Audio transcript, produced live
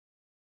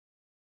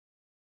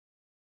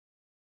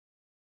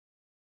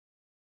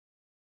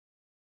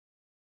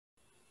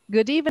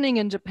Good evening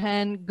in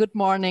Japan, good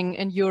morning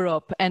in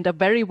Europe, and a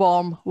very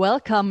warm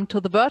welcome to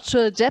the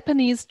virtual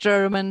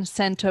Japanese-German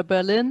Center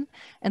Berlin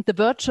and the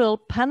virtual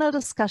panel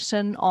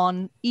discussion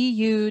on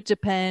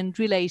EU-Japan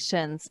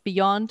relations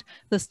beyond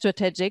the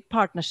Strategic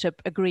Partnership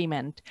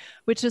Agreement,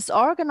 which is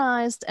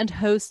organized and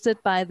hosted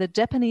by the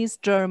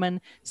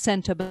Japanese-German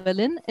Center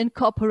Berlin in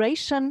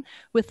cooperation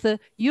with the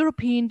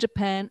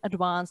European-Japan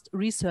Advanced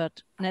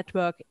Research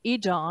Network,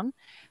 EJAN,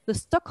 the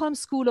Stockholm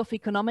School of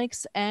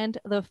Economics and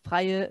the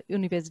Freie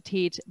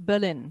Universität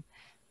Berlin.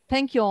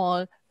 Thank you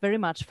all very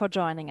much for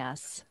joining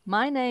us.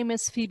 My name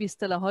is Phoebe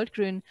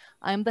Stiller-Holtgrün.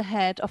 I'm the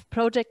head of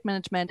project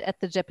management at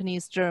the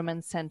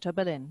Japanese-German Center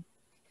Berlin.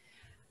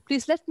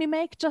 Please let me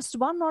make just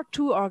one or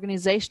two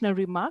organizational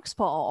remarks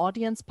for our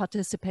audience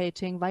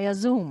participating via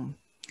Zoom.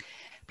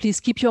 Please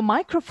keep your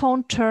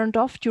microphone turned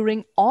off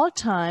during all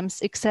times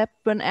except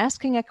when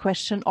asking a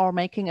question or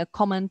making a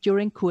comment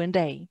during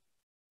Q&A.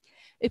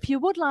 If you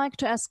would like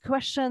to ask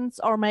questions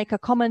or make a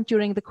comment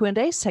during the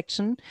Q&A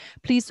section,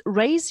 please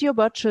raise your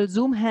virtual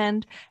Zoom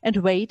hand and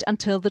wait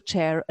until the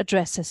chair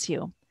addresses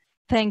you.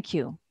 Thank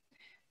you.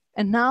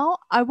 And now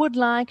I would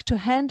like to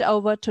hand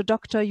over to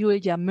Dr.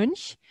 Julia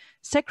Münch,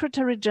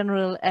 Secretary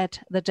General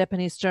at the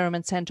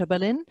Japanese-German Center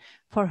Berlin,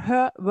 for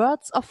her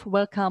words of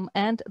welcome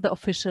and the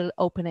official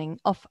opening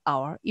of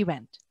our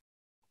event.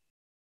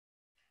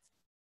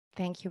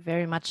 Thank you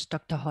very much,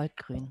 Dr.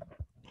 Holtgrün.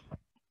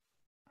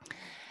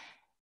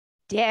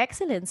 Dear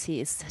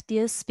Excellencies,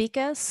 dear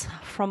speakers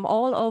from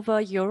all over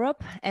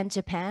Europe and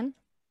Japan,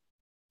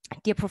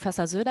 dear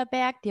Professor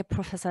Söderberg, dear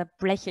Professor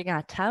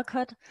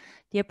Blechinger-Talcott,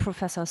 dear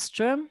Professor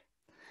Ström,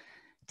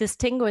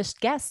 distinguished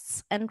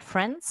guests and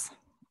friends,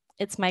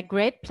 it's my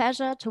great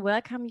pleasure to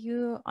welcome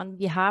you on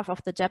behalf of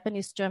the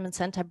Japanese-German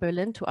Center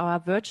Berlin to our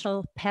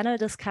virtual panel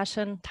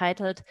discussion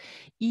titled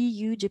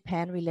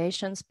EU-Japan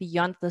Relations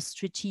Beyond the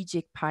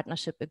Strategic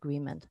Partnership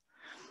Agreement.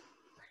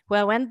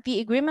 Well, when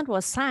the agreement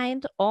was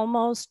signed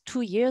almost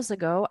 2 years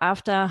ago,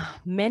 after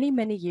many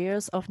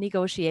years of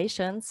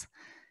negotiations,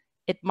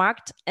 it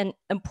marked an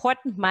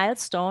important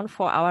milestone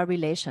for our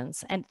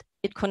relations, and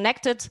it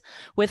connected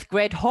with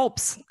great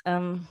hopes.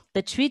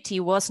 The treaty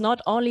was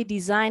not only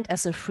designed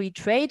as a free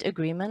trade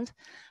agreement,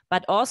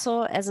 but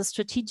also as a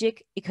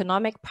strategic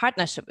economic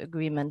partnership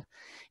agreement.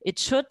 It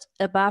should,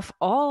 above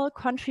all,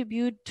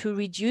 contribute to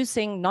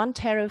reducing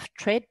non-tariff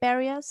trade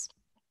barriers,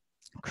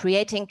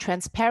 creating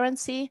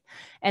transparency,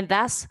 and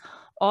thus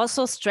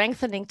also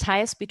strengthening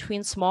ties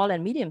between small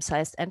and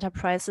medium-sized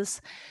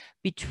enterprises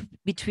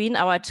between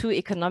our two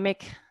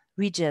economic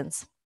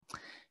regions.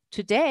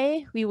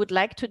 Today, we would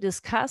like to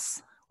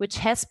discuss what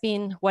has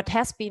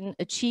been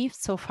achieved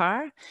so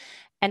far,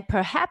 and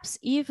perhaps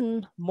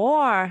even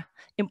more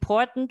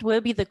important will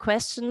be the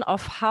question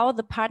of how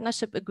the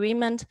partnership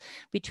agreement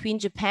between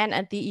Japan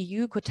and the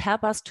EU could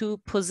help us to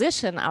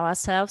position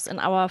ourselves in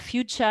our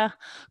future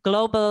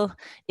global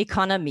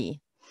economy.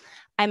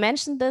 I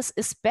mention this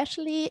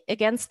especially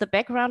against the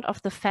background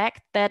of the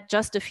fact that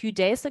just a few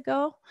days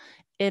ago,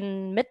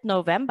 in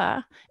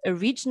mid-November, a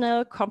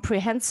regional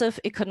comprehensive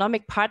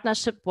economic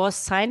partnership was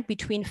signed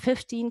between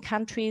 15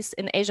 countries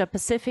in Asia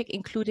Pacific,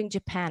 including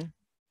Japan.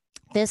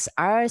 This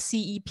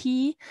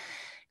RCEP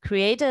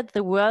created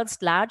the world's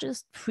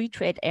largest free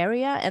trade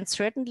area and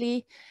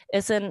certainly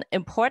is an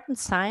important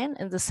sign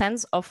in the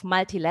sense of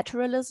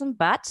multilateralism.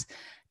 But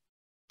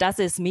does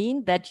this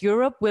mean that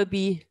Europe will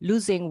be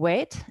losing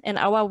weight in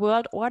our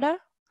world order?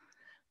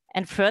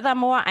 And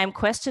furthermore, I'm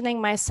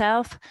questioning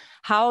myself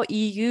how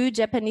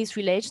EU-Japanese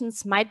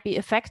relations might be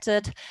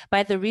affected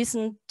by the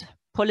recent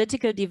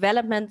political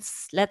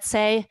developments, let's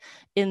say,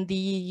 in the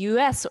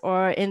US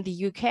or in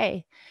the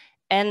UK.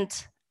 And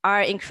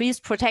are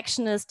increased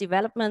protectionist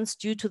developments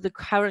due to the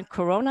current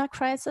corona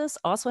crisis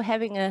also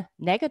having a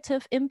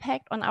negative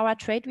impact on our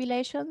trade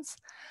relations?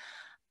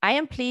 I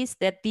am pleased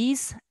that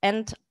these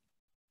and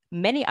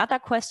many other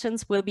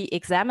questions will be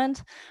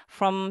examined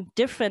from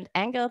different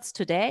angles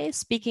today.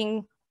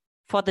 Speaking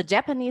for the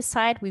Japanese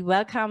side, we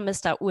welcome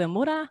Mr.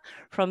 Uemura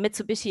from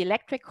Mitsubishi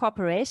Electric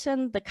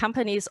Corporation. The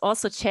company is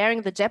also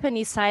chairing the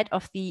Japanese side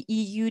of the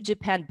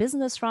EU-Japan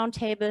Business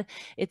Roundtable.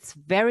 It's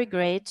very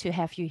great to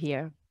have you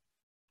here.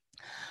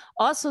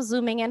 Also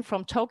zooming in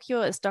from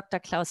Tokyo is Dr.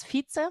 Klaus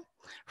Vize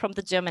from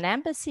the German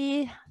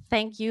Embassy.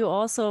 Thank you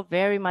also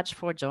very much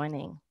for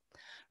joining.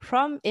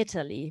 From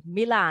Italy,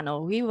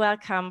 Milano, we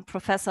welcome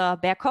Professor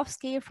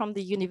Berkowski from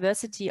the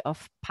University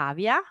of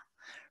Pavia.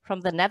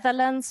 From the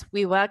Netherlands,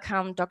 we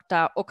welcome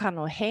Dr.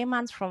 Okano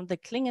Heymans from the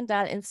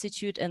Klingendahl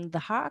Institute in The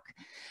Hague.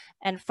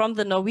 And from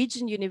the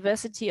Norwegian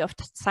University of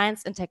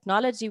Science and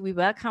Technology, we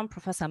welcome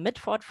Professor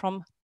Midford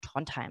from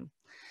Trondheim.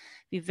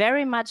 We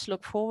very much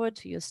look forward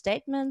to your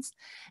statements.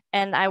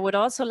 And I would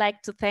also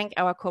like to thank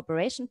our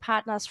cooperation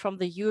partners from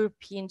the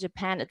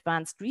European-Japan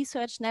Advanced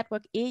Research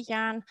Network,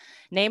 EJAN,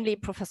 namely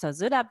Professor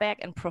Söderberg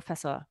and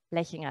Professor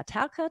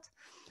Blechinger-Talcott.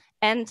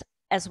 And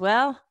as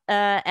well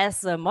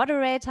as the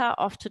moderator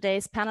of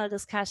today's panel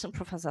discussion,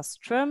 Professor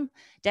Ström,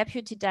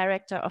 Deputy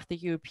Director of the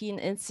European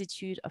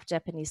Institute of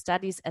Japanese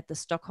Studies at the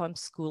Stockholm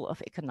School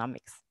of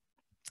Economics.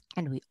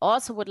 And we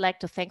also would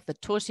like to thank the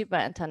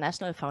Toshiba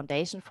International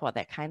Foundation for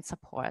their kind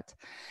support.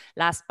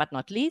 Last but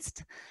not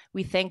least,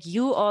 we thank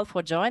you all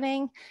for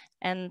joining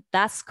and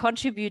thus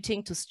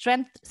contributing to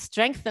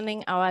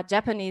strengthening our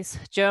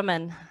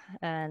Japanese-German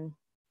and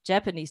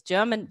Japanese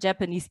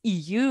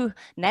EU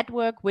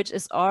network, which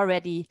is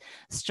already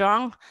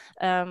strong,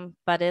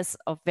 but is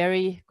of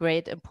very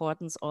great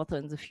importance also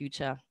in the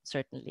future,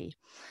 certainly.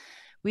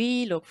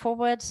 We look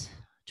forward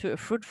to a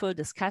fruitful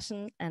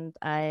discussion, and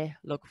I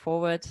look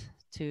forward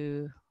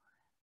to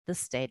the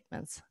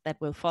statements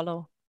that will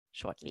follow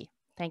shortly.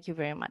 Thank you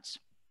very much.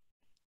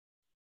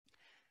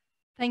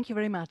 Thank you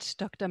very much,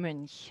 Dr.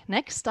 Münch.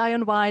 Next, I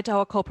invite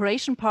our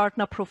cooperation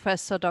partner,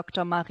 Professor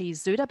Dr. Marie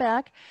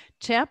Söderberg,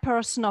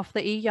 Chairperson of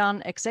the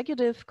EJAN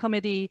Executive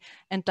Committee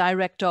and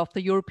Director of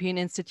the European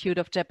Institute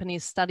of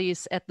Japanese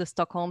Studies at the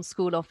Stockholm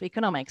School of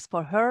Economics,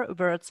 for her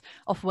words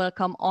of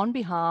welcome on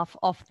behalf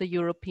of the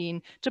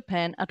European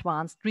Japan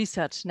Advanced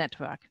Research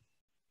Network.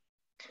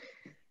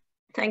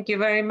 Thank you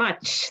very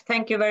much.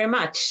 Thank you very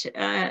much.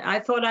 I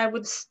thought I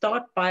would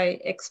start by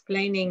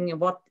explaining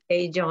what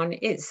EJAN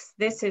is.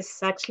 This is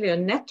actually a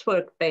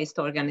network-based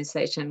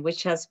organization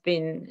which has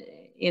been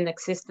in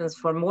existence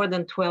for more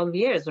than 12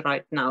 years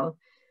right now.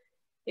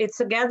 It's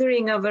a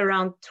gathering of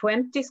around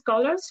 20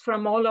 scholars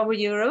from all over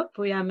Europe.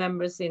 We have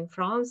members in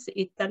France,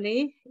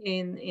 Italy,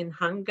 in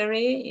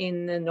Hungary,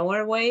 in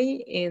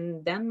Norway,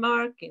 in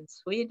Denmark, in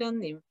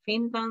Sweden, in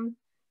Finland,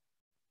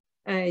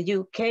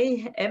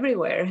 UK,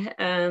 everywhere.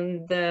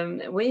 And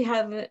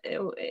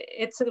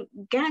it's a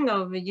gang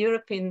of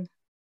European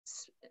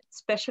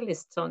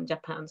specialists on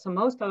Japan. So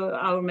most of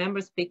our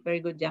members speak very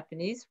good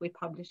Japanese. We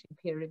publish in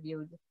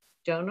peer-reviewed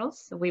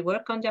journals. We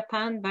work on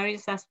Japan,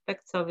 various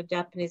aspects of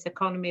Japanese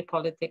economy,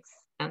 politics,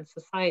 and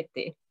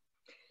society.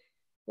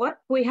 What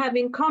we have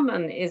in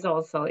common is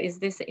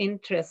this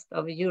interest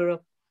of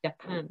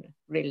Europe-Japan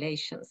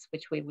relations,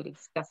 which we will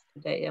discuss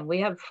today. And we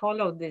have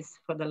followed this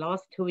for the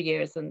last 2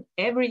 years and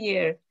every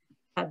year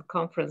had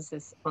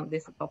conferences on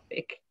this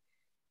topic.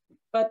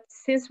 But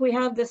since we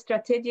have the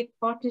strategic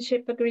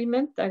partnership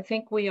agreement, I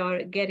think we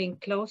are getting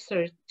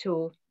closer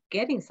to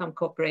getting some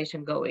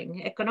cooperation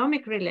going.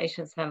 Economic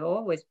relations have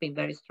always been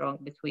very strong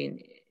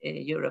between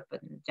Europe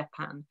and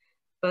Japan.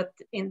 But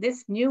in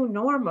this new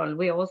normal,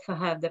 we also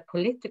have the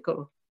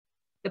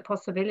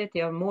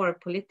possibility of more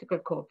political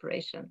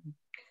cooperation.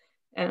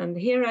 And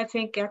here I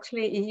think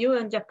actually EU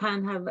and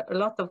Japan have a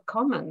lot of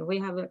common. We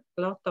have a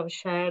lot of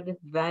shared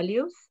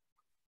values.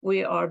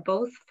 We are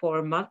both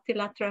for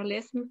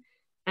multilateralism.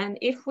 And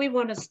if we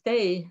want to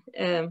stay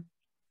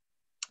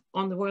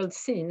on the world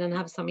scene and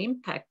have some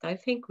impact, I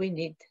think we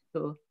need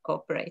to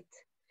cooperate.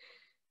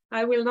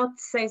 I will not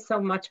say so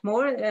much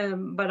more,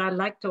 but I'd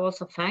like to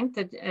also thank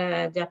the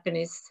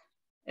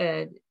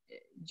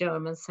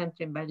Japanese-German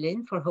Center in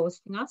Berlin for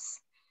hosting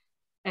us.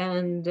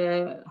 And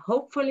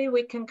hopefully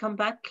we can come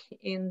back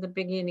in the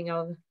beginning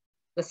of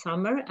the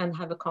summer and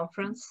have a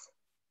conference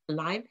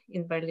live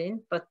in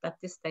Berlin, but at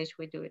this stage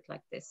we do it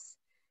like this.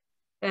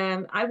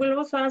 I will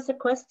also answer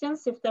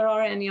questions if there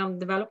are any on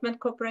development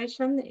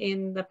cooperation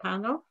in the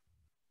panel.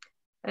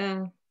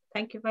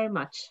 Thank you very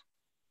much.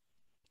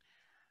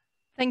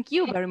 Thank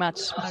you very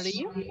much,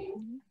 Marie.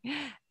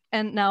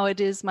 And now it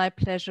is my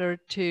pleasure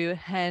to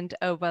hand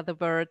over the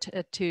word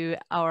to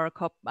our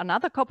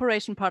another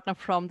cooperation partner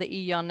from the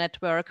EJAN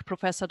network,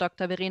 Professor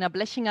Dr. Verena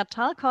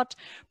Blechinger-Talcott,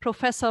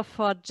 Professor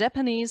for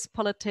Japanese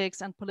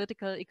Politics and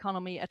Political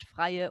Economy at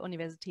Freie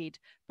Universität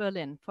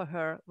Berlin, for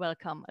her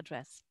welcome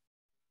address.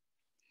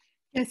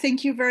 Yeah,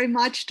 thank you very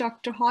much,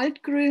 Dr.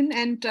 Holtgrün,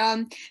 and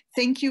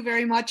thank you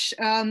very much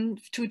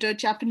to the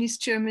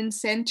Japanese-German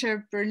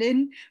Center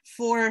Berlin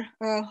for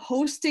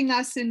hosting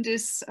us in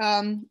this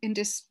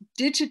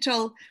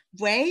digital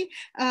way.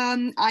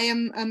 I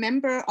am a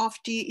member of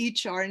the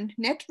EJAN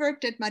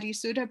network that Marie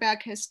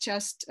Söderberg has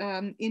just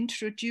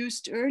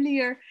introduced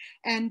earlier,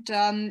 and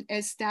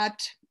as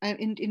that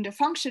in the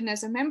function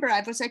as a member,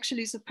 I was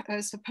actually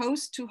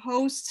supposed to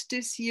host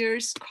this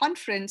year's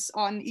conference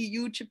on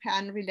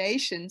EU-Japan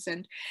relations,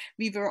 and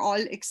we were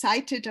all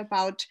excited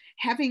about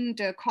having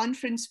the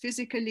conference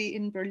physically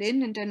in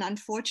Berlin, and then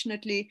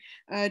unfortunately,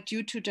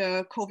 due to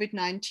the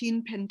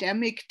COVID-19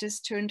 pandemic, this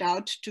turned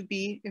out to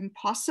be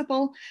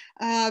impossible.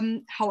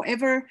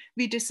 However,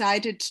 we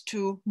decided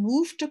to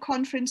move the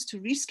conference, to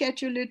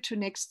reschedule it to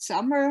next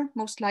summer,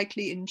 most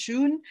likely in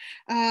June,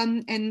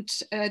 and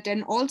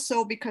then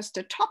also because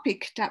the topic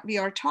that we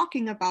are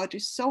talking about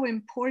is so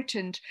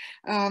important,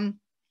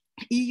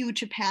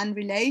 EU-Japan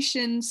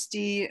relations,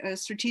 the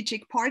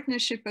strategic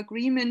partnership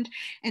agreement,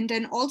 and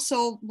then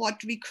also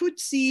what we could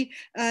see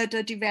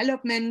the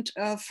development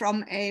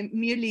from a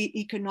merely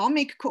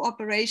economic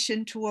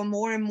cooperation to a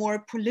more and more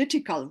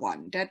political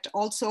one that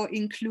also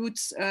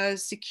includes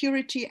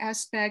security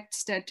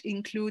aspects, that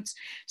includes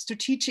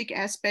strategic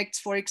aspects,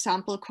 for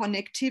example,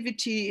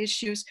 connectivity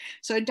issues.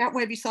 So in that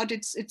way, we thought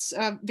it's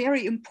a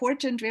very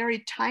important, very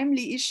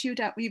timely issue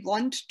that we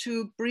want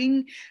to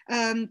bring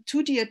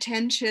to the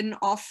attention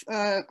of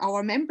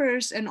our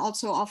members and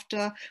also of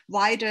the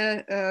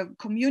wider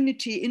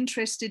community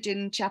interested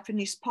in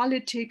Japanese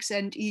politics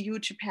and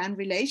EU-Japan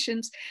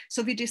relations.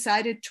 So we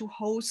decided to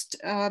host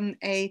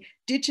a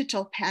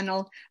digital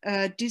panel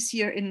this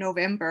year in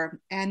November.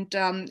 And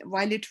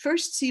while it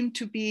first seemed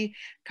to be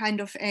kind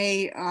of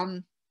a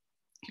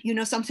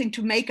something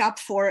to make up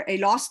for a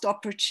lost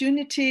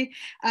opportunity,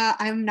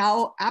 I'm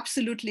now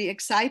absolutely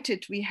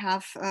excited. We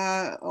have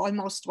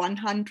almost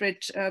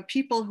 100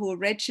 people who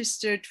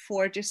registered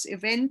for this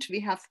event. We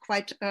have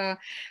quite a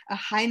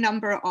high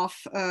number of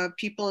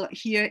people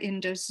here in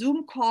the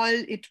Zoom call.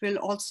 It will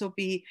also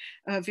be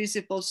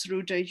visible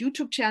through the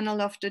YouTube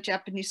channel of the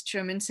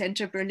Japanese-German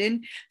Center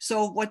Berlin.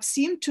 So what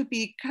seemed to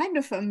be kind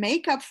of a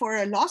makeup for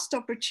a lost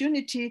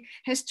opportunity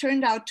has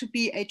turned out to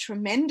be a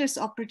tremendous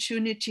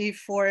opportunity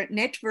for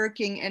networking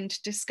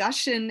and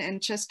discussion.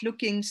 And just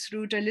looking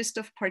through the list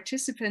of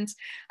participants,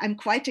 I'm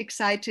quite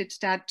excited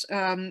that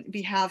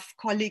we have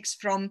colleagues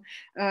from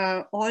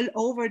all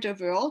over the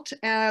world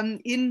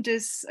in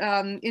this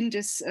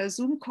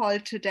Zoom call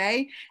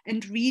today,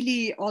 and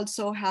really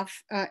also have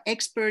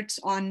experts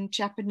on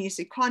Japanese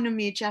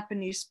economy,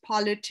 Japanese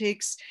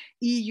politics,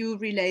 EU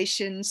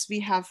relations.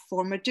 We have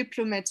former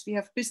diplomats, we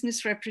have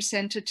business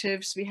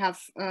representatives, we have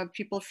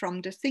people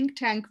from the think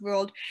tank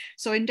world.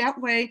 So in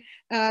that way,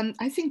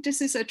 I think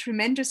this is a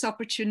tremendous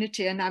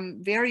opportunity, and I'm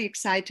very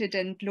excited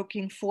and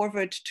looking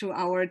forward to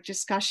our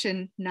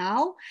discussion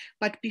now.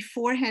 But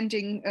before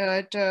handing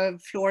the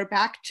floor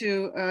back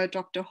to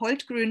Dr.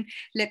 Holtgrün,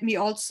 let me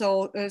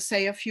also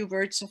say a few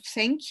words of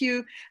thank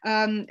you.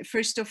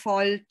 First of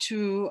all,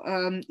 to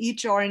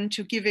eJorn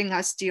to giving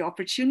us the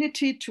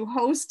opportunity to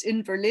host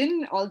in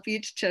Berlin,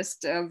 albeit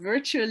just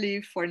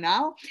virtually for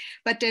now,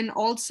 but then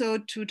also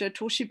to the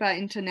Toshiba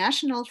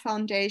International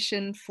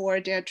Foundation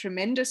for their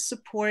tremendous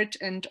support,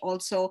 and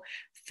also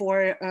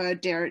for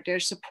their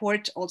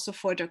support also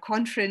for the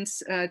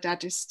conference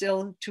that is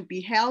still to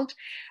be held.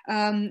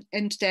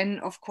 And then,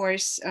 of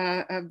course,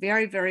 a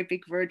very, very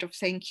big word of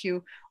thank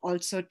you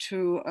also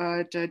to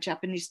the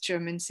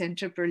Japanese-German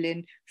Center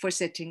Berlin for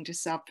setting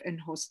this up and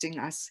hosting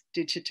us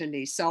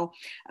digitally. So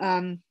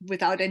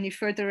without any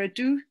further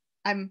ado,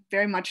 I'm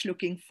very much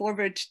looking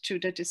forward to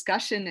the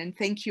discussion, and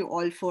thank you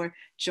all for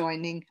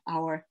joining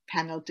our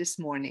panel this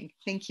morning.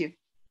 Thank you.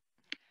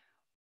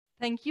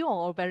 Thank you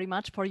all very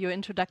much for your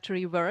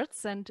introductory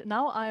words. And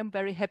now I am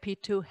very happy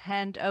to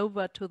hand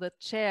over to the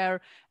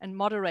chair and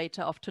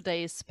moderator of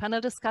today's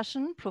panel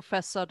discussion,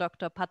 Professor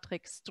Dr.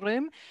 Patrick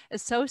Ström,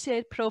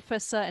 Associate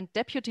Professor and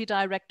Deputy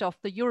Director of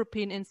the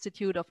European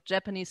Institute of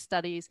Japanese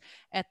Studies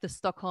at the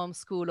Stockholm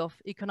School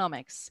of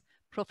Economics.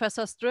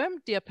 Professor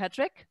Ström, dear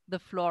Patrick, the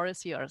floor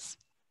is yours.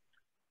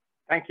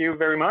 Thank you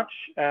very much.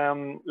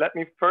 Let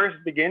me first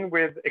begin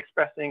with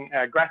expressing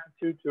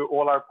gratitude to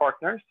all our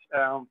partners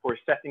for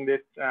setting this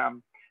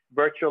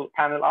virtual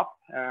panel up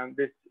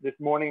this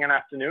morning and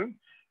afternoon.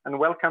 And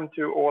welcome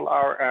to all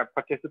our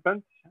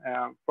participants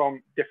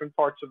from different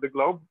parts of the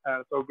globe.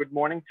 So good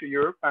morning to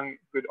Europe, and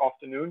good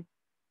afternoon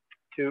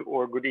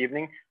or good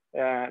evening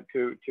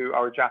to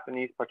our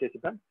Japanese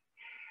participants.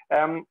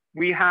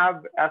 We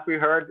have, as we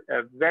heard,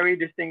 a very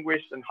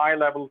distinguished and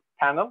high-level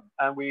panel,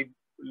 and we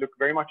look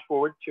very much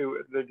forward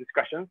to the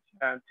discussions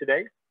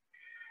today.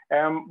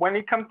 When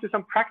it comes to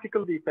some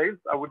practical details,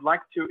 I would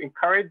like to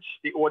encourage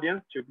the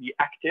audience to be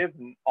active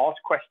and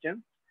ask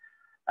questions.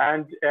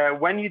 And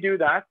when you do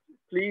that,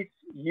 please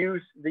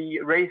use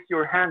the raise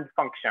your hand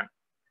function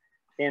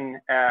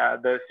in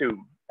the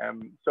Zoom.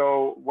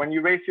 So when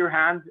you raise your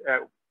hand,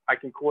 I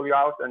can call you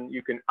out and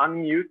you can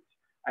unmute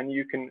and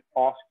you can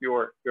ask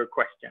your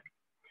question.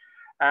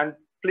 And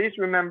please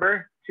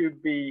remember to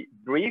be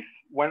brief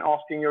when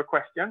asking your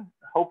question.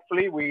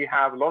 Hopefully we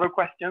have a lot of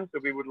questions, so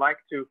we would like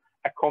to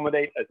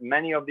accommodate as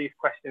many of these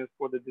questions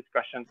for the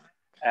discussion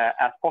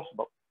as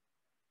possible.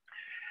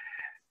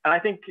 And I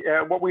think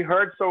what we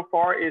heard so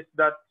far is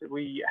that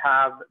we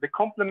have the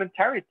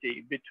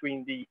complementarity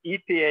between the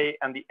EPA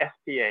and the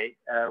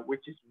SPA,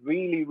 which is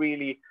really,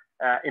 really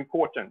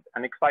important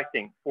and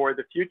exciting for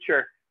the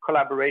future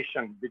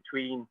collaboration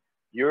between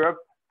Europe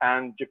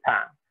and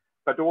Japan,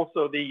 but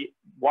also the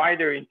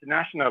wider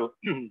international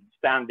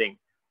standing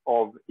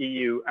of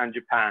EU and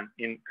Japan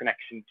in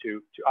connection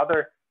to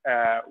other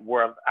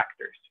world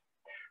actors.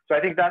 So I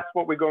think that's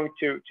what we're going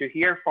to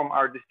hear from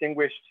our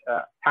distinguished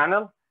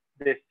panel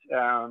this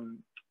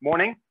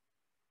morning.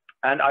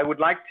 And I would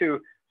like to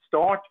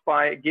start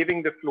by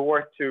giving the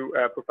floor to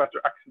Professor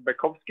Axel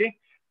Berkowski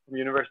from the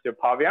University of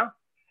Pavia.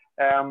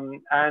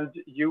 And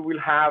you will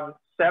have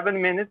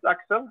 7 minutes,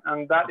 Axel,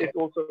 and that is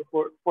also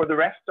for the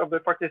rest of the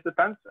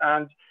participants.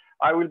 And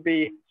I will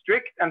be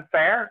strict and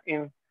fair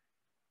in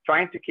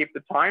trying to keep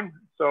the time.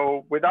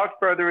 So without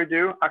further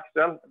ado,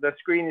 Axel, the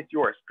screen is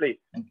yours, please.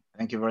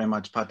 Thank you very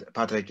much,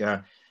 Patrick.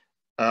 Yeah,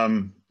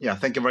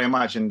 thank you very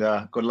much, and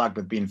good luck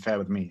with being fair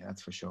with me,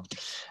 that's for sure.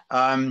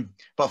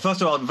 But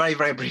first of all, very,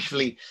 very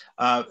briefly,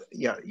 I'm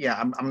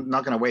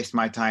not going to waste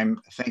my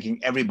time thanking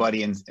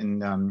everybody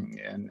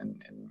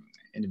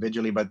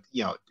individually, but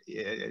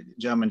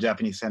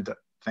German-Japanese Center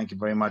thank you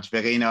very much.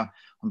 Verena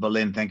from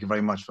Berlin, thank you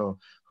very much for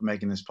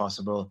making this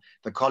possible.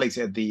 The colleagues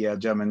at the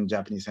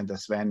German-Japanese Center,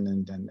 Sven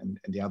and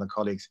the other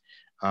colleagues,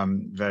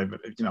 very,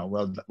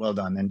 well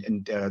done.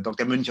 And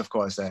Dr. Münch, of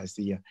course, as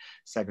the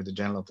Secretary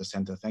General of the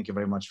Center, thank you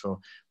very much for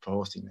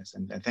hosting this.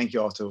 And thank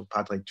you also,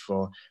 Patrick,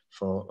 for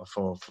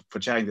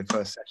chairing the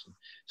first session.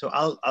 So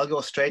I'll go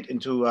straight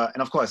into,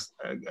 and of course,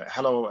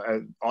 hello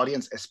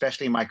audience,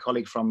 especially my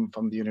colleague from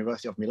the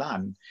University of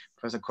Milan,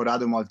 Professor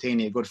Corrado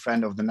Molteni, a good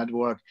friend of the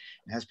network,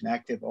 and has been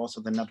active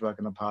also the network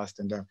in the past.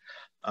 And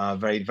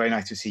very, very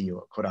nice to see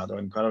you, Corrado.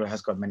 And Corrado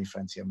has got many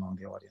friends here among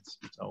the audience.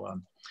 So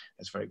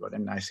that's very good.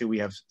 And I see we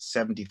have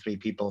 73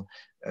 people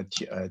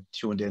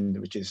tuned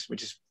in, which is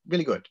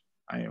really good.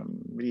 I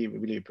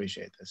really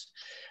appreciate this.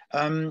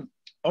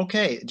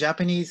 Okay,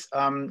 Japanese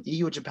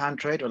EU-Japan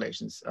trade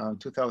relations,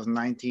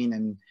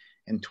 2019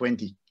 and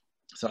 20.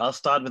 So I'll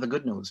start with the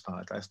good news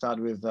part. I start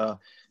with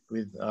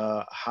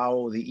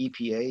how the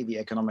EPA, the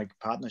Economic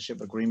Partnership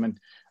Agreement,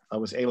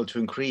 was able to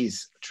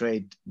increase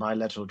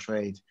bilateral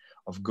trade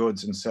of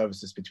goods and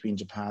services between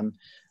Japan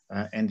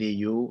and the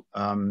EU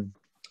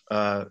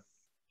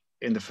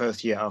in the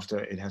first year after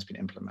it has been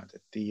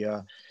implemented.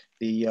 The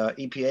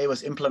EPA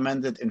was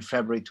implemented in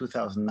February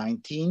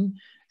 2019,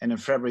 and in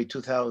February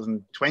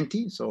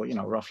 2020, so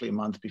roughly a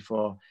month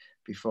before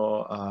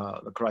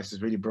the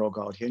crisis really broke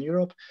out here in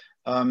Europe,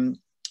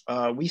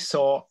 we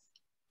saw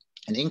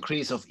an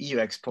increase of EU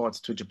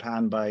exports to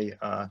Japan by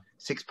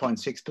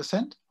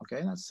 6.6%.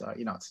 Okay, that's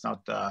it's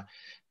not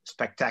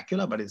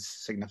spectacular, but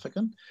it's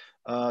significant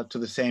to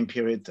the same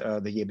period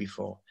the year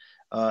before.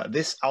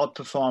 This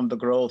outperformed the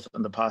growth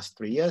in the past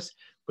 3 years,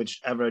 which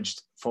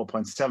averaged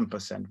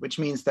 4.7%, which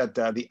means that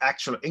the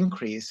actual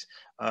increase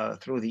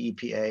through the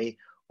EPA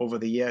over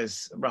the year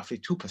is roughly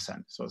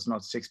 2%. So it's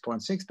not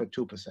 6.6, but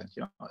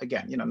 2%.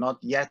 Again, not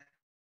yet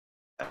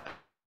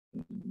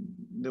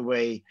the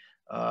way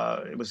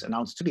it was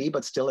announced to be,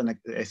 but still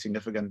a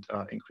significant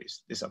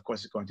increase. This, of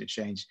course, is going to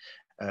change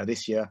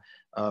this year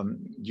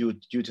due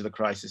to the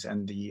crisis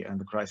and the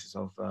crisis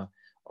of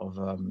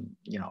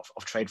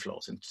trade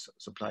flows and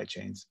supply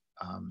chains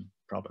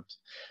problems.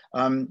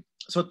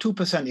 So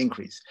 2%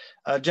 increase.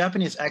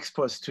 Japanese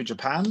exports to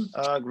Japan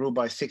grew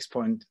by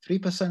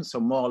 6.3%, so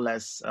more or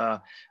less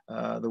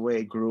the way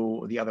it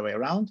grew the other way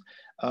around.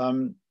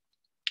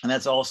 And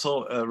that's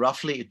also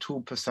roughly a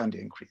 2%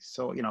 increase.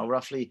 So,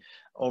 roughly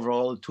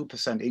overall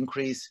 2%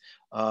 increase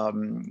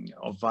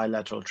of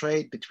bilateral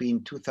trade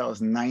between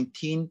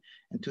 2019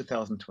 and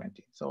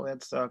 2020. So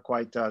that's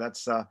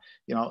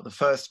the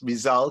first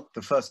result,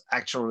 the first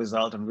actual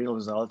result and real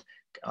result,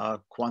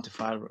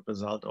 quantifiable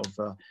result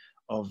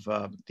of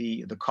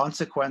the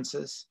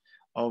consequences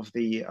of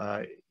the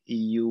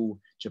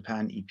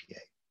EU-Japan EPA.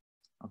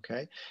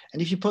 Okay,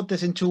 and if you put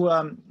this into,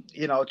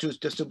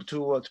 just to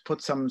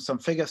put some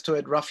figures to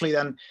it, roughly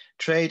then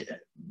trade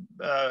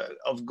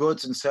of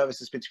goods and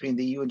services between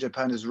the EU and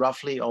Japan is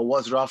roughly, or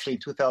was roughly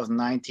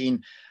 2019,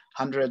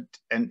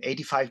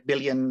 185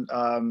 billion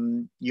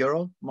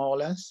euro, more or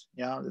less.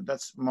 Yeah,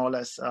 that's more or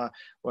less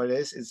what it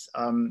is. It's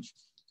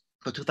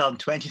for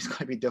 2020, it's going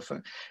to be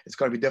different. It's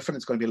going to be different.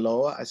 It's going to be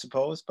lower, I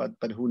suppose,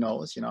 but who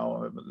knows?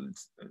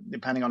 It's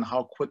depending on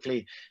how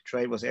quickly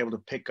trade was able to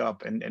pick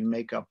up and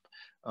make up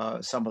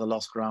some of the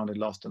lost ground it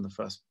lost in the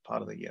first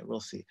part of the year. We'll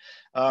see.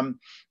 And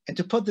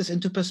to put this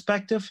into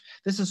perspective,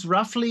 this is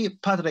roughly,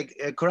 Patrick,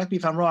 correct me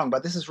if I'm wrong,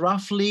 but this is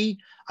roughly,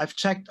 I've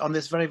checked on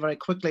this very, very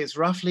quickly, it's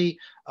roughly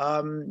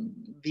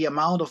the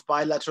amount of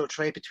bilateral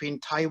trade between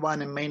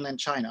Taiwan and mainland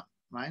China,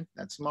 right?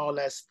 That's more or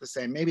less the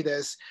same. Maybe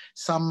there's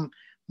some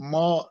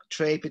more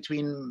trade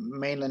between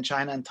mainland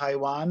China and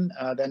Taiwan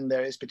than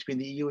there is between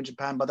the EU and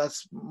Japan, but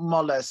that's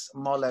more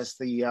or less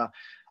the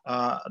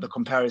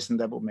comparison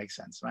that would make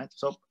sense, right?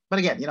 So, but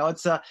again,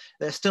 it's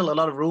there's still a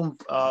lot of room,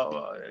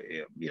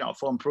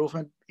 for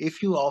improvement.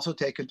 If you also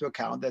take into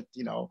account that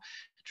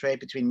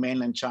trade between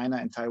mainland China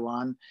and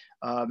Taiwan,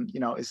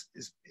 is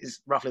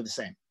roughly the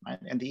same, right?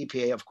 And the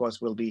EPA, of course,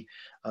 will be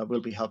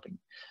helping.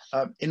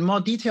 In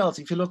more details,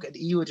 if you look at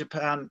EU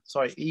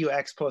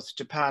exports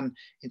to Japan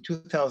in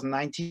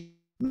 2019,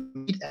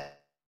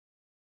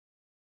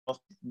 of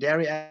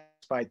dairy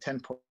exports by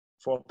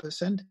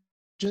 10.4%.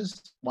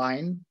 Just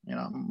wine,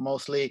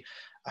 mostly,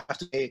 I have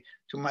to say,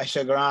 to my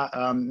chagrin,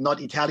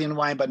 not Italian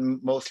wine, but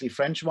mostly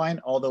French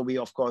wine. Although we,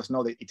 of course,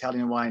 know that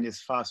Italian wine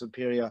is far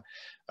superior,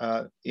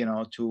 to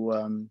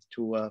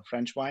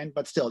French wine.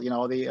 But still,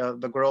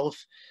 the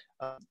growth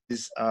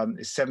is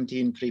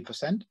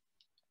 17.3%.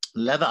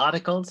 Leather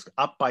articles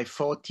up by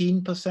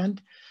 14%.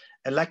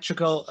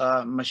 Electrical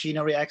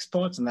machinery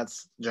exports, and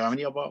that's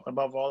Germany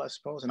above all, I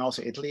suppose, and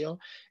also Italy,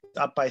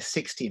 up by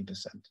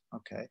 16%.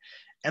 Okay.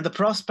 And the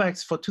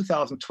prospects for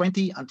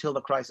 2020 until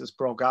the crisis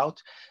broke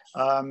out.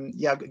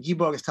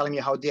 Giborg is telling me,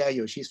 how dare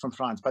you? She's from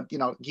France. But,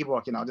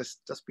 Giborg,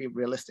 just be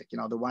realistic.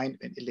 The wine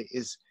in Italy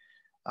is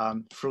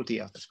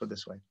fruitier, let's put it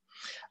this way.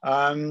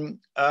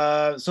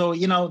 So,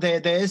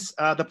 there is,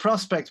 the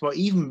prospects were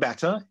even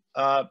better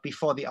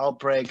before the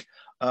outbreak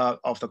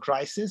of the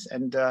crisis.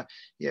 And the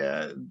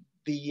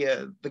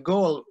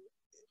goal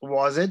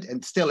was it,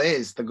 and still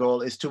is, the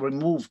goal is to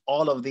remove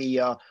all of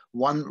the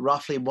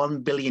roughly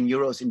 1 billion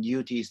euros in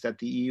duties that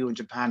the EU and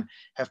Japan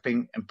have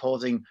been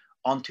imposing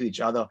onto each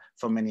other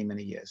for many,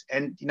 many years.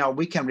 And, you know,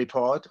 we can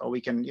report, or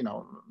we can, you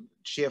know,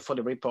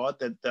 cheerfully report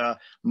that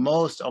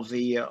most of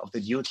the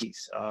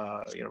duties,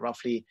 you know,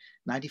 roughly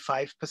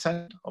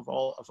 95% of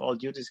all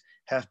duties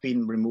have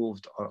been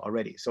removed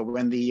already. So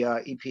when the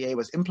EPA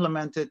was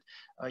implemented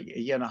a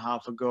year and a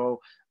half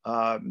ago,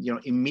 you know,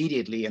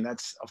 immediately, and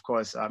that's, of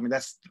course, I mean,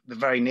 that's the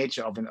very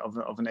nature of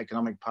an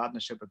economic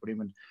partnership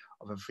agreement,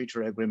 of a free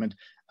trade agreement.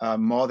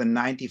 More than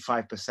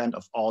 95%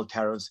 of all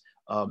tariffs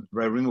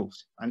were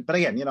removed. But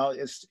again, you know,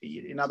 it's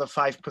another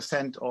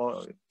 5%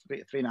 or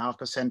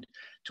 3.5%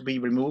 to be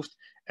removed,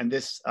 and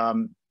this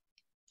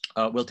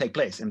will take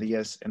place in the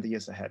years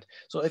ahead.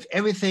 So if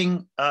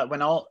everything,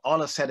 when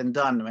all is said and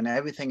done, when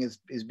everything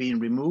is being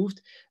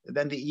removed,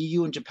 then the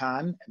EU and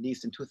Japan, at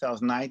least in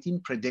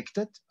 2019,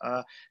 predicted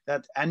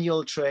that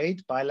annual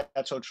trade,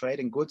 bilateral trade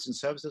in goods and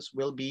services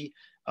will be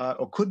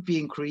or could be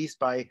increased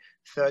by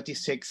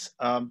 36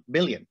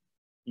 billion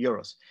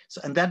euros.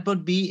 So, and that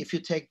would be, if you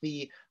take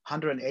the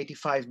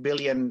 185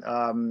 billion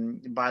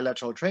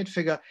bilateral trade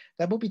figure,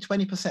 that would be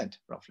 20%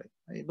 roughly.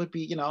 It would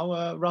be, you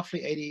know,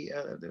 roughly 80,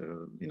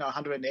 you know,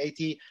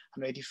 180,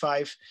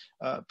 185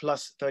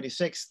 plus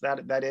 36.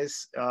 That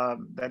is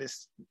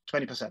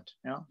 20%.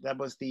 You know, that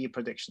was the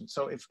prediction.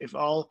 So if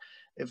all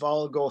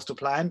goes to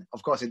plan,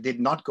 of course it did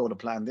not go to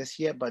plan this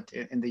year, but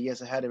in the years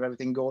ahead, if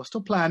everything goes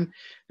to plan,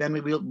 then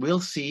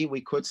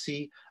we could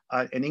see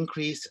an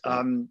increase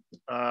in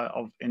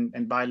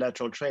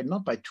bilateral trade,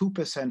 not by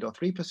 2% or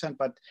 3%,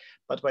 but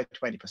by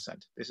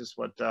 20%. This is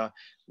what the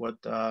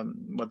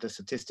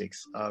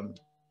statistics.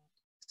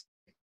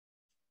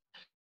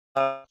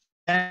 The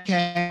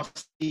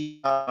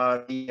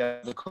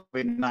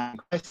COVID-19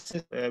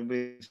 crisis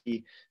with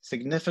the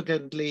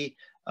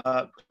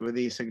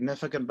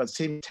significant but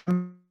seeming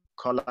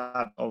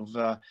collapse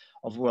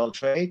of world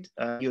trade,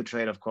 EU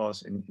trade, of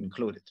course,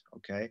 included.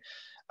 Okay,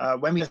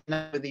 when we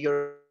met with the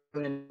European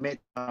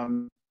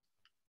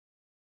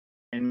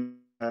in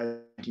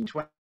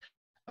 1920,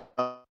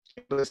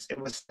 it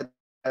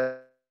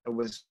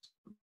was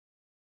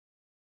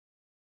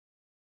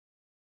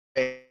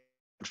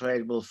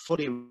trade will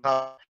fully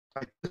recover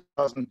by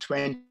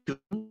 2022,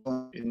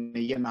 in a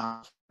year and a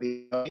half,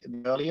 the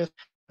earliest.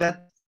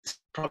 That's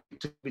probably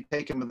to be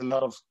taken with a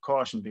lot of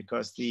caution,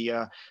 because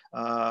the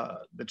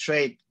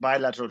trade,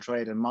 bilateral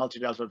trade and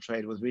multilateral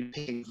trade, was really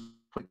taking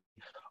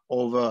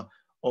over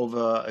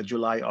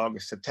July,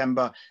 August,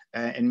 September,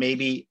 and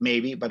maybe,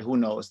 but who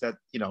knows? That,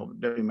 you know,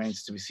 that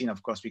remains to be seen.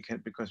 Of course,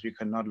 because we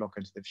cannot look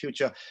into the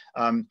future.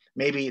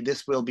 Maybe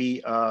this will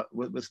be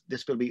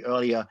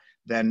earlier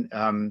than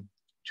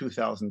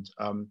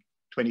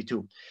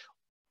 2022.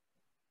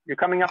 You're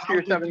coming up to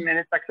your 7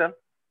 minutes, Axel.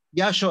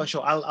 Yeah, sure.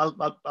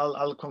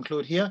 I'll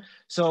conclude here.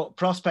 So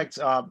prospects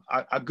are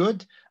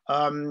good.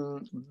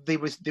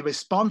 The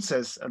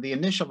responses, the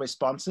initial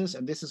responses,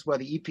 and this is where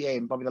the EPA,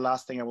 and probably the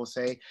last thing I will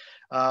say,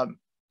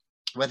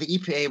 where the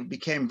EPA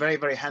became very,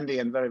 very handy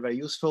and very, very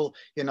useful.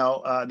 You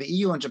know, the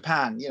EU and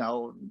Japan, you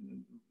know,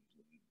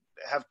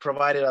 have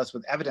provided us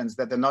with evidence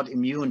that they're not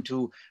immune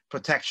to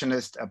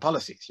protectionist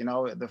policies. You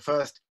know, the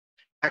first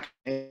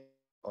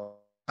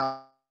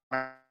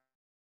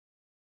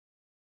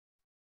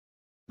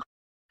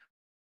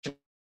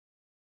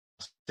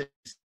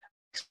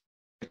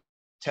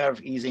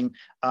tariff easing,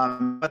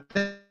 but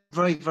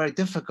very, very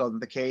difficult in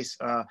the case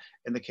of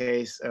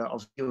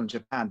EU and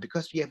Japan,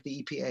 because we have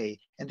the EPA,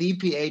 and the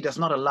EPA does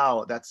not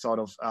allow that sort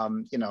of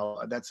you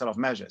know, that sort of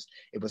measures.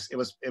 It was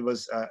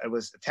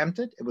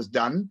attempted, it was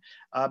done,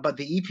 but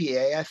the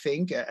EPA, I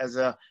think, as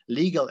a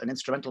legal and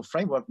instrumental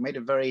framework, made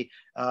it very,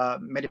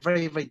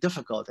 very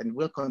difficult, and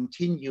will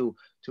continue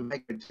to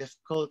make it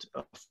difficult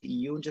for the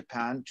EU and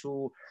Japan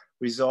to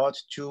resort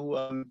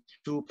to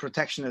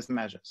protectionist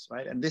measures,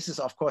 right? And this is,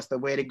 of course, the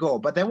way to go.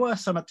 But there were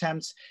some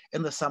attempts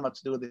in the summer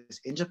to do this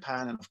in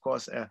Japan, and of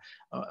course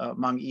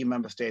among EU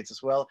member states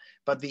as well.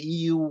 But the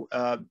EU,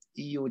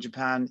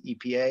 Japan,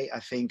 EPA, I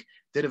think,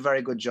 did a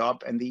very good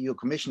job, and the EU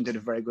Commission did a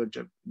very good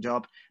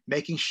job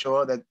making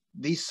sure that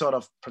these sort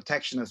of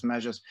protectionist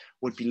measures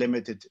would be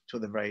limited to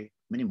the very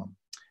minimum.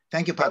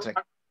 Thank you, Patrick.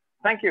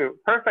 Thank you.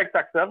 Perfect,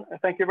 Axel.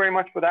 Thank you very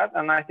much for that.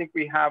 And I think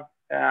we have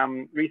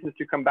reasons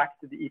to come back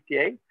to the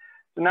EPA.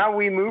 So now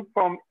we move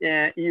from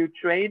EU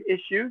trade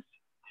issues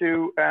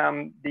to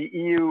the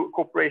EU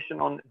cooperation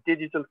on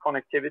digital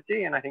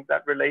connectivity. And I think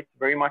that relates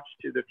very much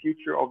to the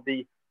future of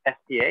the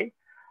SPA.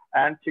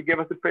 And to give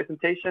us a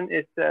presentation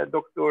is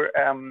Dr.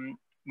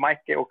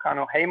 Maike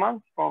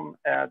Okano-Heymans from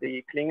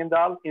the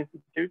Klingendahl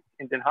Institute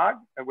in Den Haag,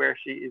 where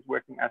she is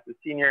working as a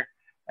senior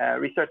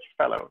research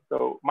fellow.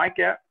 So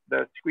Maike,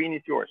 the screen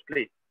is yours,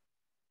 please.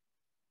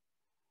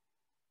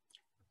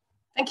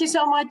 Thank you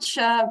so much,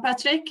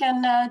 Patrick,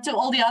 and to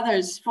all the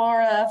others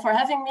for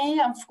having me,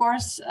 and of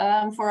course,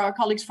 for our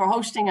colleagues for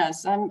hosting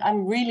us.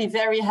 I'm really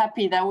very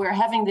happy that we're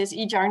having this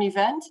eJarn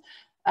event.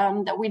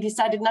 that we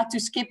decided not to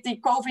skip the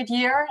COVID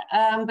year,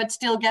 but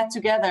still get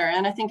together.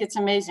 And I think it's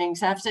amazing.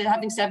 So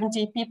having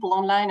 70 people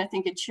online, I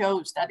think it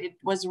shows that it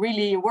was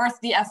really worth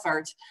the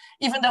effort.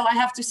 Even though I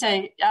have to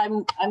say,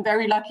 I'm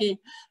very lucky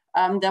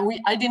that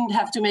I didn't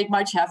have to make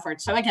much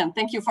effort. So again,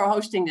 thank you for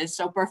hosting this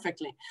so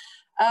perfectly.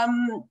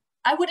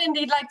 I would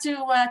indeed like to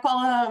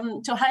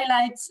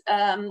highlight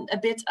a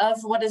bit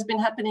of what has been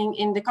happening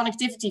in the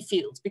connectivity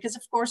field, because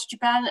of course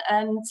Japan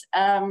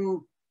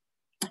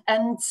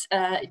and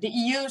the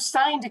EU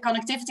signed a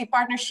connectivity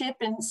partnership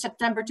in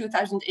September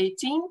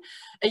 2018,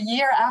 a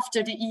year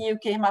after the EU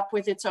came up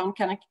with its own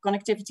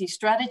connectivity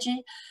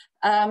strategy,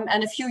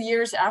 and a few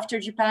years after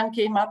Japan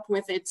came up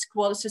with its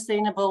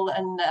sustainable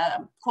and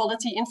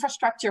quality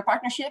infrastructure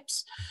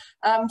partnerships.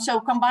 So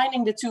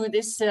combining the two,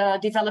 this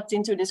developed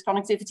into this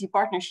connectivity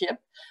partnership.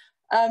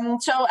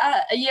 So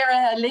a year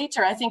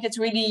later, I think it's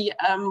really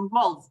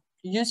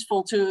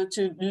useful to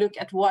look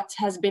at what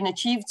has been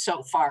achieved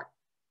so far.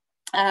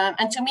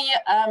 And to me,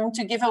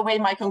 to give away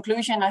my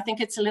conclusion, I think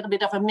it's a little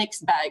bit of a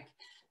mixed bag,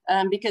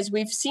 because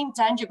we've seen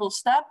tangible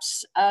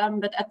steps,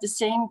 but at the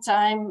same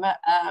time,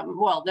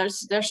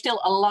 there's still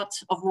a lot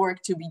of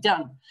work to be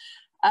done.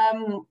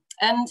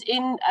 And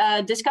in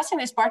discussing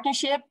this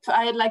partnership,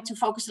 I'd like to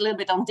focus a little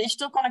bit on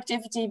digital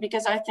connectivity,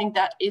 because I think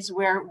that is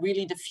where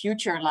really the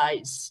future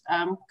lies.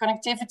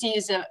 Connectivity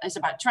is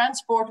about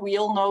transport. We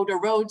all know the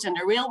roads and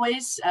the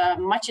railways.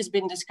 Much has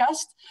been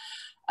discussed.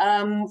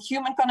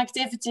 Human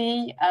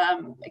connectivity,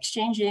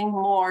 exchanging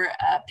more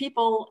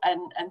people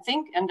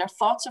and their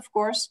thoughts, of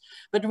course,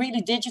 but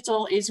really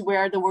digital is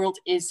where the world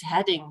is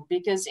heading,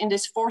 because in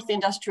this fourth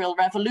industrial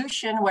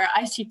revolution, where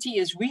ICT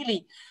is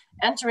really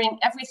entering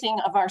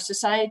everything of our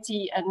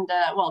society, and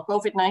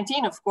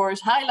COVID-19, of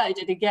course,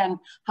 highlighted again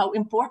how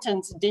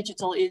important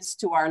digital is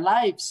to our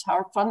lives,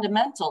 how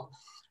fundamental.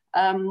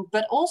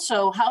 But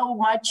also how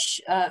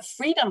much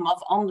freedom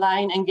of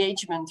online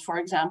engagement, for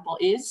example,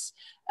 is,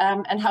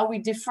 and how we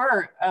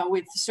differ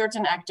with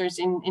certain actors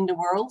in the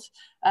world.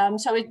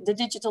 So the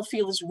digital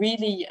field is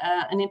really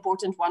an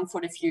important one for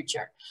the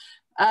future.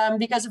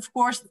 Because of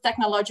course, the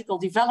technological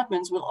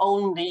developments will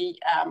only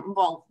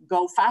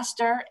go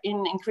faster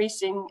in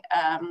increasing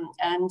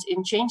and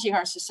in changing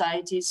our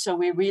societies. So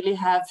we really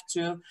have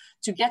to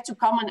get to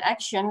common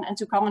action and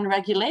to common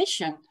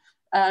regulation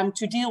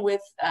to deal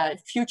with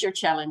future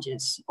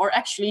challenges, or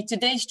actually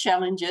today's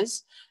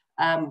challenges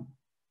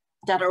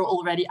that are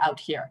already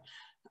out here.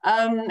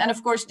 And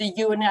of course, the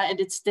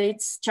United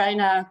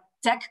States-China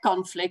tech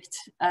conflict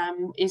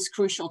is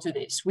crucial to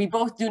this. We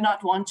both do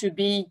not want to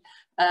be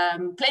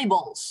play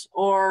balls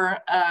or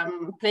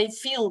play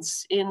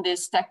fields in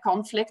this tech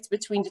conflict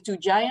between the two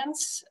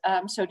giants.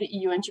 So the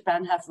EU and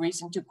Japan have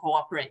reason to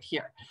cooperate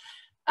here.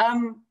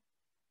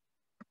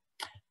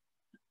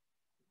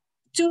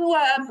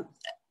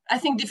 I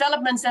think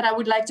developments that I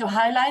would like to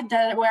highlight,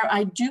 that where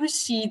I do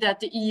see that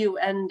the EU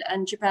and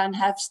Japan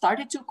have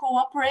started to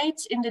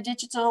cooperate in the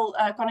digital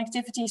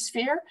connectivity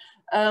sphere.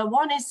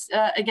 One is,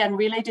 again,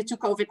 related to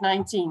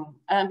COVID-19,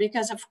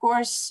 because of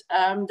course,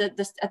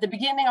 at the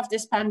beginning of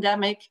this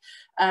pandemic,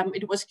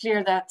 it was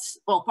clear that,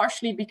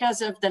 partially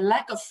because of the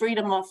lack of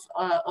freedom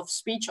of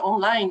speech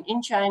online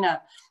in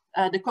China,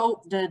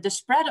 the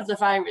spread of the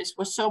virus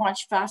was so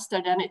much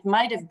faster than it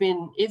might have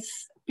been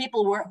if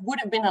people would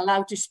have been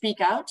allowed to speak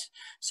out.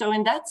 So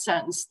in that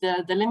sense,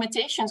 the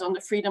limitations on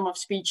the freedom of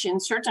speech in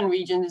certain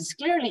regions is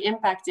clearly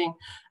impacting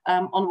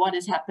on what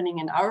is happening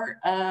in our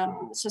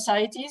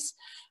societies,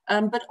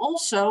 but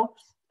also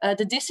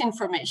the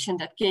disinformation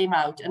that came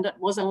out and that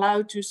was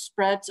allowed to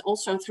spread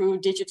also through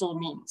digital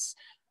means.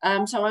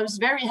 So I was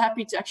very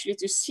happy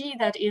to see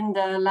that in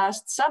the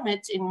last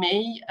summit in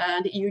May,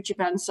 the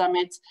EU-Japan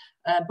summit,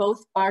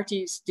 both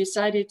parties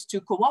decided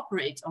to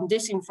cooperate on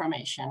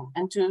disinformation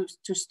and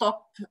to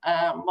stop,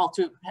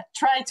 to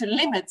try to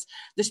limit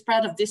the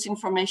spread of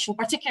disinformation,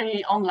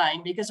 particularly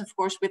online, because of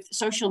course with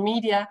social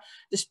media,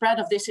 the spread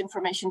of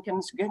disinformation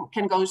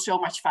can go so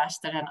much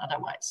faster than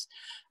otherwise.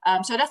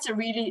 So that's a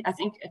really, I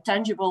think, a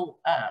tangible,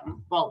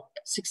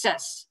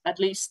 success, at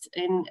least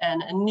in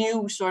a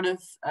new sort of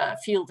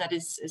field that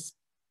is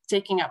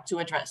taking up to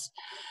address.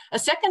 A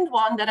second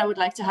one that I would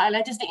like to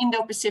highlight is the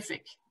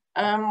Indo-Pacific.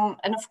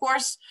 And of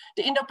course,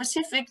 the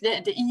Indo-Pacific,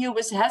 the EU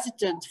was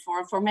hesitant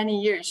for many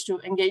years to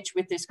engage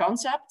with this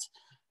concept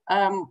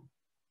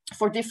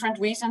for different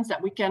reasons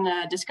that we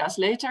can discuss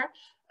later.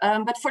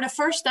 But for the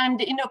first time,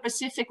 the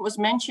Indo-Pacific was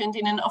mentioned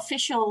in an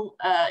official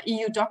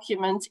EU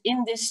document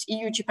in this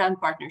EU-Japan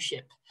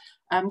partnership.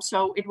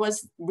 So it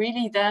was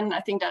really then,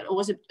 I think that it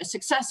was a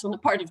success on the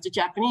part of the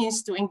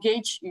Japanese to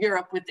engage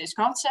Europe with this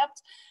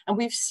concept. And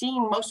we've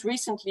seen most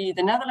recently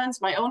the Netherlands,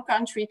 my own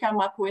country,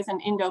 come up with an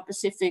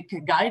Indo-Pacific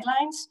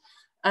guidelines.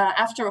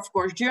 After, of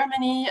course,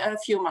 Germany a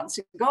few months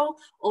ago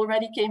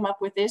already came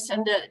up with this.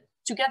 And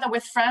together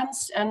with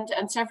France and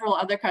several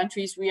other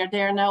countries, we are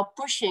there now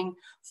pushing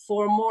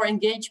for more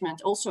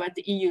engagement also at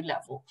the EU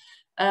level.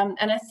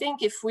 And I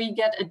think if we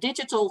get a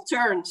digital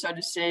turn, so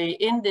to say,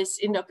 in this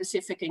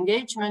Indo-Pacific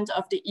engagement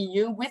of the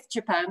EU with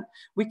Japan,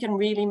 we can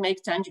really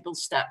make tangible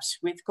steps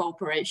with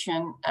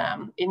cooperation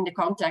in the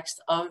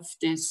context of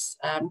this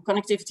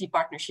connectivity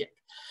partnership.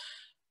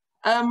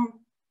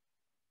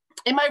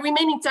 In my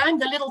remaining time,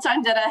 the little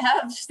time that I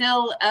have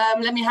still,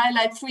 let me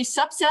highlight 3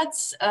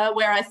 subsets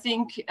where I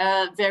think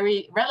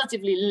very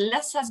relatively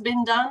less has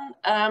been done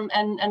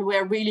and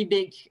where really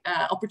big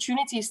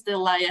opportunities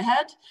still lie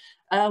ahead.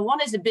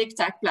 One is the big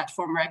tech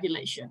platform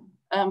regulation.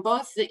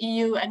 Both the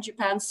EU and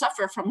Japan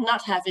suffer from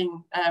not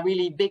having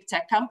really big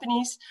tech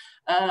companies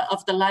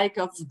of the like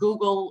of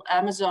Google,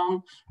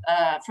 Amazon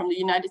from the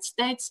United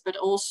States, but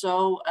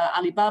also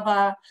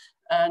Alibaba,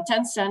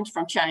 Tencent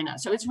from China.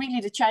 So it's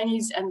really the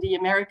Chinese and the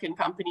American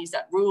companies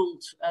that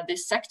ruled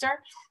this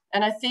sector.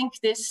 And I think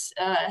this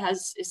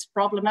is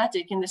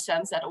problematic in the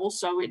sense that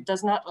also it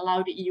does not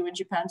allow the EU and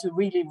Japan to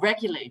really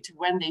regulate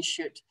when they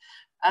should.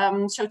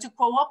 So to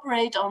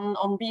cooperate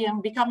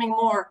on becoming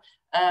more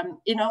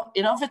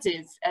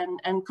innovative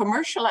and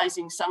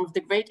commercializing some of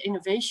the great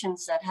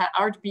innovations that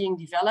are being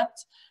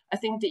developed, I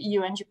think the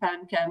EU and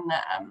Japan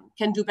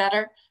can do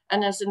better.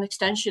 And as an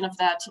extension of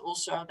that,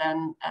 also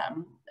then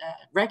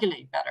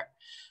regulate better.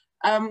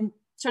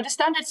 So the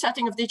standard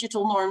setting of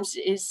digital norms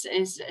is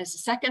a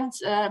second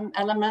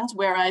element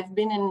where I've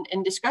been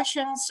in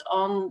discussions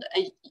on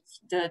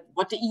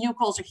what the EU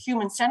calls a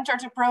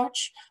human-centered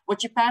approach, what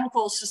Japan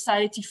calls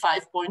Society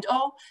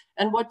 5.0,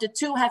 and what the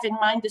two have in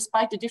mind,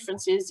 despite the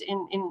differences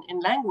in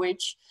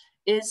language,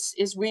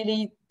 is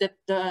really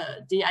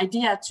the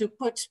idea to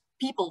put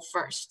people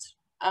first.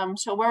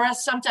 So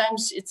whereas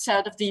sometimes it's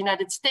said of the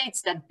United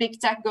States that big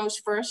tech goes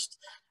first,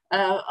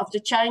 of the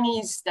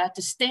Chinese that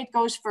the state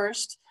goes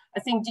first, I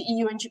think the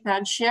EU and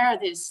Japan share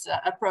this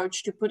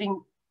approach to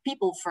putting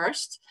people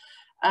first.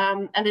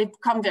 And they've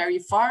come very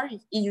far.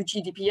 EU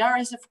GDPR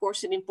is, of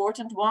course, an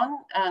important one,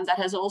 and that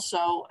has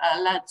also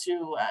led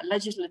to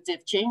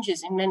legislative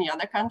changes in many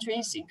other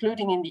countries,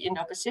 including in the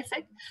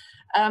Indo-Pacific.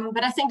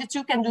 But I think the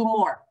two can do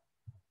more.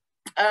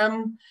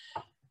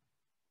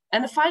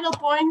 And the final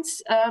point,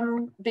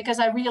 because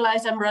I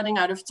realize I'm running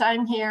out of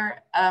time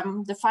here,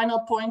 the final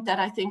point that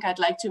I think I'd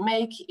like to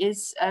make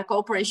is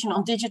cooperation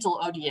on digital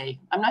ODA.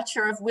 I'm not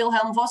sure if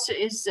Wilhelm Vosse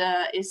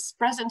is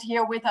present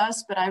here with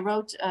us, but I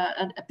wrote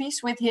a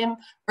piece with him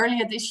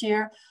earlier this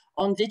year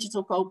on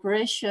digital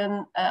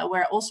cooperation,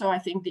 where also I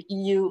think the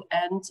EU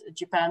and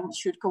Japan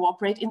should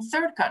cooperate in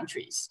third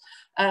countries.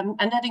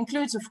 And that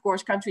includes, of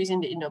course, countries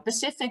in the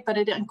Indo-Pacific, but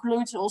it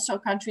includes also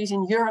countries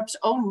in Europe's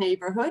own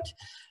neighborhood,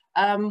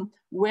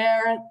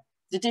 where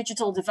the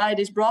digital divide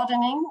is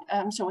broadening.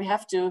 So we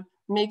have to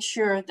make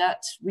sure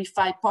that we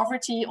fight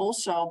poverty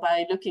also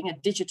by looking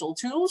at digital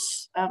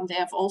tools. They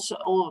have also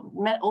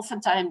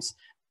oftentimes,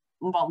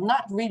 well,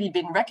 not really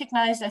been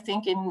recognized, I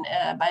think,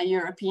 by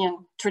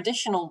European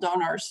traditional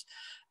donors,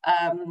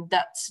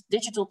 that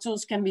digital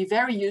tools can be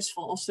very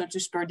useful also to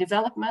spur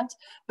development,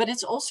 but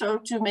it's also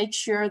to make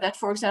sure that,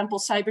 for example,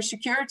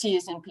 cybersecurity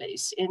is in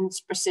place in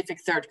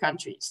specific third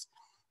countries.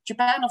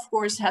 Japan, of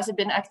course, has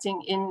been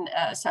acting in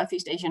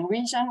Southeast Asian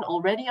region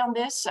already on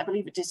this. I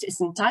believe it is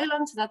in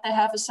Thailand that they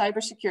have a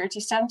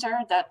cybersecurity center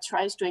that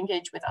tries to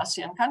engage with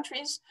ASEAN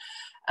countries.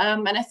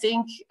 And I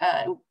think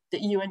the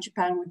EU and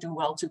Japan would do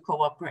well to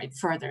cooperate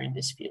further in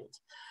this field.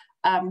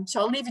 So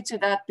I'll leave it to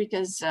that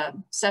because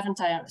 7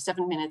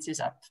 minutes is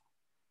up.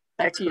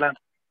 Back to you.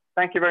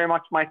 Thank you very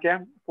much,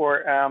 Maike,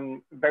 for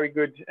very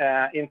good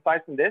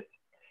insights in this.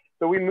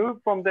 So we move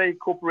from the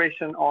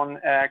cooperation on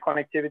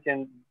connectivity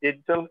and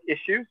digital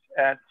issues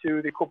to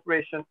the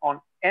cooperation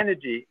on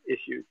energy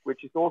issues,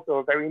 which is also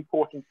a very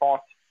important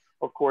part,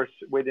 of course,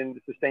 within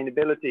the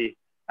sustainability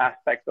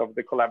aspect of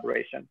the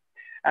collaboration.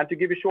 And to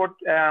give a short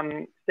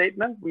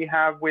statement, we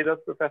have with us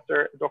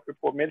Professor Dr.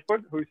 Paul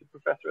Milford, who is a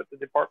professor at the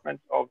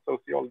Department of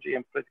Sociology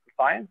and Political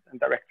Science and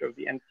director of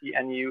the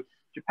NTNU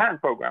Japan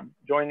program,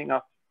 joining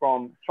us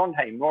from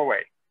Trondheim,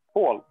 Norway.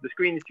 Paul, the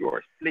screen is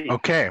yours, please.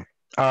 Okay.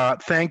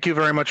 Thank you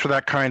very much for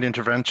that kind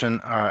introduction,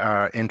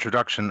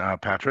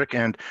 Patrick.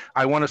 And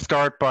I want to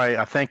start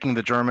by thanking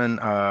the German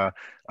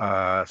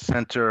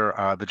Center,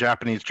 the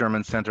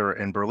Japanese-German Center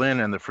in Berlin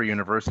and the Free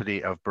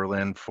University of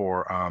Berlin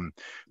for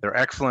their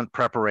excellent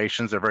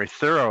preparations, their very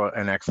thorough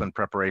and excellent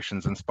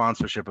preparations and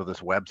sponsorship of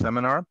this web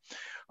seminar.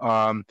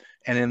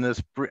 And in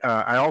this,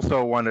 I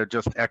also want to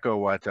just echo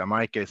what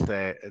Maike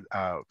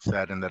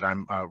said, and that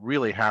I'm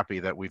really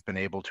happy that we've been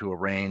able to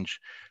arrange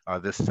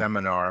this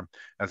seminar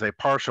as a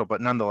partial,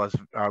 but nonetheless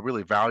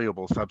really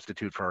valuable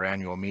substitute for our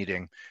annual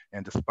meeting,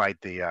 and despite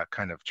the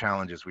kind of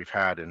challenges we've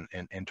had in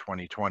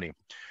 2020.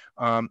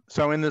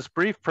 So in this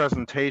brief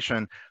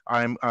presentation,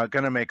 I'm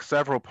going to make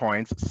several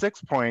points,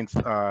 6 points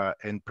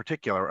in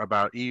particular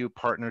about EU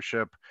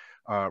partnership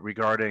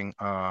regarding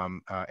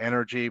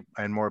energy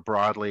and more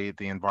broadly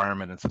the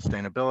environment and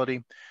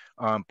sustainability.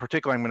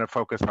 Particularly, I'm going to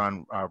focus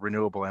on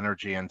renewable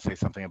energy and say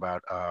something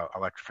about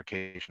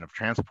electrification of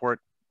transport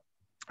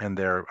and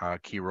their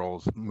key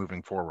roles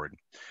moving forward.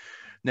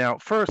 Now,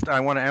 first, I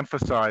want to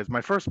emphasize,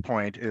 my first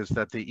point is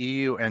that the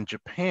EU and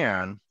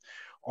Japan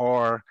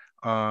are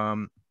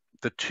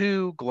the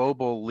two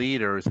global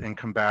leaders in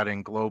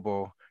combating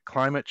global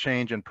climate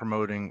change and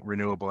promoting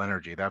renewable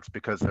energy. That's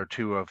because they're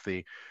two of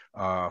the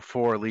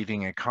 4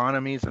 leading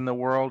economies in the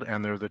world,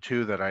 and they're the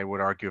two that I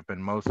would argue have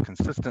been most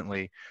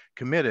consistently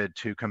committed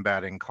to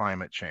combating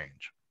climate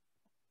change.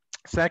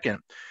 Second,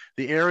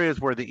 the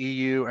areas where the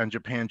EU and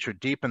Japan should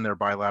deepen their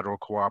bilateral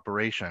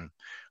cooperation,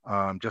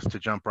 just to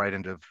jump right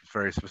into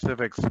very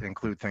specifics,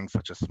 include things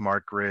such as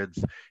smart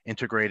grids,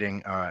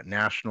 integrating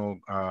national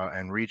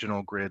and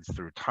regional grids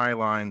through tie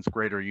lines,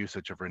 greater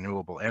usage of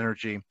renewable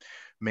energy,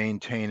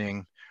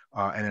 maintaining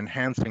and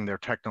enhancing their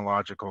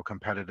technological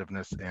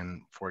competitiveness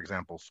in, for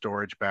example,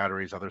 storage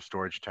batteries, other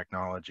storage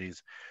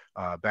technologies,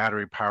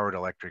 battery-powered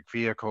electric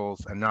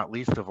vehicles, and not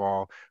least of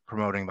all,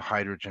 promoting the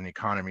hydrogen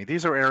economy.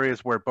 These are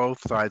areas where both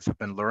sides have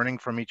been learning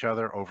from each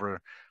other over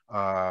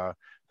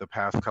the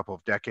past couple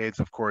of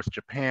decades. Of course,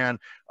 Japan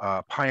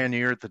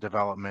pioneered the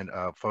development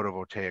of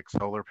photovoltaic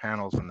solar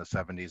panels in the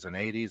 70s and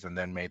 80s and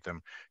then made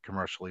them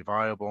commercially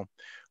viable.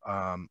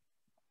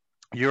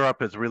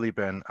 Europe has really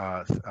been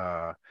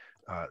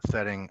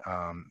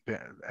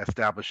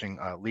establishing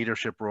a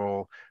leadership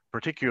role,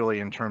 particularly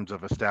in terms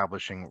of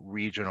establishing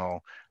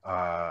regional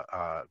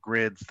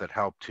grids that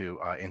help to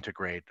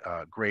integrate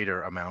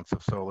greater amounts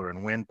of solar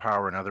and wind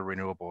power and other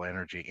renewable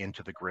energy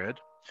into the grid.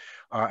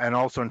 And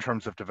also in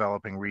terms of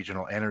developing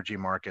regional energy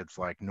markets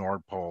like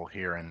Nord Pool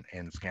here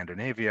in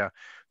Scandinavia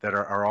that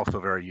are also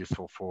very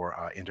useful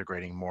for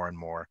integrating more and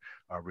more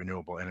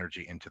renewable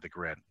energy into the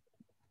grid.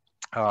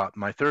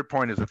 My third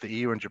point is that the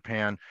EU and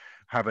Japan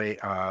have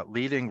a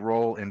leading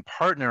role in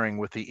partnering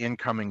with the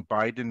incoming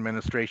Biden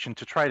administration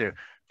to try to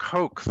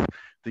coax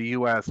the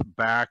US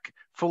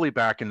fully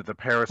back into the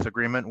Paris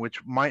Agreement,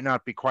 which might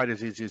not be quite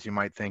as easy as you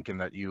might think, in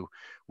that you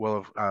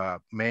will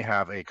may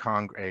have a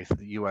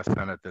US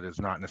Senate that is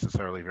not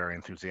necessarily very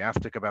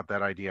enthusiastic about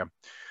that idea.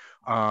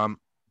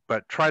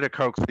 But try to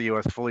coax the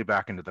US fully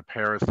back into the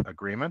Paris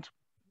Agreement,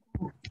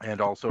 and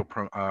also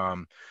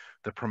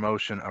the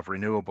promotion of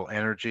renewable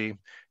energy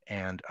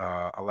and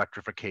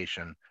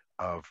electrification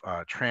of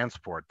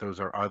transport. Those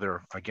are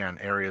other, again,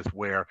 areas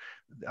where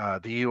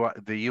the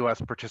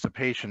U.S.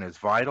 participation is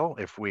vital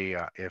if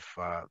the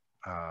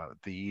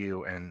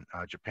EU and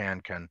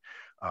Japan can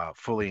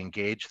fully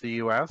engage the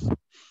U.S.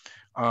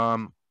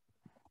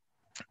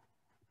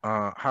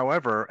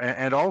 However,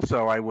 and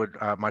also I would,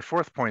 my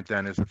fourth point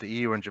then is that the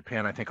EU and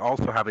Japan, I think,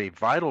 also have a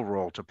vital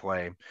role to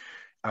play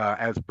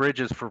as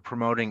bridges for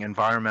promoting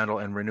environmental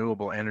and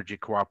renewable energy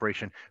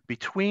cooperation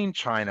between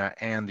China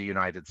and the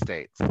United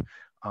States.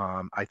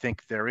 I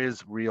think there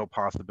is real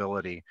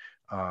possibility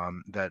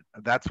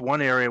that's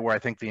one area where I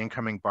think the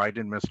incoming Biden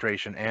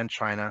administration and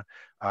China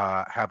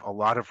have a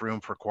lot of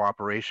room for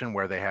cooperation,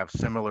 where they have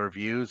similar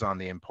views on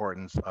the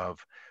importance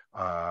of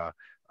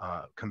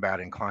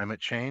combating climate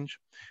change.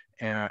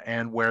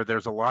 And where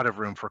there's a lot of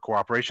room for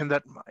cooperation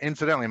that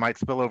incidentally might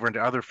spill over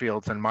into other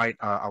fields and might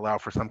allow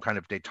for some kind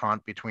of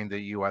détente between the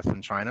US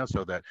and China,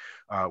 so that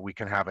we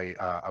can have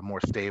a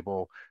more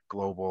stable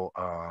global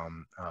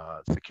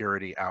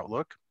security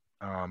outlook.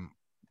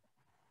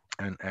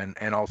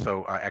 And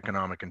also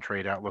economic and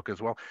trade outlook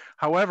as well.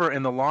 However,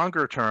 in the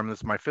longer term, this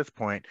is my fifth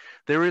point,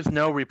 there is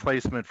no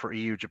replacement for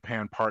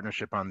EU-Japan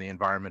partnership on the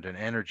environment and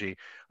energy,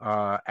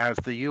 as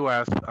the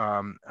US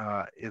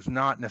is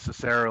not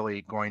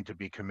necessarily going to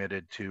be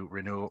committed to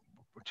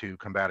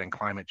combating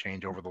climate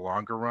change over the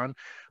longer run.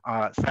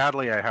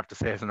 Sadly, I have to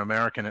say, as an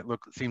American, it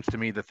seems to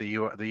me that the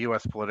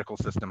U.S. political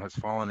system has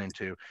fallen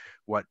into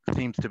what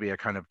seems to be a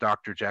kind of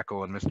Dr.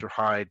 Jekyll and Mr.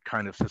 Hyde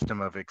kind of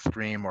system of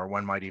extreme, or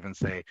one might even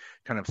say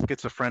kind of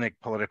schizophrenic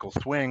political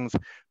swings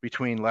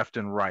between left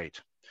and right.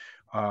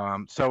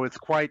 So it's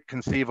quite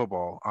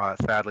conceivable,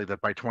 sadly,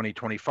 that by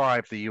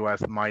 2025, the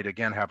U.S. might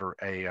again have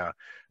an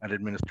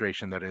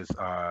administration that is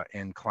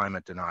in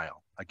climate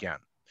denial again.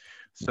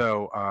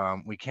 So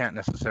we can't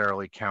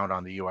necessarily count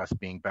on the U.S.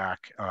 being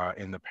back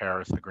in the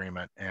Paris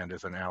Agreement and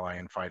as an ally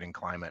in fighting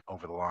climate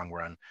over the long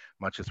run,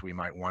 much as we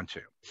might want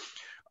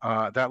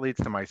to. That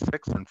leads to my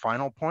sixth and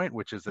final point,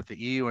 which is that the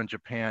EU and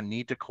Japan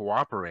need to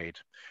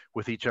cooperate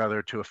with each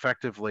other to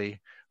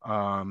effectively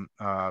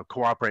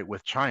cooperate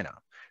with China,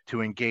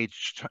 to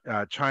engage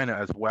China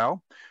as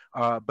well.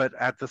 But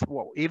at this,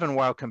 even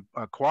while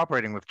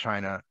cooperating with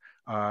China,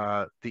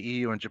 the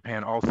EU and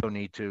Japan also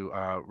need to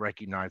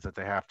recognize that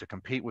they have to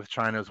compete with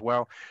China as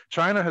well.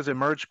 China has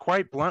emerged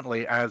quite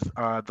bluntly as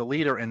the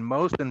leader in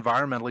most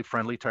environmentally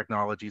friendly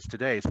technologies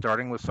today,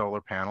 starting with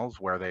solar panels,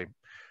 where they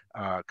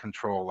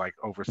control like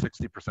over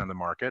 60% of the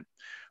market.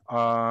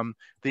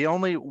 The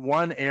only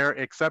one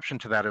exception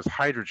to that is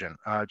hydrogen.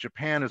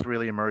 Japan has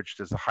really emerged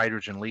as a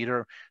hydrogen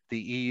leader. The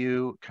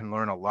EU can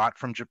learn a lot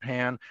from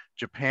Japan.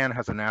 Japan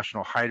has a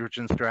national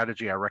hydrogen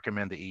strategy. I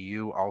recommend the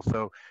EU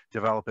also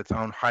develop its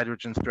own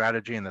hydrogen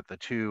strategy, and that the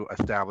two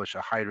establish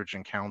a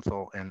hydrogen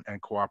council and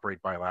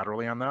cooperate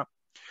bilaterally on that.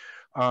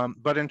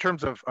 But in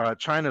terms of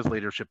China's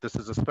leadership, this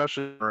is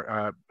especially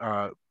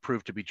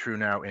proved to be true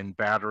now in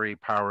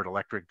battery-powered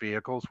electric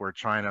vehicles, where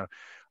China's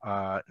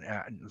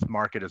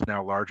market is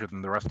now larger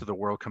than the rest of the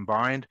world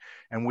combined.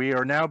 And we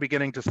are now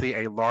beginning to see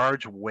a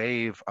large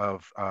wave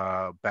of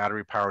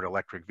battery-powered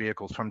electric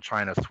vehicles from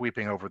China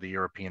sweeping over the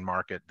European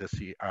market this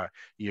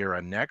year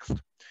and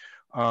next.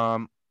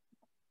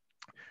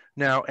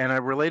 Now, and a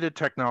related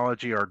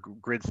technology are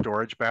grid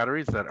storage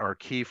batteries that are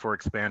key for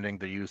expanding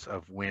the use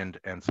of wind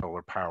and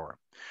solar power.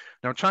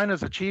 Now,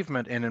 China's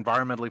achievement in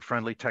environmentally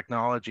friendly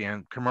technology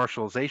and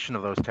commercialization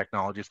of those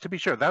technologies, to be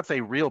sure, that's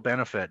a real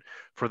benefit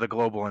for the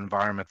global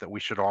environment that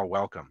we should all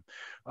welcome.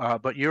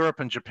 But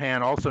Europe and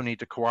Japan also need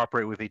to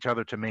cooperate with each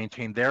other to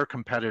maintain their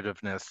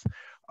competitiveness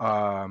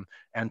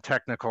and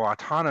technical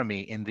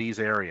autonomy in these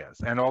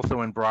areas, and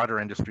also in broader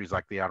industries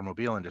like the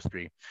automobile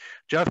industry,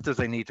 just as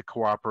they need to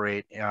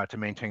cooperate to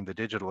maintain the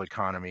digital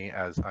economy,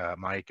 as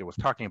Maike was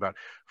talking about,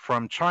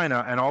 from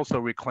China, and also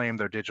reclaim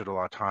their digital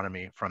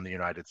autonomy from the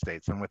United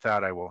States. And with that,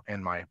 I will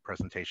end my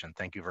presentation.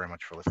 Thank you very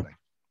much for listening.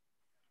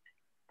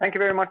 Thank you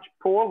very much,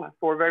 Paul,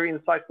 for very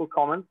insightful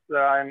comments.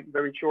 I'm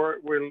very sure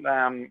we'll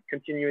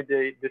continue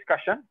the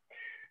discussion.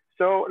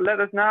 So let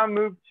us now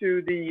move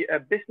to the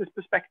business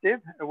perspective,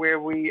 where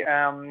we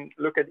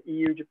look at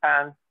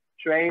EU-Japan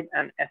trade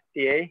and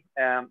SPA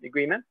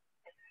agreement.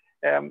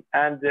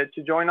 And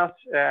to join us,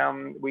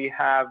 we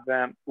have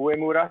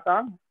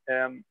Uemura-san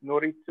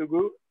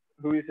Noritsugu,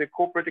 who is a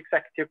corporate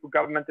executive for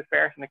government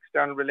affairs and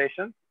external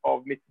relations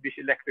of Mitsubishi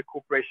Electric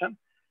Corporation,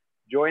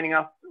 joining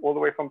us all the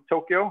way from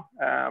Tokyo.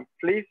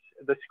 Please,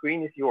 the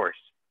screen is yours.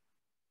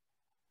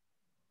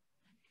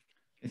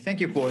 Thank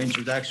you for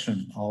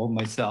introduction of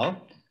myself.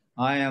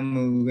 I am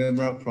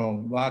Uemura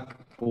from work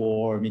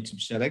for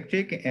Mitsubishi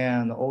Electric,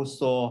 and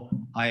also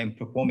I am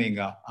performing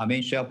a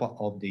main Sherpa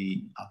of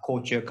the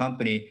co-chair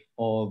company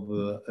of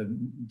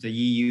the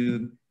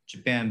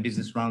EU-Japan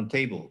Business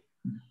Roundtable.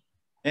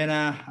 And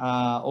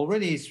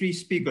already 3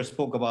 speakers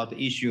spoke about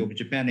the issue of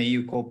Japan and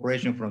EU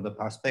cooperation from the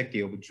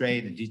perspective of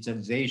trade,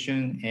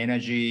 digitalization,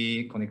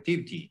 energy,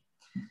 connectivity.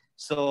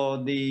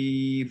 So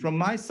from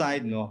my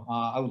side,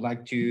 I would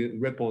like to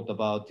report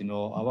about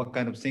what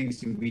kind of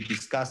things we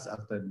discussed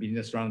at the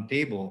Business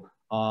Roundtable.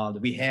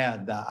 We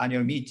had the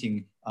annual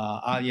meeting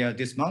earlier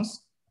this month.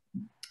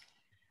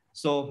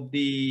 So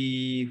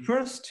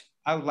first,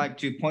 I would like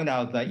to point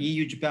out that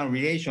EU-Japan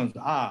relations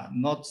are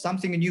not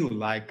something new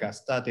like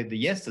started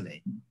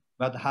yesterday,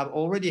 but have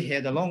already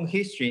had a long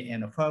history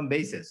and a firm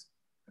basis.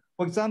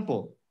 For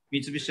example,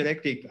 Mitsubishi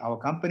Electric, our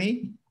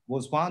company,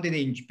 was founded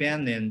in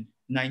Japan in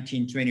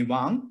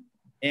 1921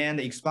 and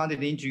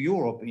expanded into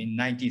Europe in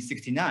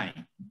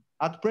 1969.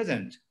 At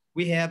present,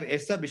 we have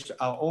established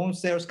our own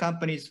sales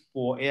companies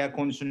for air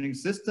conditioning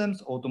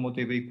systems,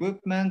 automotive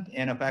equipment,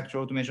 and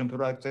factory automation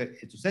products,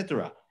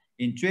 etc.,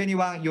 in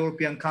 21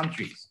 European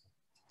countries,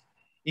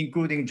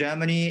 including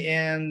Germany,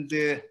 and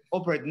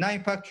operate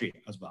 9 factories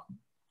as well.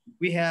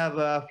 We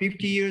have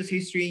 50 years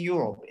history in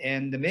Europe,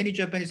 and many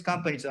Japanese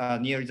companies are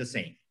nearly the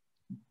same.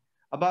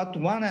 About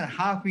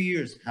 1.5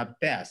 years have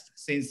passed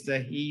since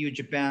the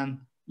EU-Japan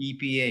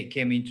EPA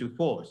came into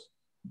force,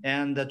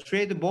 and the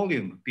trade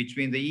volume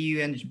between the EU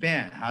and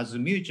Japan has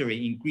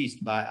mutually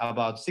increased by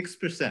about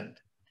 6%,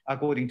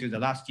 according to the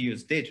last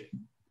year's data.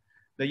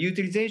 The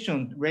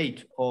utilization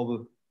rate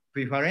of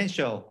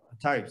preferential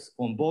tariffs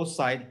on both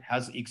sides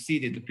has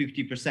exceeded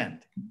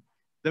 50%.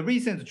 The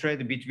recent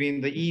trade between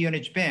the EU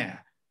and Japan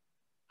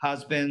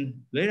has been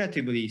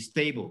relatively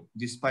stable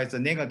despite the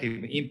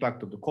negative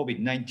impact of the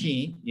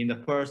COVID-19 in the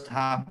first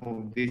half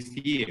of this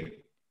year.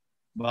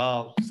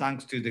 Well,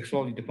 thanks to the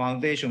solid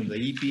foundation of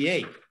the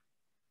EPA.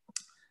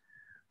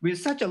 With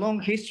such a long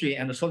history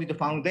and a solid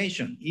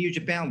foundation,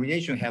 EU-Japan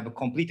relations have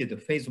completed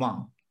phase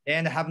 1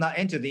 and have now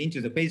entered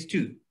into the phase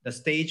 2, the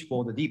stage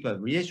for the deeper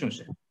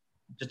relationship.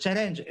 The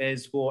challenge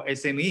is for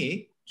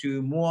SME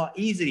to more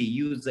easily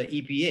use the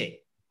EPA.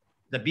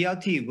 The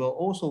BRT will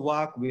also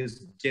work with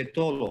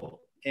JETRO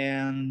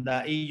and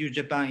the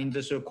EU-Japan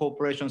Industrial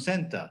Cooperation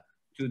Center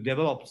to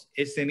develop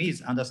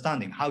SMEs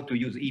understanding how to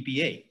use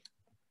EPA.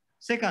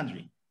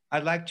 Secondly,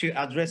 I'd like to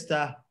address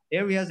the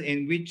areas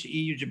in which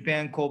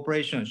EU-Japan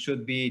cooperation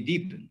should be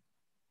deepened.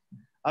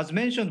 As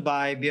mentioned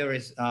by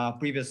various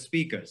previous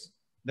speakers,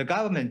 the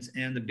government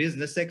and the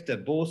business sector,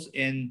 both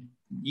in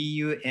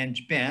EU and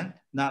Japan,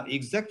 now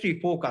exactly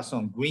focus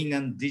on green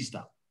and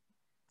digital.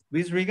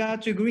 With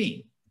regard to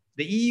green,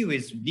 the EU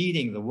is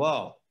leading the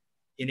world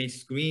in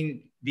its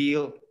Green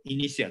Deal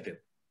initiative.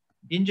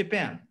 In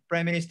Japan,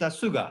 Prime Minister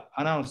Suga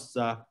announced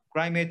a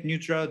climate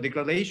neutral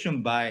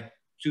declaration by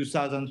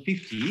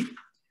 2050.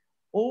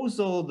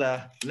 Also,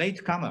 the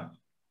latecomer,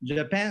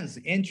 Japan's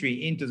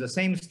entry into the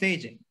same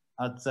stage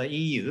as the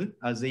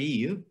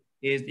EU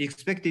is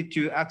expected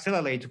to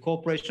accelerate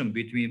cooperation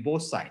between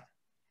both sides.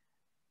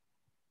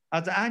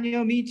 At the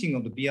annual meeting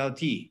of the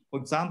BRT, for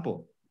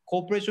example,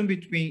 cooperation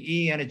between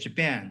EU and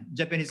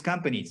Japanese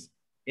companies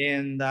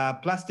in the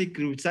plastic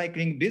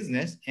recycling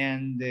business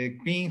and the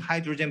clean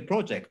hydrogen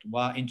project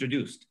were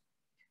introduced.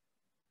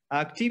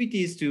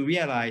 activities to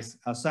realize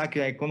a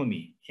circular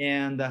economy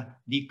and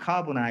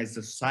decarbonize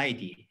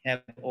society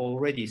have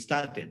already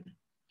started.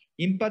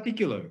 In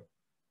particular,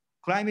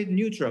 climate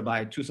neutral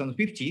by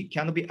 2050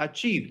 can be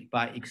achieved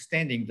by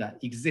extending the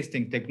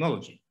existing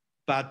technology,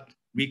 but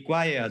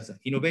requires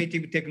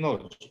innovative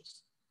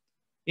technologies.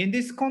 In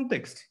this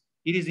context,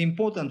 it is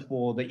important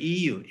for the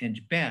EU and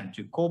Japan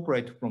to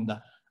cooperate from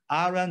the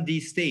R&D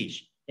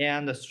stage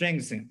and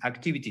strengthen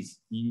activities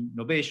in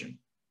innovation.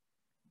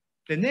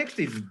 The next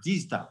is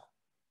digital.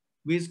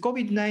 With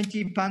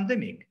COVID-19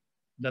 pandemic,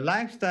 the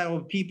lifestyle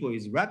of people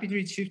is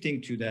rapidly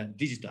shifting to the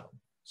digital,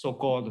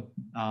 so-called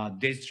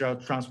digital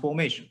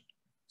transformation,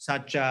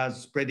 such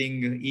as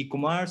spreading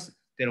e-commerce,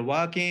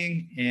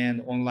 teleworking,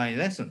 and online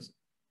lessons.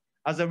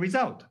 As a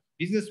result,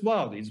 business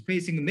world is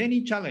facing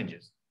many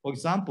challenges. For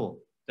example,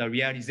 the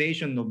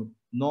realization of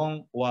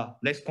non or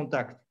less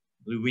contact,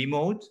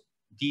 remote,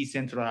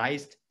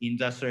 decentralized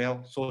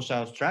industrial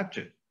social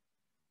structure.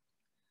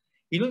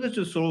 In order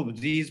to solve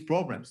these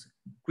problems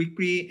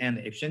quickly and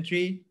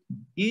efficiently,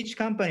 each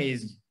company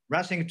is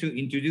rushing to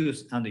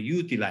introduce and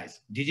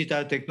utilize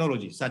digital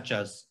technologies such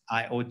as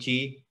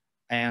IoT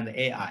and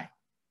AI.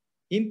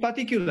 In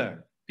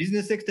particular,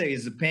 business sector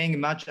is paying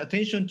much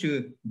attention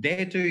to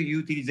data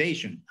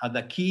utilization as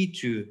the key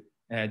to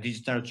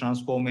digital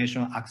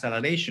transformation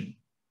acceleration.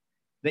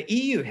 The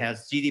EU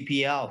has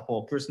GDPR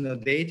for personal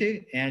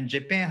data, and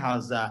Japan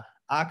has an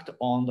Act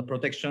on the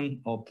Protection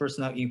of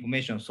Personal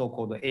Information,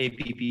 so-called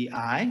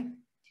APPI.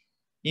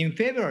 In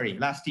February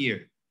last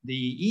year, the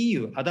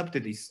EU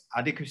adopted its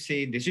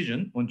adequacy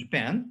decision on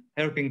Japan,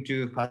 helping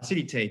to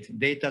facilitate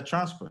data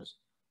transfers.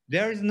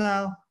 There is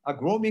now a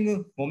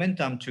growing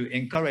momentum to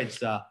encourage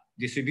the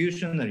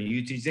distribution and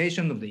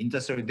utilization of the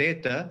industrial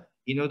data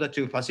in order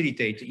to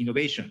facilitate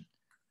innovation.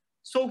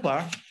 So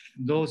far,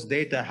 those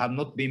data have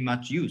not been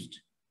much used.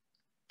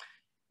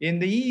 In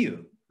the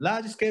EU,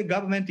 large-scale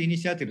government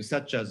initiatives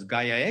such as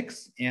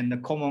Gaia-X and the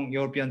Common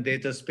European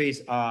Data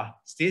Space are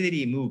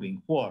steadily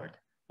moving forward,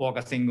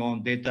 focusing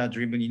on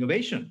data-driven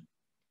innovation.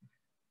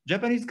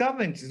 Japanese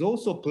government is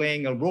also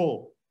playing a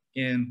role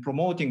in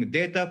promoting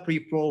data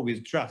free flow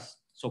with trust,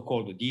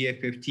 so-called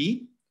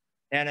DFFT,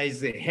 and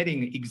is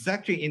heading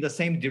exactly in the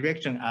same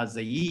direction as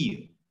the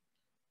EU.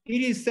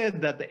 It is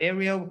said that the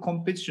area of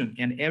competition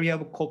and area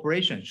of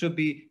cooperation should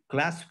be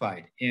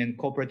classified in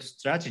corporate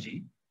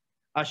strategy.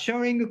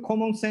 Assuring a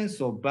common sense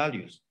of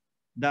values,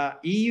 the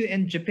EU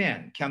and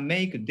Japan can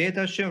make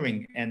data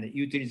sharing and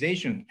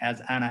utilization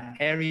as an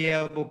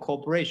area of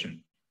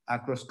cooperation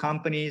across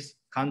companies,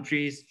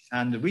 countries,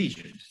 and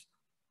regions.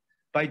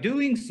 By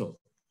doing so,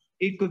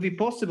 it could be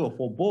possible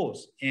for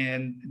both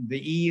and the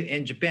EU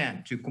and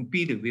Japan to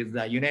compete with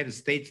the United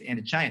States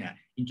and China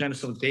in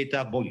terms of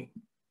data volume.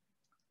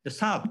 The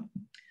third,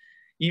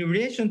 in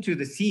relation to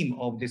the theme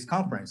of this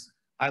conference,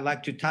 I'd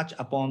like to touch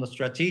upon the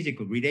strategic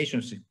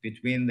relationship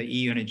between the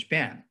EU and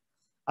Japan.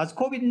 As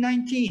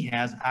COVID-19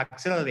 has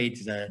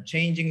accelerated the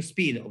changing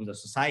speed of the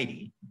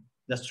society,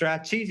 the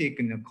strategic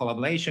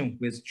collaboration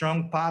with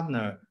strong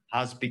partner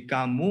has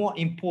become more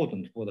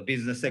important for the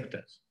business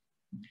sectors.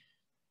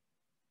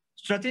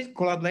 Strategic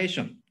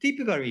collaboration,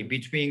 typically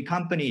between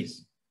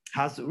companies,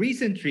 has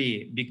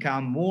recently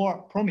become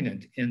more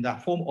prominent in the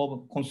form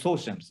of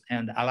consortiums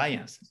and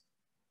alliances.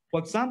 For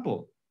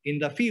example, in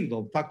the field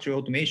of factory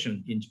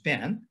automation in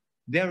Japan,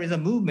 there is a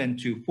movement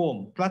to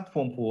form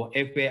platform for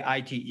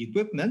FAIT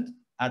equipment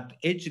at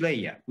edge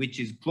layer, which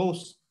is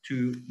close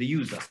to the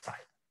user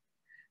side.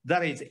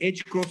 That is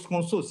Edge Cross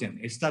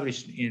Consortium,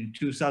 established in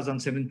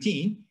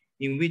 2017,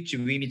 in which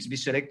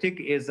Mitsubishi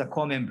Electric is a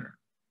co-member.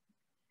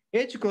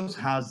 Edge Cross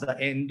has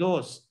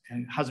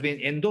been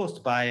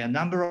endorsed by a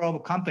number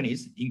of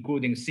companies,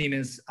 including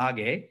Siemens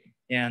AG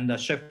and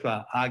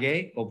Schaeffler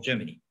AG of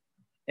Germany,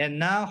 and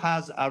now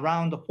has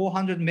around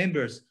 400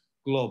 members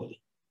globally.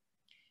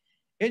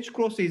 Edge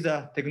Cross is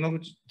a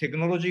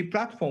technology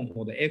platform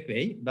for the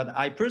FA, but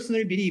I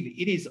personally believe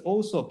it is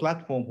also a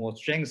platform for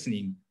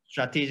strengthening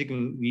strategic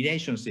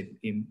relationship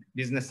in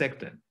business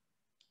sector.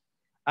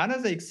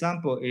 Another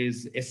example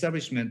is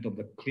establishment of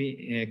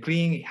the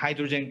Clean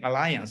Hydrogen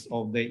Alliance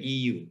of the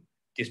EU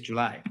this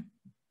July.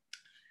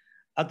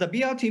 At the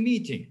BRT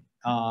meeting,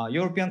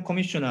 European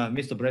Commissioner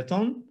Mr.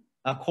 Breton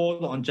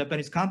called on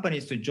Japanese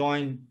companies to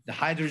join the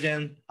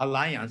Hydrogen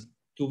Alliance,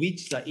 to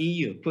which the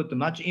EU put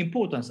much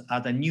importance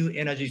as a new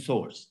energy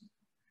source.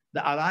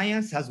 The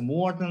alliance has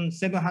more than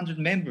 700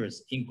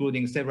 members,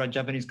 including several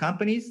Japanese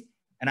companies,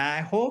 and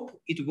I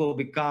hope it will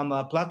become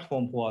a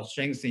platform for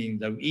strengthening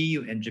the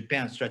EU and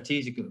Japan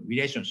strategic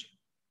relationship.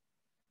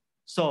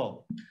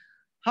 So,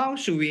 how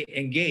should we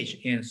engage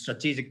in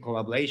strategic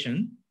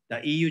collaboration? The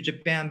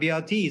EU-Japan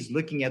BRT is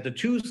looking at the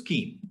two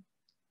schemes.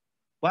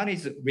 One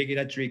is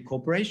regulatory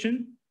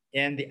cooperation,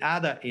 and the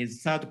other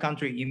is third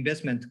country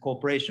investment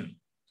cooperation,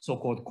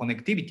 so-called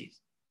connectivities.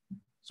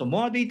 So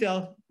more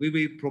detail will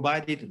be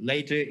provided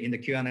later in the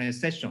Q&A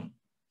session.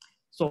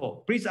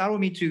 So please allow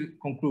me to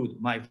conclude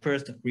my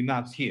first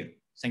remarks here.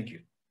 Thank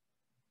you.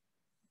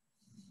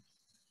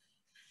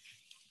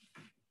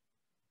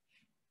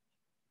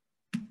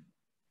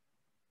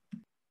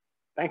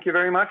 Thank you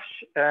very much,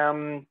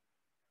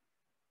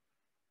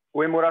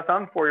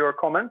 Uemura-san, for your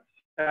comments.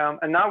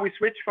 And now we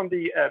switch from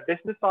the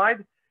business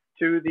side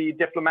to the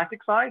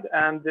diplomatic side.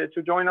 And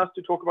to join us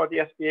to talk about the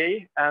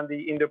SPA and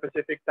the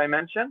Indo-Pacific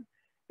dimension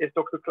is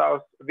Dr.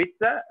 Klaus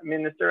Witze,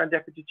 Minister and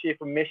Deputy Chief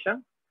of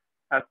Mission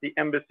at the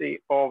Embassy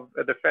of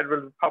the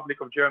Federal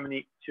Republic of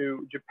Germany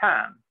to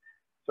Japan.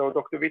 So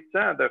Dr.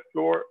 Witze, the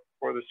floor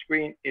or the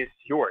screen is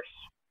yours.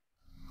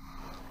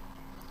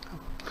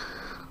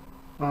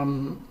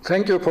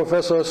 Thank you,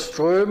 Professor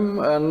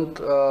Ström, and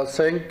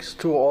thanks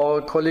to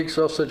all colleagues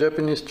of the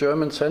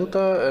Japanese-German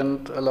Center,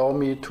 and allow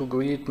me to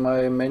greet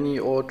my many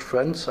old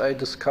friends I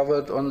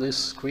discovered on these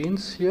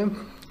screens here.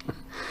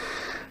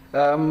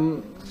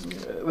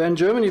 When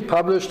Germany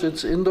published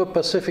its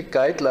Indo-Pacific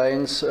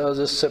guidelines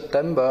this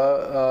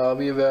September,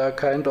 we were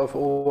kind of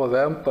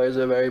overwhelmed by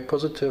the very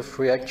positive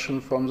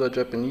reaction from the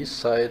Japanese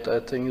side.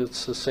 I think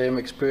it's the same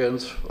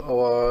experience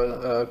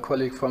our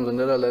colleague from the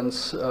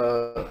Netherlands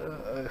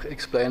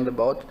explained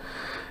about.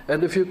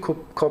 And if you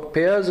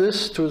compare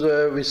this to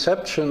the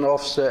reception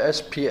of the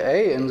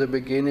SPA in the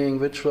beginning,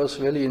 which was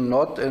really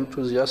not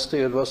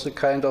enthusiastic, it was a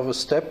kind of a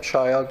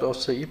stepchild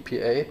of the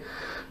EPA,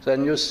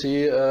 then you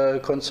see a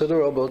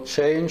considerable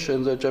change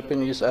in the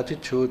Japanese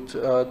attitude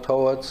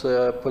towards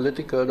the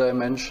political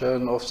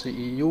dimension of the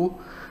EU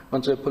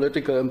and the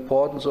political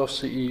importance of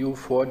the EU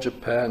for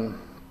Japan.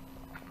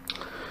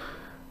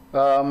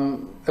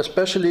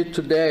 Especially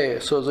today,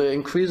 so the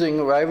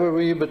increasing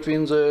rivalry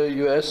between the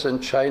US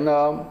and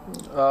China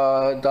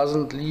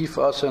doesn't leave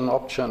us an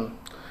option.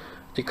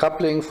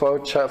 Decoupling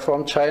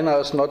from China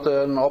is not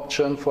an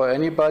option for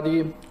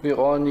anybody. We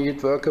all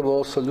need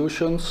workable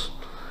solutions,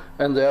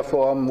 and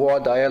therefore more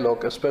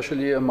dialogue,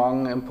 especially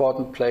among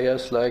important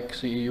players like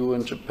the EU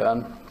and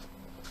Japan.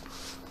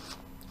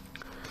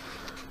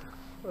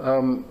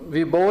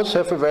 We both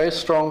have a very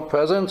strong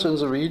presence in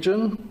the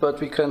region, but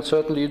we can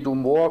certainly do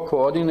more,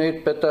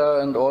 coordinate better,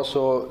 and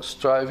also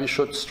we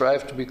should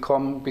strive to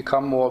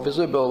become more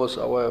visible with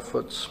our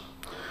efforts.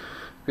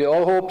 We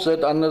all hope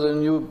that under the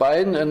new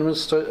Biden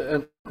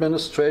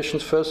administration,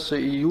 first the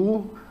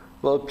EU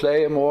will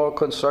play a more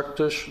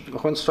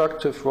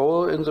constructive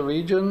role in the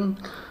region,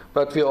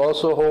 but we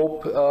also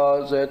hope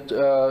that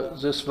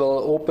this will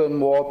open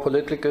more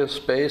political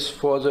space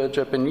for the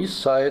Japanese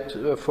side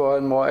for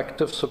a more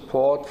active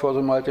support for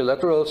the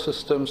multilateral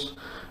systems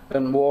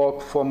and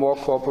for more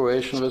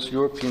cooperation with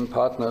European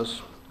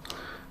partners.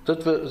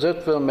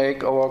 That will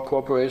make our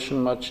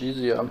cooperation much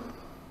easier.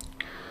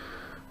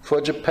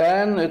 For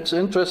Japan, it's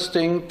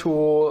interesting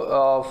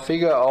to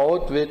figure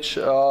out which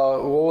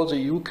role the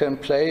EU can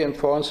play in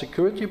foreign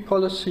security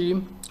policy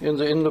in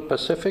the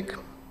Indo-Pacific.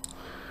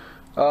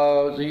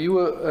 The EU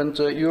and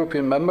the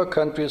European member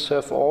countries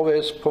have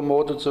always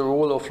promoted the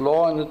rule of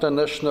law in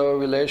international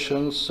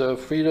relations,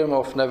 freedom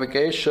of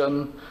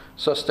navigation,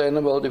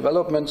 sustainable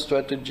development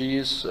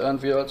strategies, and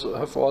we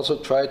have also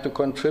tried to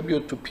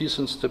contribute to peace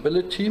and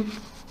stability,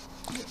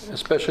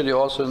 especially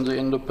also in the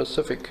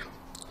Indo-Pacific.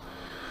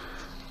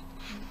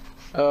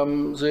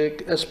 The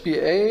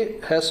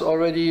SPA has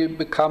already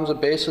become the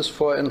basis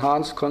for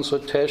enhanced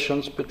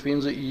consultations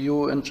between the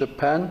EU and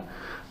Japan.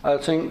 I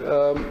think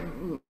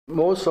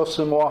most of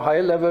the more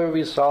high-level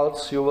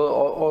results you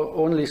will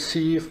only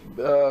see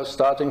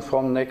starting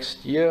from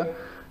next year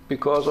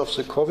because of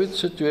the COVID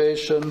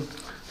situation,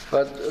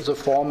 but the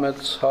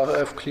formats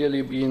have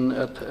clearly been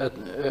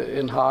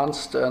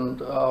enhanced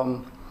and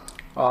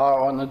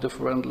are on a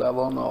different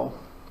level now.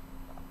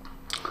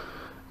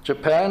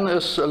 Japan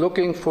is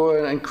looking for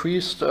an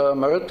increased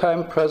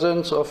maritime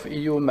presence of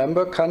EU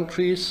member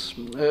countries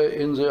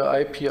in the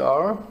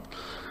IPR.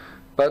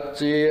 But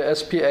the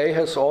SPA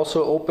has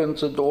also opened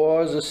the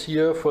door this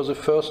year for the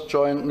first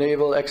joint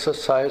naval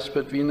exercise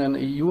between an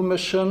EU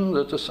mission,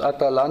 that is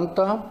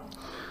Atalanta,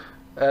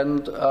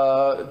 and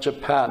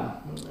Japan.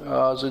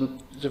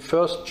 The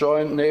first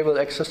joint naval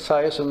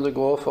exercise in the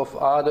Gulf of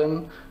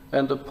Aden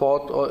and the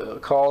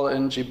port call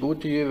in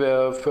Djibouti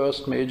were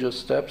first major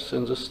steps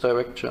in this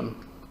direction.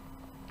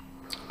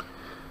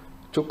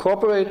 To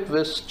cooperate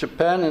with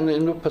Japan in the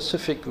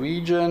Indo-Pacific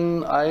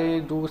region, I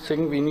do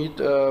think we need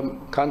a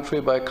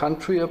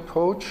country-by-country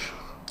approach.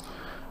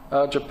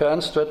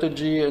 Japan's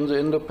strategy in the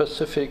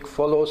Indo-Pacific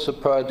follows the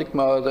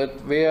paradigm that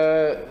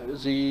where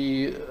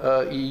the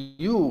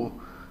EU,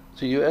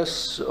 the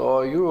US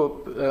or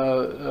Europe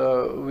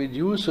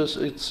reduces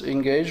its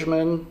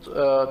engagement,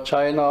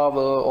 China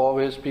will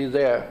always be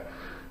there.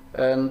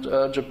 And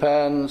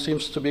Japan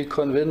seems to be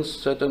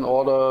convinced that in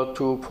order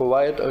to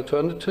provide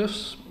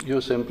alternatives,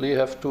 you simply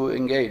have to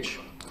engage.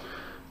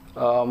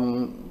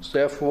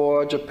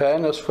 Therefore,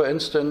 Japan has, for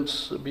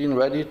instance, been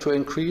ready to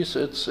increase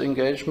its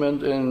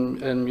engagement in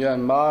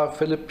Myanmar,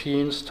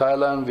 Philippines,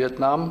 Thailand,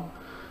 Vietnam,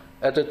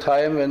 at a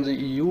time when the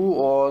EU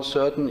or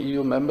certain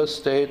EU member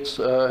states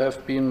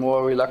have been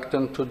more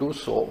reluctant to do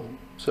so,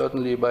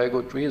 certainly by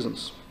good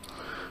reasons.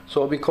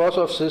 So because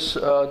of this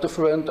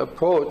different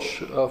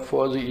approach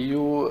for the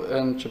EU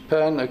and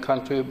Japan, a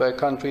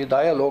country-by-country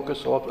dialogue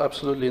is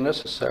absolutely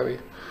necessary.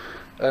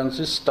 and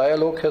this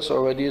dialogue has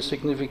already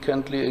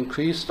significantly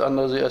increased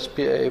under the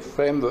SPA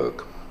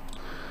framework.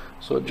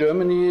 So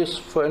Germany,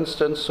 for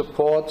instance,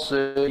 supports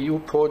the EU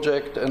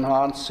project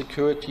Enhanced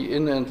Security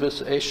in and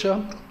with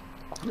Asia,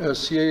 a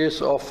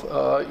series of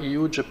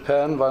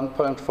EU-Japan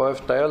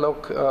 1.5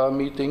 dialogue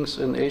meetings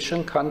in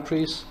Asian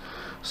countries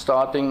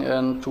starting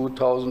in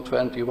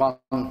 2021,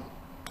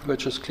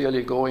 which is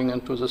clearly going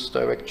into this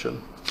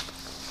direction.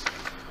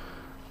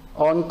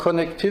 On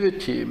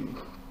connectivity,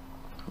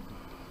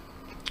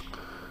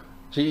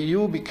 the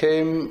EU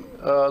became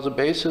the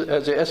basis,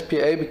 the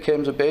SPA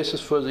became the basis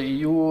for the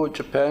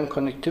EU-Japan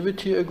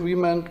connectivity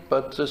agreement,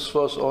 but this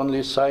was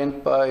only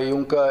signed by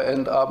Juncker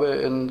and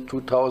Abe in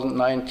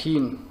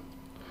 2019.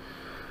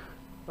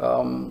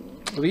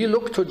 We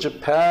look to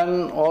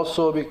Japan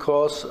also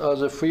because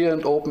the free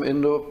and open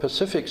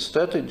Indo-Pacific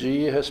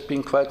strategy has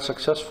been quite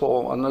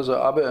successful under the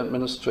Abe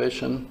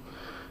administration,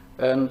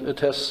 and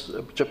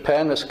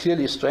Japan has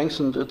clearly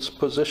strengthened its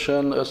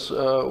position as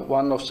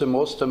one of the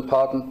most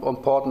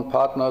important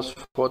partners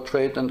for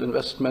trade and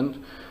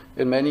investment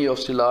in many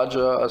of the larger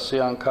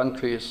ASEAN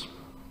countries.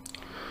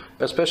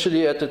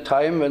 Especially at a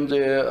time when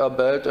the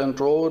Belt and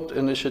Road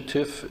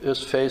Initiative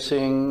is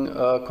facing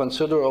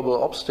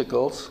considerable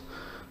obstacles,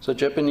 the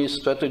Japanese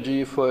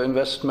strategy for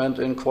investment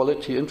in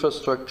quality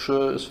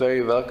infrastructure is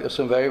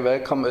a very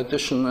welcome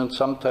addition, and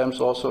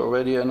sometimes also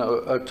already an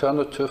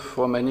alternative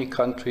for many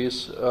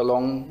countries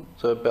along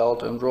the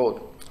Belt and Road.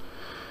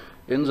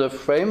 In the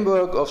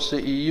framework of the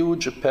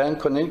EU-Japan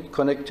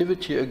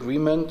connectivity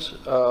agreement,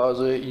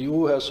 the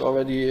EU has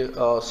already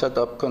set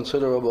up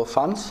considerable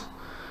funds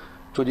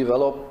to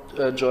develop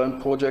joint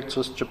projects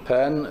with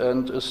Japan,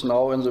 and is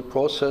now in the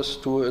process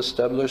to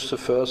establish the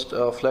first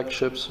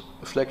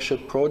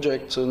flagship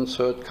projects in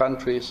third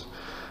countries.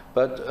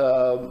 But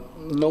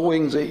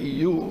knowing the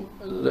EU,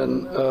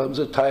 then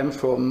the time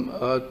from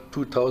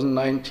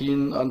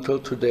 2019 until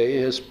today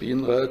has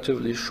been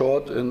relatively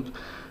short, and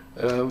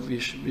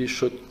we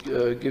should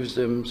give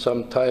them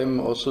some time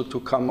also to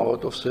come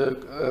out of the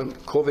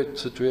COVID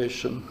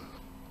situation.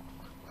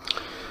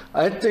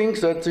 I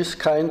think that this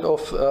kind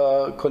of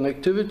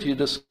connectivity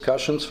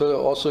discussions will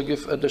also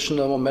give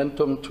additional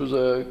momentum to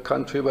the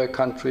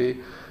country-by-country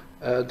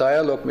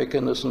dialogue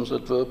mechanisms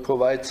that will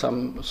provide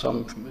some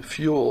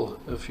fuel,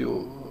 if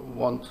you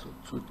want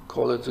to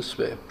call it this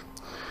way.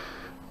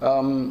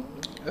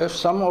 As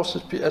some of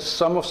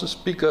the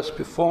speakers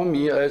before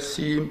me, I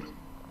see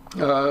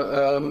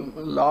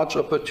large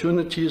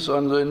opportunities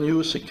on the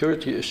new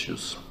security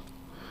issues.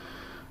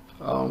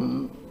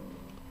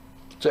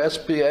 The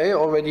SPA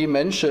already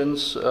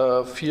mentions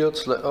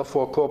fields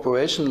for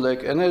cooperation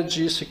like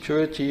energy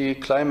security,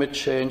 climate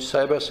change,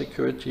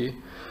 cybersecurity,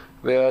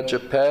 where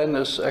Japan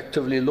is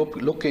actively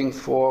looking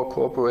for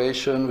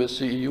cooperation with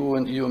the EU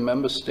and EU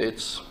member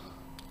states.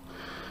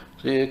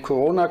 The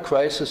corona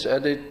crisis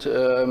added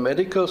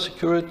medical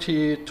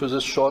security to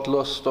this short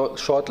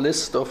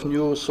list of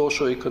new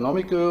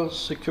socio-economic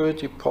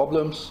security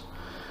problems.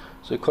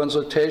 The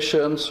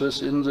consultations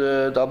within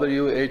the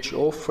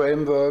WHO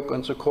framework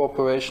and the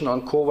cooperation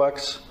on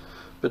COVAX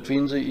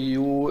between the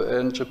EU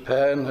and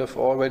Japan have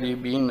already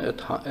been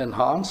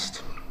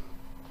enhanced.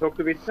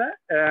 Dr. Witte,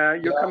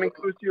 you're coming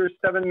close to your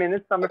 7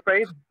 minutes, I'm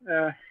afraid.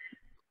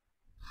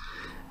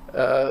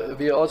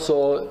 We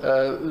also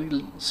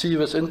see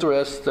with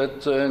interest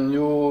that the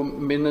new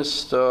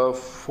Minister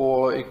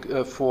for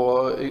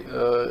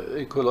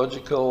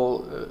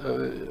Ecological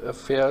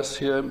Affairs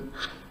here,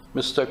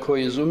 Mr.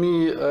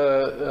 Koizumi,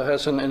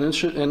 has an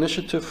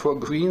initiative for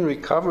green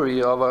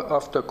recovery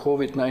after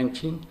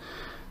COVID-19.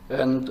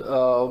 And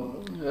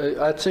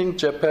I think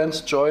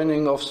Japan's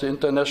joining of the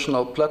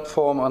International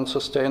Platform on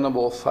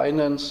Sustainable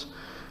Finance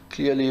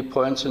clearly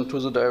points into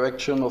the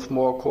direction of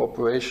more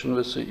cooperation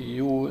with the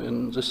EU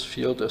in this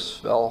field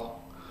as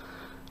well.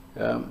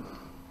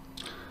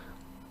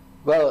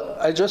 Well,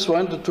 I just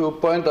wanted to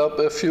point out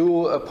a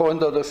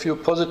few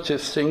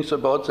positive things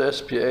about the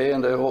SPA,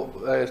 and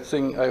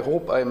I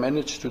hope I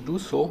managed to do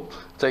so.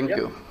 Thank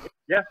you.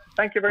 Yes,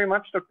 thank you very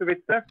much, Dr.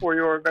 Witte, for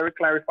your very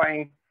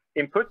clarifying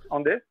input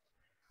on this.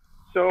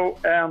 So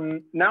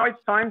now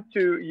it's time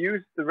to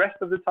use the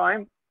rest of the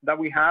time that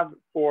we have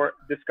for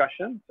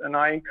discussions, and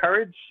I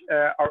encourage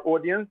our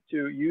audience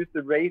to use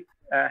the raise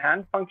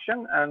hand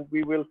function, and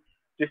we will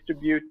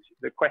distribute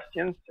the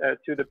questions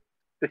to the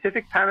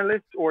specific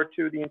panelists or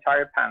to the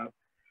entire panel.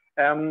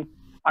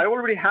 I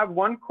already have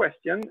one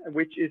question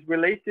which is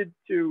related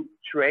to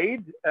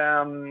trade.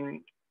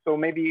 So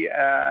maybe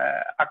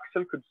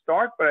Axel could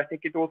start, but I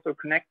think it also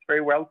connects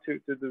very well to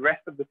the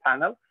rest of the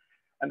panel.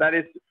 And that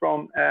is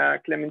from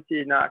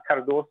Clementina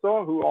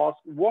Cardoso, who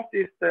asked, what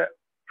is the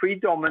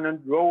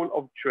predominant role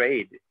of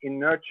trade in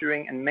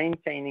nurturing and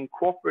maintaining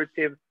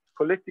cooperative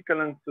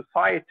political and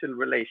societal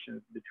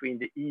relations between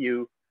the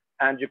EU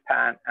and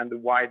Japan and the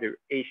wider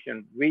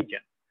Asian region?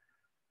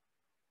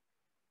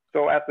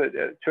 So as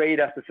a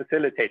trade as a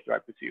facilitator, I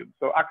presume.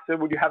 So Axel,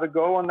 would you have a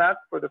go on that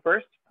for the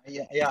first?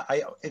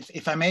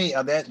 If I may,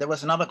 there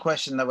was another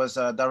question that was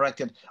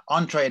directed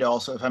on trade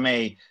also, if I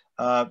may.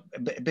 a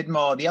bit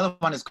more. The other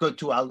one is good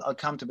too. I'll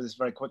come to this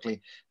very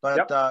quickly.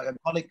 But a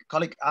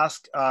colleague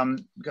asked,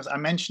 because I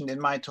mentioned in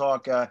my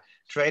talk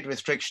trade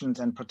restrictions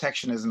and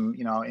protectionism,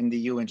 in the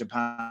EU and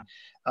Japan.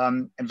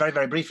 And very,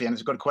 very briefly, and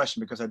it's a good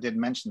question because I did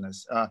mention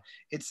this.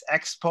 It's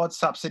export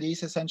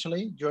subsidies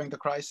essentially during the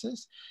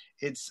crisis.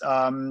 It's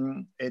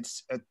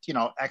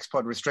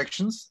export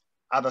restrictions,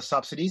 other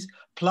subsidies,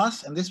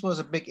 plus, and this was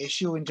a big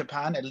issue in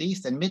Japan, at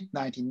least in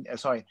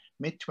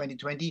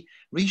mid-2020,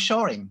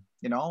 reshoring.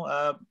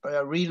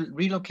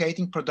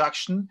 Relocating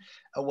production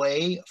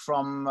away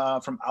from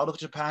out of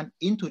Japan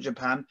into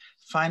Japan,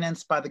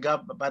 financed by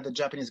the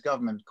Japanese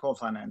government,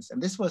 co-finance.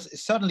 And this was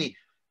certainly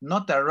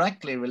not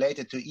directly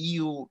related to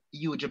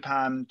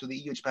EU-Japan, to the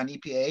EU-Japan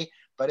EPA,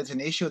 but it's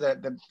an issue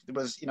that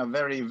was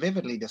very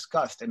vividly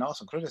discussed and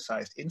also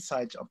criticized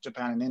inside of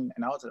Japan and in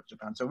and outside of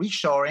Japan. So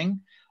reshoring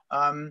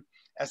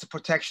as a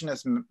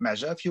protectionist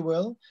measure, if you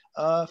will,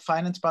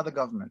 financed by the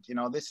government.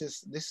 This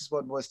is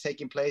what was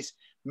taking place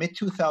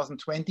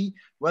mid-2020.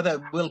 Whether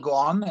it will go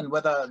on and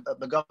whether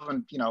the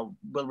government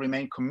will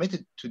remain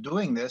committed to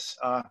doing this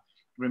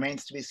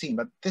remains to be seen.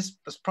 But this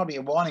was probably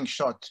a warning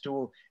shot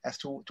as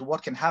to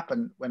what can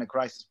happen when a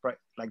crisis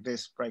like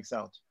this breaks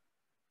out.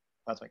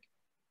 Patrick.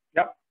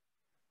 Yep.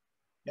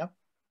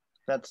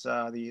 That's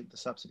the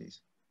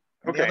subsidies.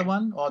 And Okay. the other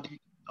one, or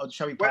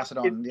shall we pass it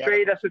on? It's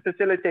trade as a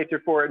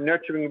facilitator for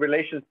nurturing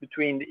relations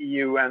between the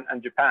EU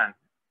and Japan.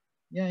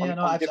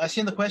 I've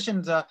seen the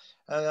questions.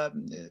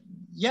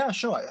 Yeah,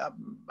 sure.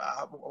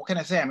 What can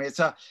I say? I mean, it's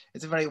a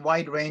very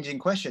wide-ranging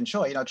question.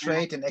 Sure,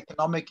 trade and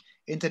economic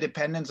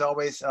interdependence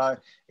always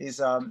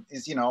is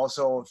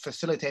also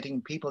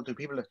facilitating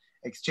people-to-people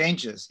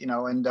exchanges.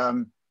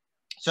 And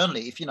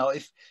certainly, if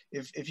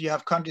you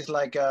have countries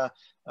like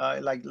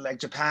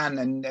Japan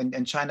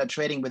and China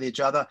trading with each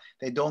other,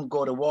 they don't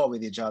go to war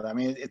with each other. I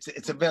mean,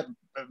 it's a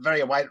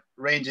very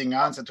wide-ranging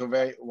answer to a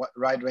very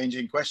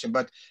wide-ranging question.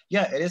 But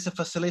yeah, it is a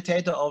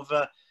facilitator of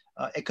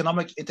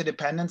economic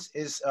interdependence,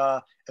 is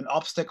an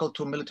obstacle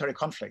to military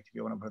conflict, if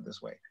you want to put it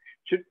this way.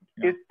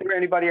 Is there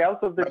anybody else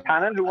of the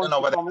panel who wants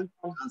to comment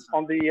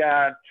on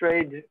the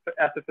trade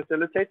as a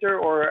facilitator?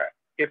 Or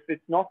if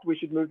it's not, we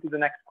should move to the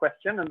next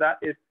question, and that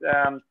is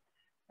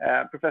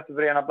Professor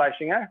Verena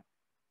Bleichinger.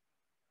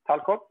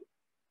 Talcott.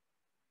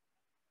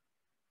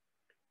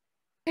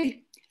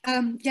 Hey.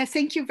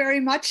 Thank you very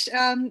much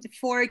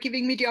for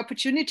giving me the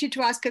opportunity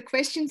to ask a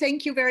question.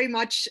 Thank you very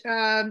much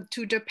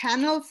to the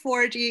panel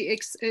for the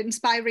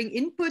inspiring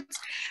inputs.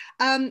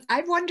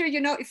 I wonder,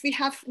 if we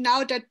have,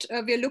 now that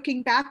we're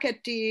looking back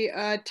at the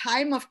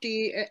time of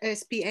the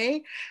SPA,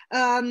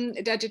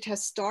 that it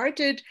has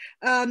started,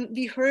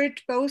 we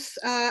heard both,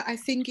 I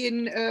think,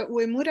 in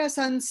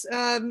Uemura-san's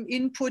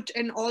input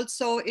and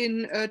also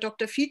in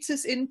Dr.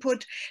 Fietz's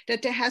input,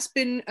 that there has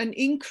been an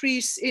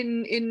increase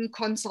in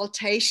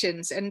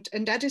consultations.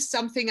 And that is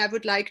something I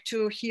would like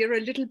to hear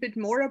a little bit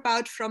more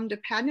about from the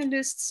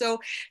panelists. So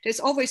there's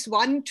always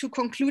one to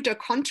conclude a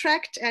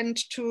contract and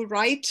to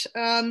write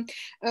a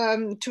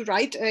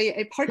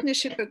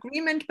partnership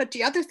agreement, but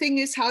the other thing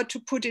is how to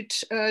put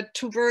it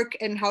to work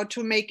and how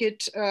to make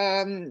it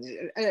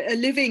a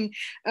living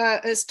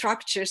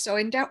structure. So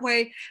in that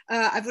way,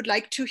 I would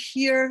like to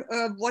hear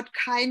what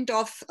kind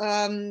of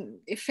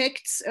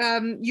effects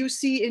you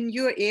see in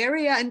your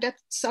area, and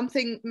that's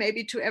something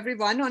maybe to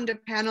everyone on the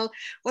panel.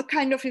 What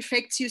kind of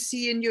effects you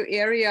see in your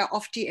area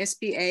of the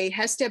SPA?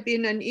 Has there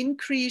been an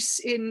increase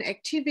in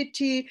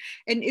activity?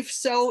 And if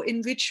so,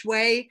 in which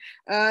way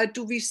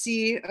do we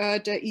see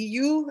the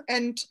EU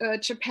and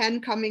Japan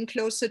coming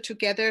closer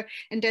together?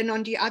 And then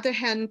on the other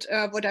hand,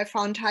 what I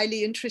found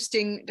highly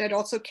interesting that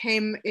also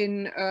came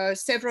in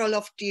several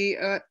of the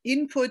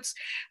inputs,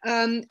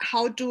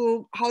 how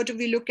do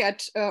we look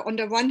at, on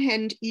the one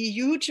hand,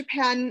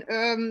 EU-Japan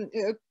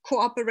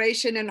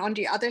cooperation, and on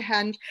the other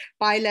hand,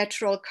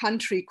 bilateral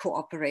country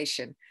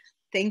cooperation?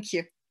 Thank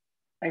you.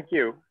 Thank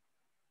you.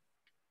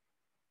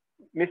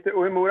 Mr.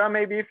 Uemura,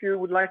 maybe if you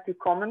would like to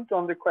comment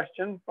on the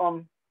question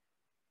from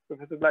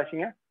Professor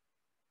Bleichinger.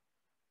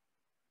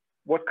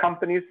 What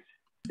companies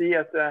see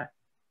as a...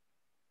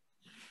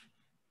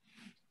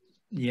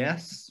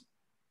 Yes.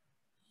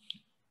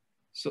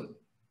 So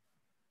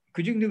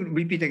could you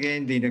repeat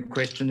again the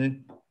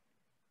question?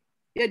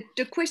 Yeah,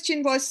 the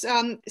question was,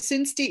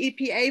 since the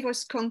EPA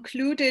was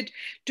concluded,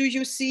 do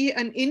you see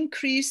an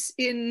increase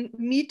in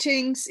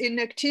meetings, in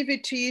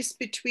activities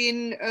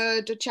between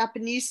the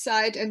Japanese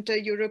side and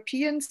the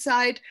European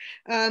side?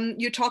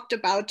 You talked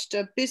about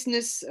the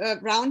business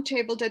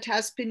roundtable that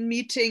has been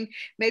meeting.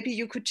 Maybe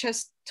you could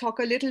just talk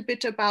a little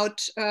bit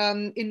about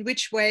in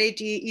which way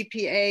the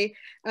EPA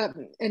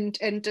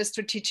and the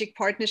Strategic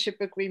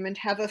Partnership Agreement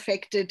have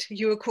affected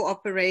your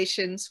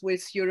cooperations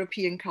with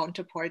European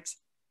counterparts.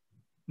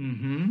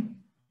 Mm-hmm.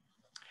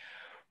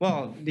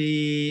 Well,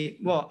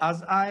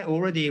 as I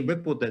already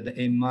reported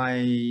in my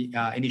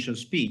initial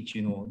speech,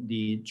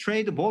 the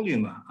trade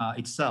volume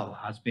itself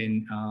has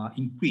been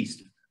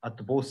increased at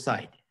both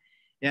sides,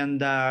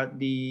 and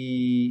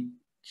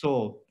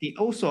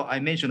also I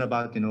mentioned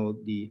about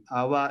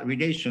our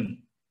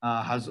relation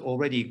has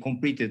already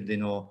completed,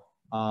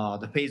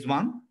 the phase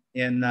 1,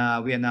 and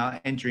we are now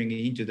entering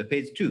into the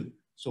phase 2,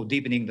 so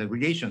deepening the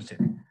relationship.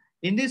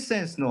 In this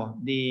sense, also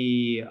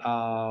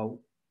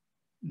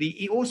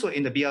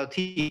in the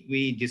BRT,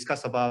 we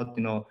discuss about,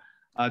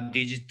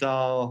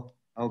 digital,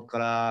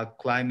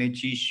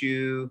 climate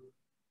issue,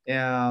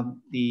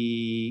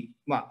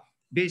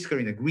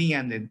 basically the green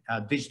and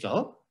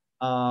digital.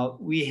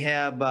 We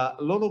have a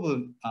lot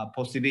of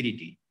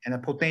possibility and a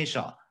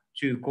potential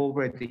to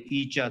cooperate with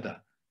each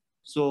other.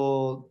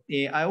 So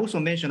I also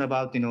mentioned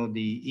about, the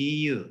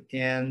EU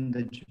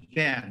and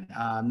Japan.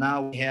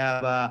 Now we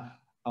have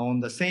on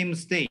the same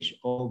stage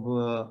of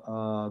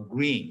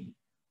green,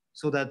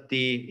 so that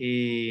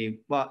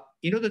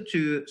in order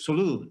to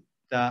solve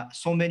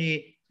so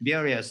many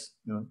various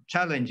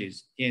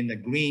challenges in the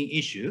green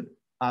issue,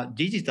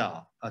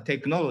 digital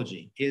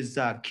technology is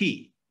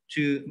key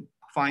to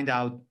find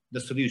out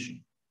the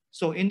solution.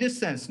 So in this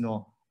sense,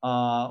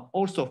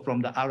 also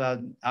from the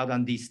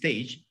R&D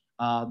stage,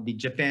 the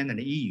Japan and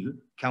the EU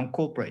can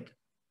cooperate.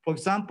 For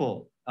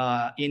example,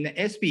 in the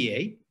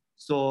SPA,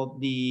 so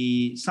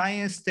the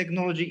science,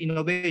 technology,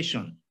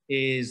 innovation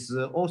is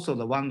also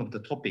the one of the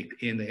topic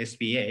in the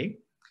SPA,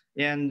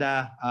 and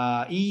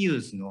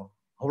EU's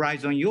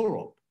Horizon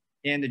Europe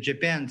and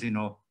Japan's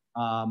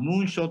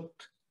Moonshot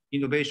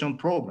Innovation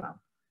Program.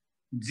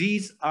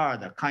 These are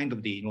the kind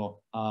of the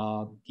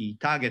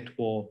target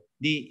for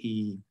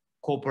the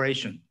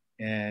cooperation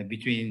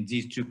between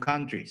these two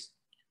countries,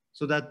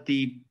 so that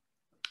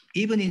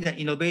even in the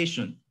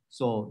innovation,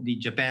 so the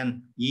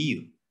Japan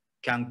EU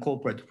can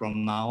cooperate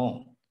from now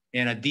on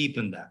and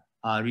deepen the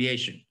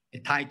relation,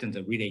 tighten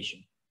the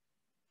relation.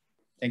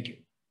 Thank you.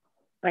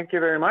 Thank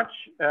you very much.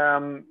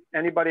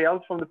 Anybody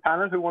else from the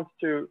panel who wants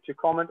to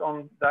comment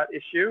on that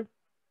issue?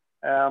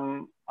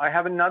 I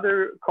have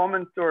another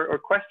comment or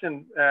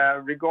question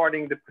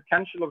regarding the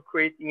potential of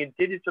creating a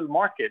digital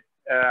market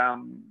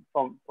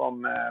from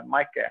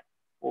Maike.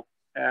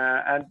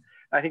 And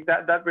I think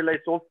that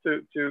relates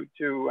also to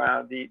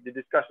the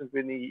discussions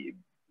with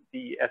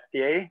the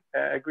SPA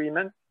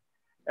agreement.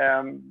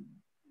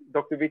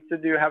 Dr.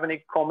 Witze, do you have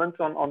any comments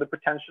on the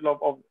potential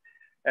of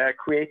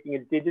creating a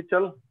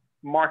digital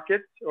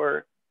market,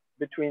 or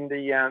between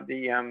the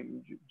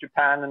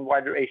Japan and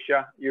wider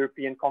Asia,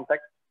 European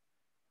context?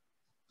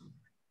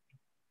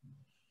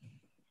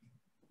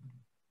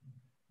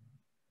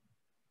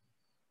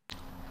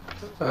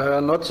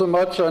 Not so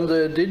much on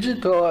the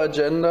digital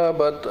agenda,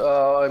 but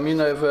I mean,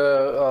 I have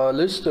a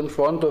list in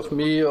front of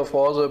me of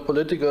all the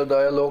political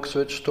dialogues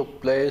which took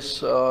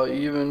place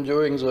even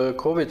during the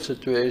COVID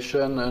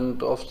situation,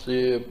 and of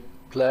the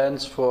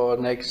plans for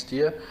next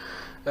year.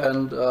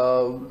 And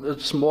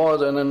it's more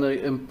than an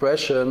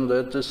impression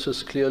that this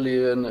is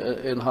clearly an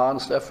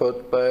enhanced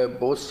effort by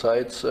both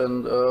sides,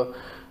 and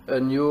a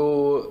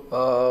new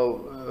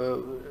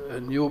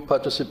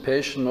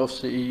participation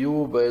of the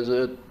EU by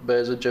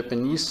the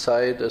Japanese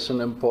side as an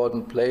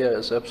important player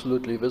is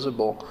absolutely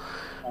visible.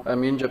 I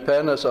mean,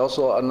 Japan has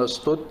also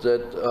understood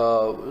that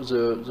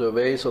the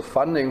ways of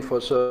funding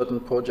for certain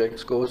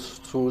projects goes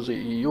through the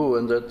EU,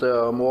 and that there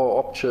are more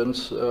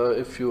options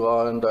if you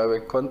are in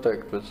direct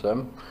contact with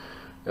them.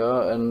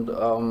 Yeah, and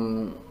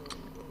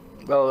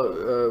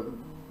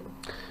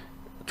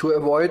to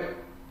avoid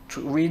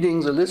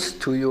reading the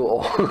list to you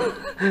all,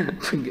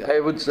 I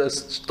would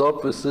just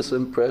stop with this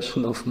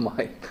impression of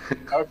mine.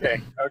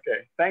 Okay,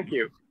 thank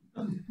you.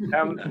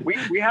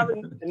 We have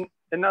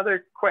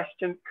another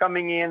question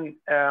coming in,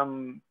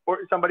 or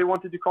somebody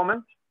wanted to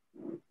comment?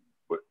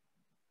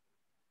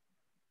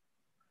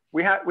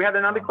 We had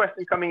another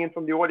question coming in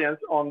from the audience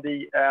on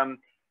the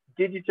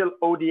digital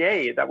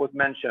ODA that was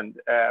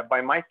mentioned by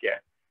Maike.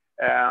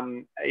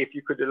 If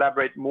you could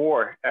elaborate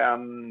more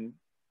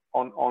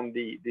on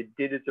the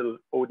digital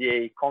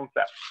ODA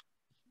concept.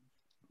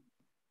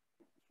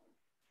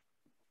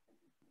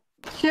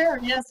 Sure,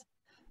 yes.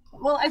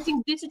 Well, I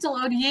think digital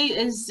ODA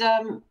is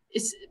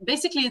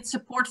basically it's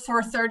support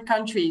for third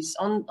countries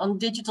on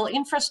digital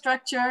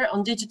infrastructure,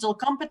 on digital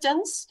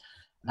competence,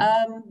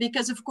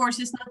 because of course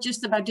it's not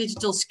just about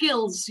digital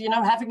skills,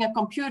 having a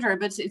computer,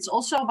 but it's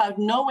also about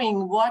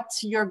knowing what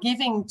you're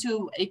giving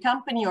to a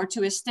company or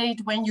to a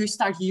state when you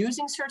start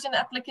using certain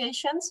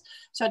applications.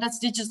 So that's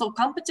digital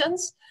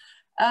competence.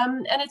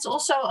 And it's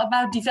also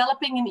about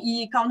developing an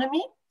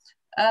e-economy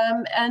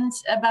and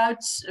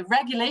about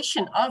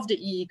regulation of the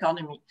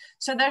e-economy.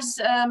 So there's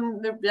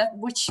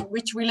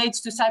which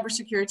relates to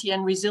cybersecurity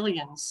and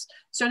resilience.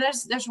 So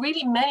there's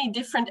really many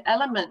different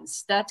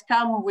elements that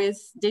come with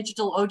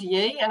digital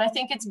ODA, and I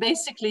think it's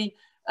basically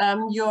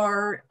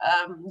your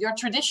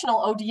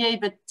traditional ODA,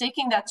 but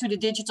taking that to the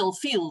digital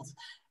field.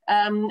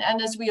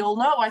 And as we all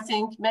know, I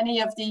think many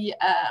of the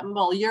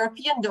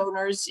European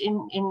donors in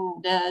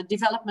the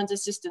development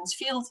assistance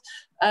field,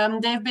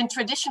 they've been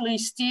traditionally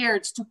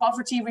steered to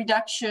poverty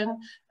reduction,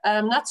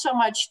 not so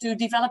much to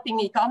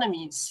developing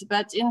economies.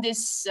 But in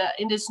this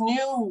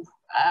new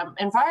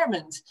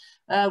environment,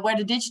 where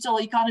the digital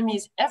economy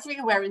is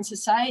everywhere in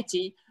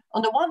society,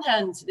 On the one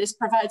hand, this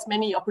provides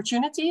many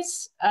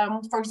opportunities.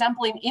 For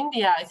example, in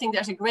India, I think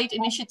there's a great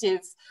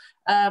initiative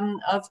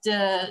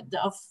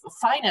of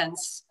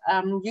finance,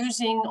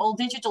 using all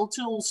digital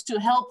tools to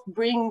help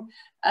bring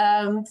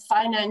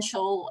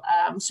financial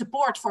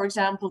support, for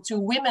example, to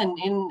women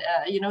in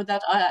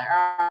that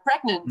are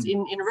pregnant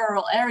in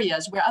rural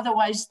areas where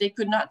otherwise they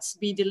could not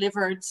be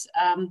delivered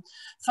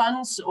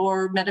funds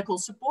or medical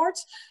support.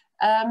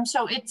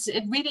 So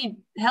it really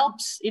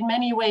helps in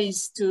many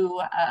ways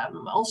to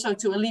also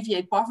to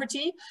alleviate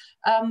poverty.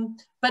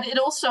 But it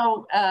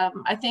also,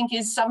 I think,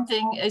 is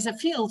a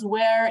field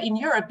where in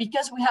Europe,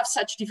 because we have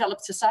such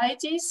developed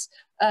societies,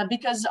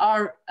 because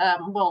our,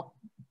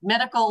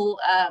 medical,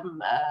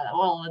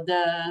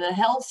 the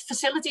health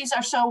facilities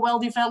are so well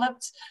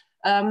developed,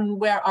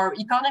 where our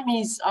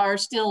economies are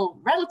still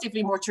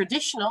relatively more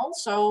traditional.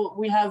 So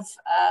we have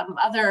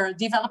other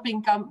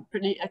developing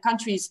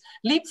countries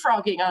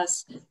leapfrogging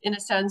us in a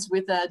sense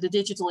with the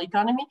digital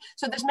economy.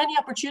 So there's many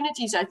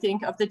opportunities, I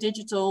think, of the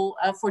digital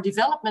for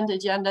development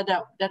agenda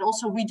that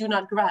also we do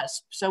not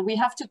grasp. So we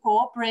have to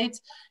cooperate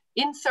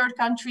in third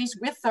countries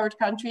with third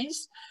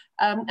countries.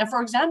 And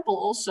for example,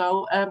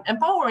 also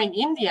empowering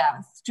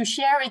India to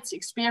share its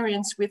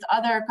experience with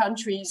other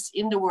countries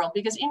in the world.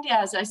 Because India,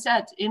 as I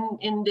said,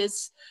 in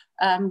this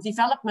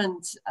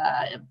development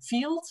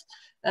field,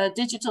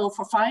 digital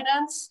for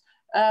finance,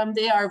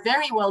 they are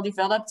very well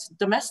developed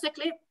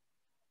domestically.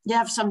 They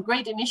have some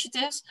great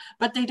initiatives,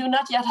 but they do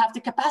not yet have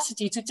the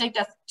capacity to take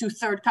that to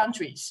third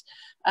countries.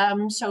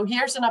 So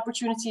here's an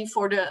opportunity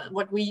for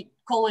what we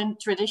call in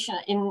tradition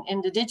in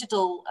the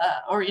digital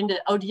or in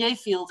the ODA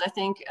field, I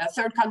think,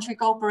 third country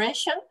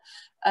cooperation,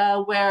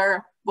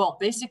 where, well,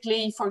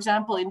 basically, for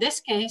example, in this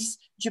case,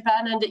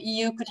 Japan and the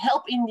EU could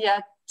help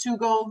India to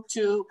go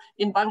to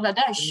in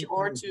Bangladesh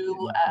or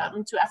to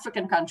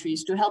African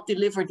countries to help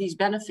deliver these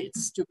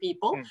benefits to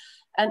people.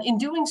 And in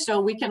doing so,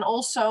 we can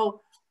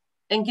also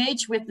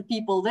engage with the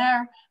people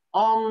there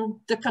on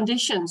the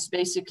conditions,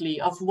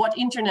 basically, of what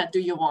internet do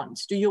you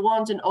want? Do you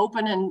want an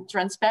open and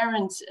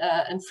transparent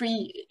and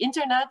free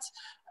internet?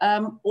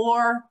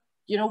 Or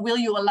will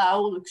you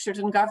allow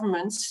certain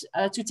governments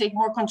to take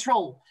more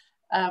control?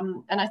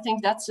 And I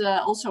think that's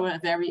also a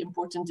very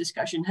important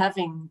discussion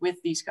having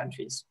with these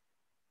countries.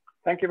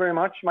 Thank you very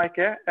much,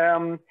 Maike.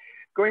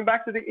 Going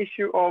back to the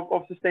issue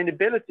of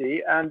sustainability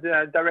and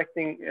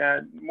directing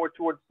more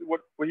towards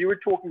what you were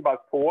talking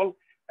about, Paul,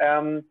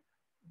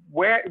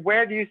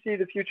 where do you see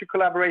the future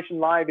collaboration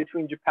lie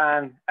between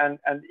Japan and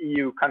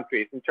EU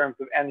countries in terms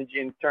of energy,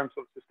 in terms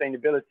of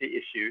sustainability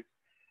issues?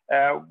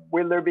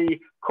 Will there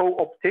be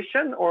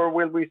co-opetition, or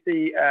will we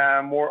see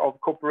more of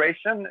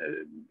cooperation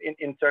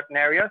in certain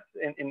areas,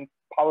 in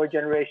power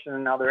generation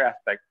and other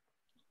aspects?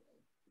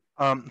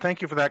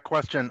 Thank you for that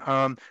question.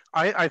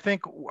 I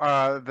think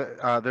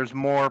there's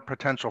more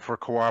potential for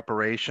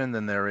cooperation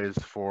than there is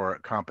for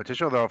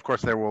competition, although of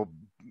course there will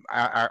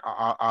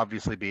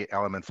obviously be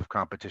elements of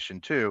competition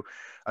too.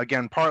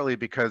 Again, partly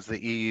because the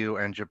EU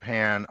and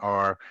Japan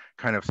are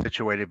kind of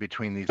situated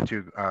between these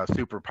two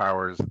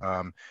superpowers,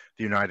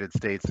 the United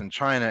States and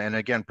China. And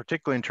again,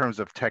 particularly in terms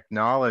of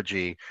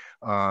technology,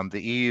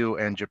 the EU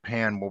and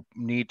Japan will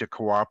need to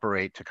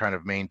cooperate to kind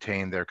of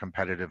maintain their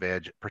competitive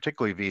edge,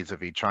 particularly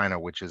vis-a-vis China,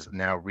 which is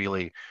now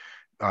really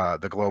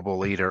the global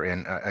leader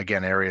in,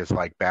 again, areas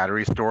like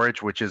battery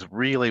storage, which is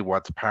really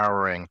what's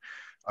powering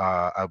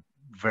a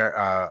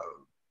very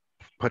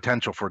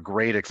potential for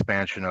great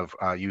expansion of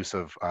use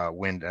of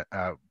wind,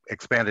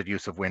 expanded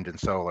use of wind and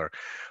solar.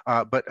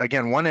 But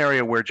again, one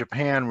area where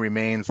Japan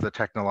remains the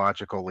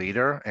technological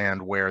leader and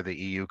where the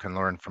EU can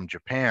learn from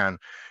Japan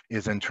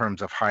is in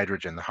terms of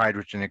hydrogen. The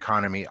hydrogen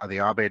economy, the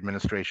Abe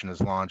administration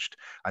has launched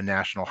a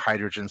national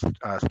hydrogen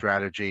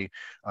strategy.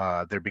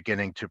 They're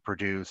beginning to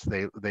produce,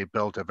 they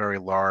built a very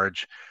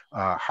large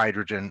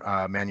hydrogen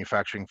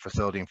manufacturing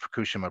facility in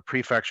Fukushima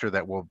Prefecture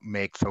that will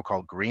make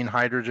so-called green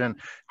hydrogen,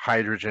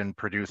 hydrogen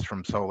produced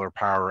from solar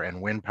power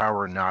and wind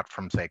power, not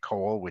from, say,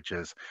 coal, which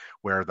is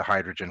where the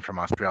hydrogen from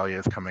Australia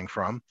is coming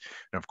from.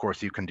 And of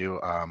course, you can do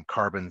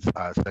carbon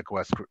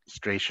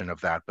sequestration of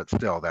that, but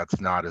still,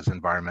 that's not as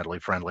environmentally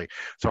friendly.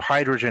 So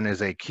hydrogen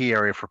is a key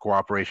area for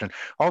cooperation.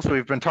 Also,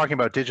 we've been talking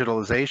about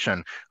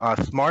digitalization.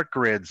 Smart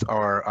grids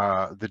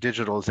are the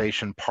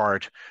digitalization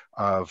part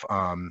of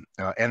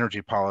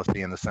energy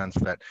policy, in the sense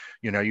that,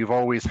 you've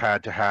always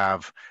had to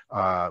have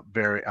a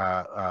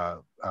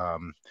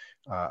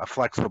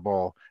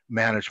flexible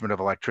management of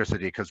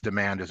electricity because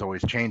demand is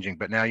always changing,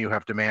 but now you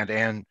have demand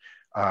and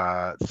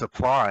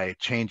supply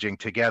changing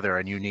together,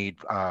 and you need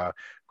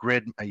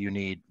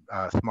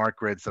smart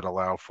grids that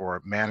allow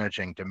for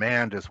managing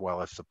demand as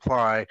well as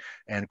supply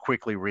and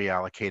quickly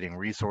reallocating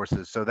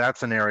resources. So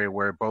that's an area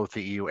where both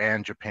the EU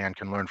and Japan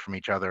can learn from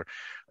each other.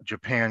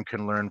 Japan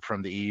can learn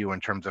from the EU in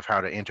terms of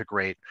how to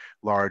integrate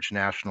large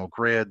national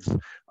grids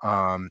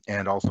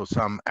and also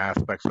some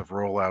aspects of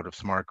rollout of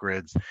smart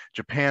grids.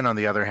 Japan, on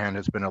the other hand,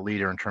 has been a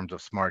leader in terms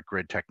of smart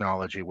grid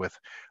technology with,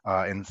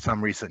 in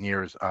some recent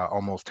years,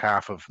 almost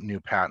half of new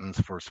patents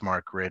for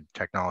smart grid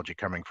technology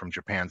coming from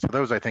Japan. So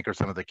those, I think, are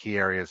some of the key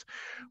areas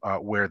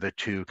where the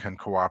two can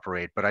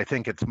cooperate. But I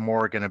think it's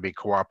more going to be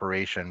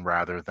cooperation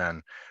rather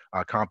than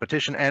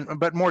competition.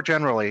 But more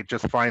generally,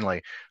 just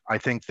finally, I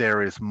think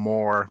there is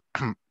more.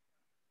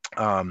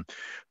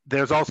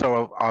 There's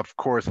also, of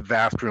course,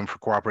 vast room for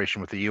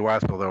cooperation with the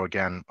U.S., although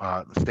again,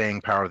 the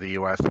staying power of the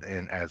U.S.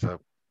 as a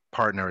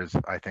partner is,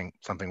 I think,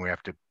 something we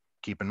have to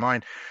keep in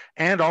mind,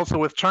 and also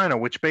with China,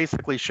 which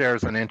basically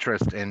shares an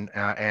interest in,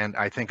 and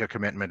I think a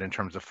commitment in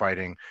terms of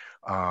fighting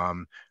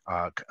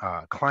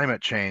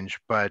climate change,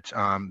 but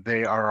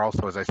they are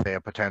also, as I say, they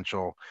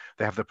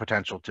have the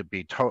potential to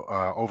be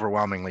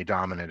overwhelmingly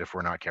dominant if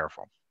we're not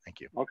careful.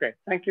 Thank you. Okay,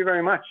 thank you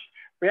very much.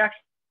 We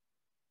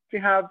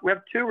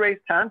have 2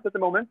 raised hands at the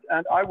moment,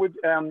 and I would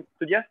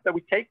suggest that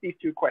we take these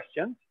 2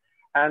 questions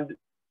and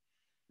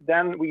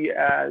then we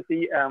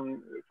see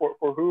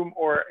for whom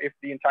or if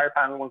the entire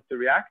panel wants to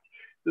react.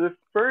 So the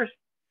first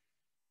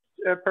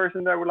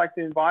person that I would like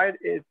to invite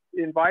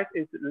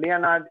is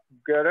Leonard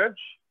Göröj,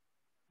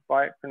 if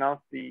I pronounce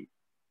the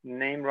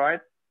name right.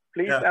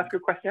 Please ask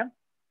your question.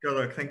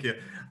 Göröj, thank you.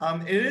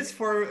 It is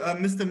for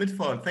Mr.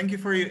 Mitford. Thank you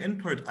for your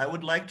input. I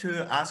would like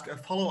to ask a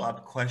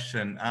follow-up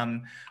question.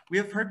 We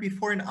have heard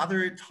before in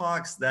other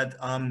talks that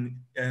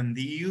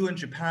the EU and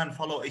Japan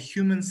follow a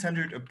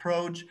human-centered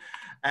approach,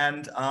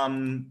 and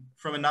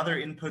from another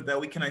input that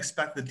we can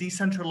expect the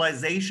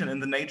decentralization in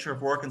the nature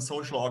of work and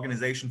social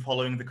organization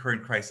following the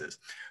current crisis.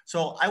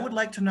 So I would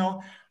like to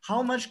know,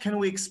 how much can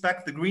we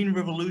expect the Green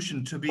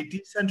Revolution to be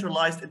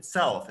decentralized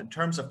itself in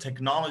terms of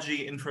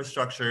technology,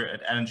 infrastructure,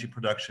 and energy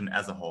production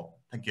as a whole?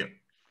 Thank you.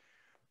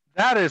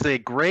 That is a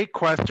great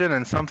question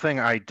and something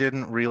I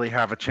didn't really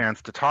have a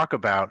chance to talk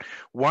about.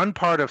 One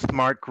part of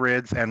smart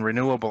grids and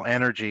renewable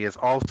energy is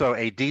also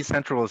a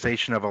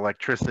decentralization of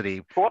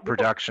electricity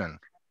production.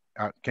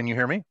 Can you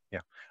hear me?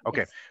 Yeah.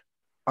 Okay.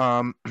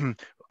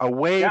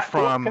 Away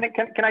from.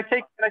 Can I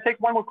take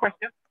one more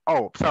question?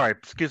 Oh, sorry.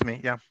 Excuse me.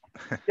 Yeah.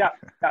 Yeah.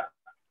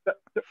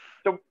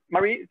 So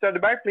Marie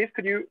Söderberg, please,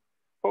 could you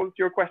pose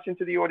your question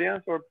to the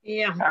audience? Or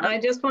yeah, I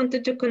just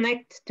wanted to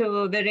connect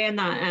to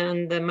Verena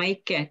and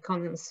Maike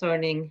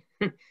concerning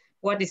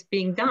what is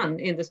being done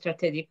in the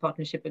strategic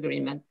partnership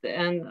agreement.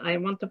 And I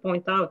want to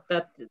point out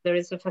that there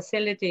is a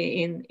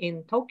facility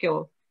in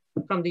Tokyo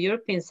from the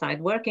European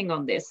side working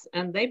on this,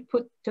 and they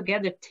put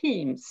together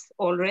teams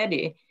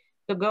already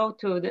to go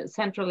to the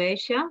Central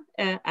Asia,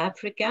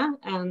 Africa,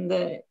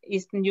 and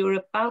Eastern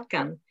Europe,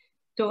 Balkan,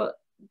 to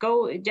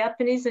go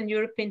Japanese and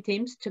European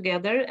teams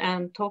together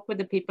and talk with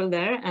the people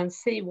there and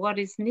see what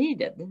is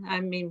needed.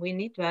 I mean, we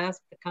need to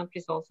ask the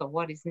countries also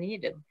what is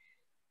needed,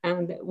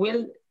 and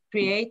we'll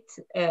create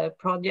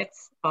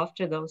projects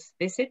after those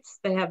visits.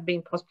 They have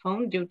been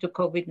postponed due to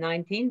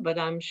COVID-19, but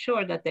I'm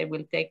sure that they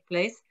will take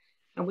place.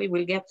 And we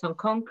will get some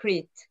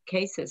concrete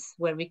cases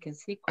where we can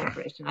see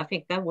cooperation. I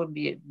think that would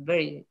be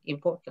very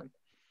important.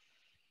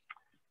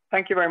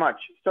 Thank you very much.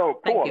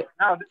 So, Paul,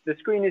 now the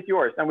screen is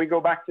yours, and we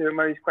go back to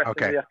Marie's question.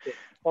 Okay.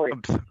 Sorry.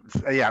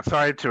 Yeah,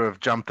 sorry to have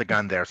jumped the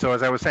gun there. So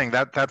as I was saying,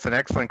 that's an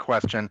excellent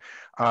question.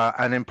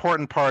 An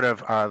important part of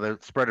the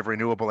spread of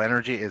renewable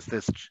energy is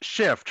this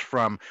shift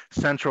from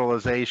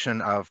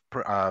centralization of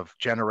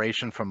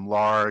generation from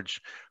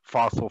large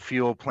fossil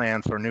fuel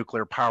plants or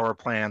nuclear power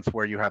plants,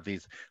 where you have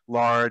these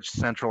large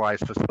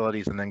centralized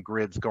facilities and then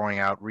grids going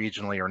out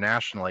regionally or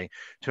nationally,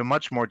 to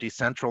much more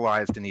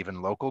decentralized and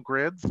even local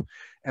grids.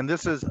 And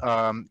this is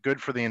good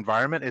for the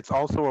environment. It's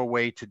also a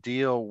way to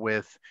deal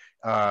with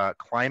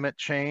climate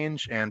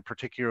change, and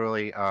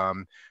particularly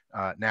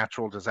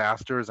natural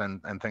disasters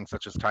and things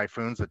such as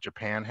typhoons that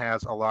Japan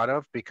has a lot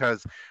of,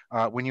 because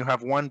when you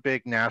have one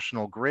big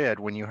national grid,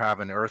 when you have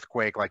an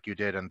earthquake like you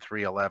did in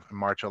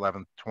March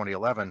 11th,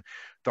 2011,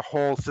 the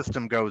whole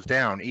system goes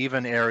down.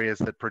 Even areas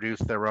that produce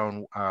their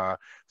own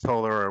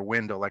solar or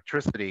wind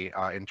electricity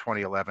in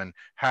 2011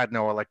 had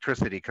no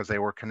electricity because they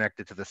were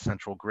connected to the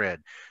central grid.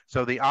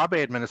 So the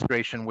Abe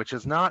administration, which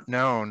is not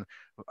known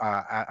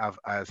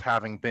as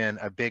having been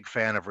a big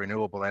fan of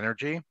renewable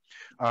energy,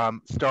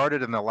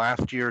 started in the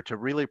last year to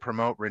really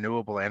promote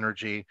renewable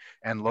energy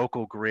and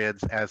local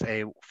grids as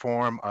a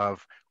form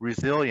of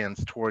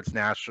resilience towards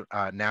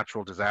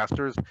natural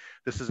disasters.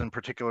 This is in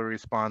particular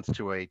response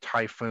to a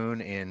typhoon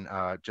in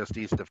just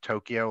east of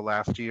Tokyo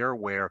last year,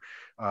 where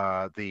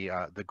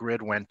the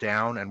grid went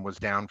down and was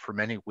down for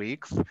many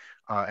weeks.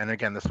 And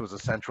again, this was a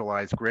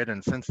centralized grid.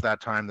 And since that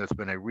time, there's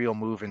been a real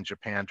move in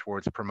Japan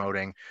towards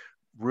promoting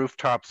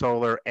rooftop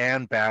solar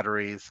and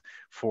batteries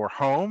for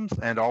homes,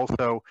 and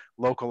also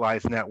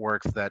localized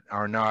networks that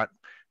are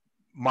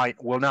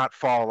will not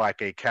fall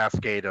like a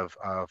cascade of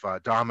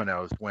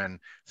dominoes when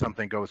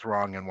something goes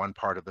wrong in one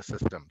part of the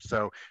system.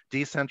 So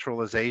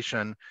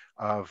decentralization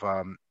of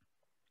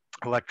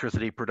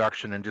electricity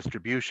production and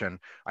distribution,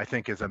 I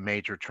think, is a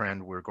major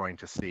trend we're going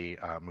to see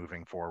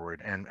moving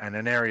forward, and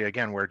an area,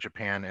 again, where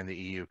Japan and the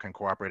EU can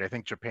cooperate. I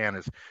think Japan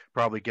is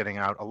probably getting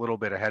out a little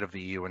bit ahead of the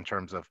EU in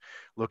terms of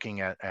looking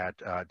at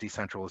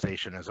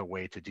decentralization as a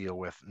way to deal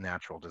with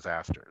natural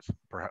disasters,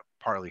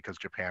 partly because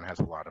Japan has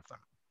a lot of them.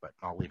 But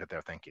I'll leave it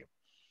there. Thank you.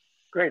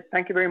 Great.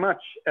 Thank you very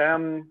much.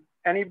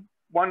 Any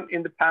anyone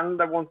in the panel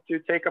that wants to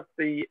take up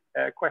the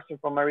question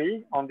from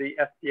Marie on the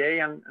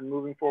SPA and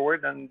moving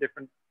forward and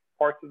different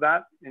parts of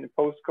that in a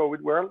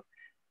post-COVID world?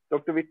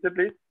 Dr. Witte,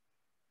 please.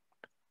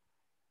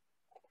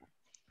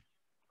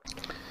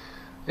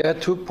 Yeah,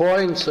 2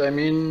 points. I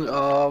mean,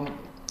 the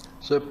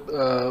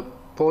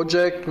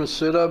project Ms.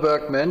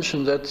 Söderberg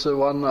mentioned, that's the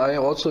one I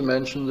also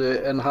mentioned,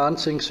 the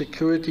enhancing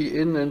security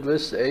in and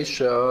with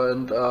Asia.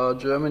 And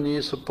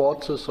Germany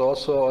supports this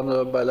also on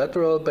a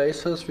bilateral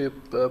basis. We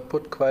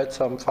put quite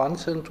some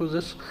funds into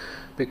this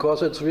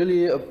because it's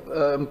really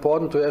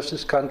important to have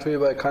this country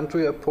by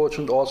country approach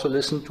and also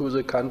listen to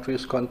the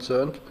countries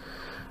concerned.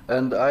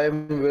 And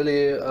I'm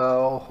really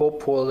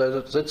hopeful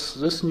that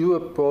this new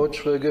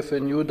approach will give a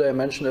new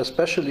dimension,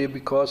 especially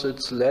because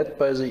it's led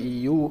by the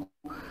EU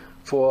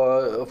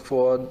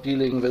for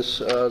dealing with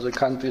the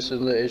countries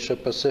in the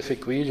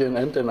Asia-Pacific region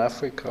and in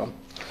Africa.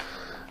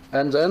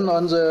 And then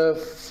on the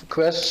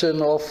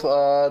question of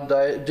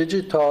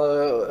digital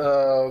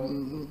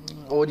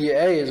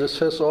ODA, this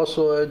has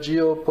also a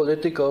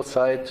geopolitical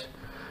side.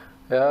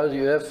 Yeah,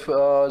 you have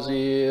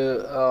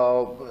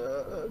the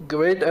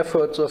great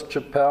efforts of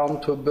Japan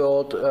to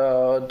build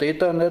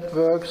data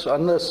networks,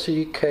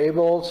 undersea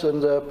cables in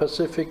the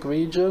Pacific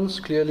regions,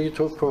 clearly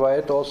to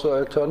provide also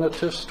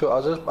alternatives to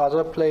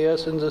other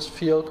players in this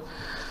field.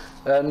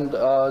 And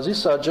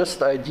these are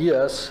just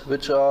ideas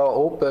which are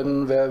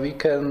open, where we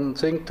can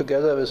think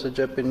together with the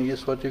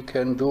Japanese what you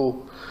can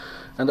do.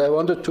 And I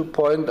wanted to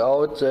point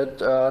out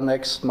that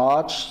next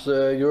March,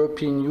 the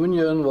European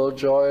Union will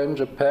join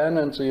Japan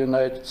and the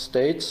United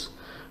States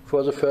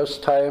for the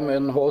first time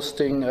in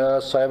hosting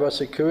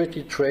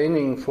cybersecurity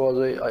training for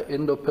the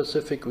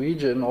Indo-Pacific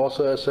region,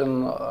 also as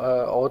an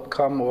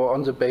outcome or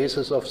on the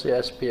basis of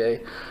the SPA.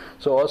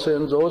 So also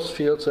in those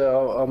fields there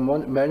are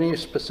many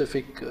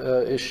specific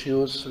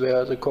issues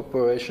where the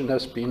cooperation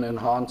has been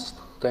enhanced.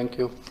 Thank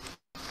you.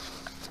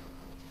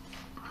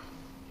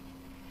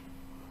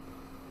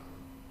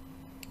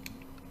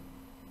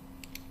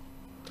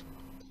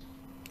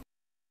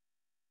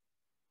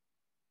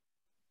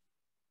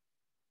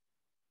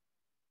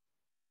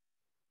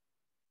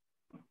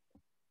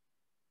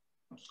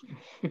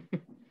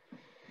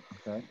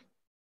 Okay.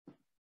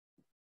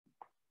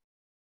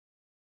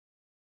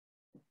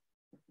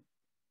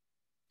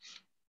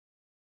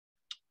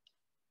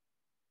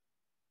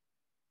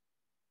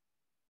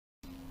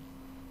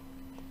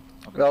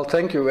 Well,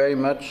 thank you very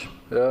much.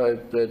 Yeah,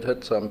 I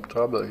had some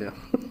trouble here.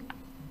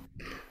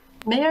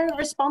 May I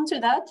respond to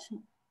that?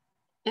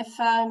 If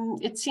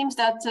it seems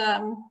that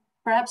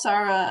perhaps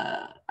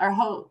our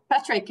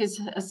Patrick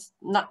is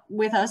not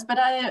with us, but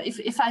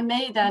if I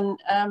may then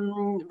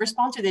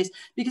respond to this,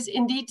 because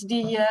indeed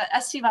the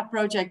SIVA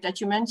project that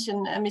you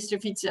mentioned,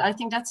 Mr. Witte, I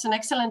think that's an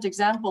excellent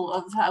example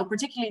of how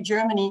particularly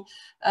Germany,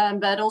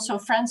 but also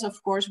France,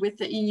 of course, with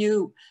the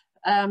EU,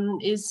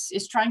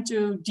 is trying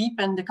to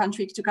deepen the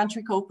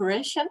country-to-country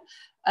cooperation.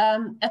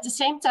 At the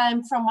same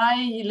time, from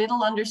my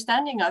little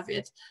understanding of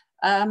it,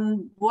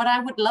 what I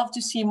would love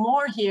to see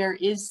more here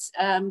is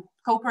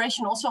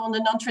cooperation also on the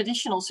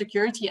non-traditional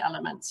security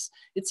elements.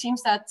 It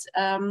seems that,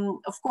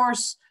 of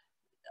course,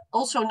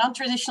 also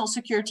non-traditional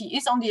security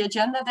is on the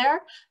agenda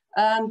there,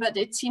 but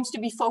it seems to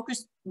be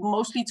focused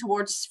mostly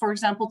towards, for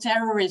example,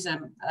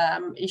 terrorism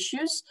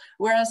issues,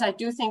 whereas I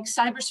do think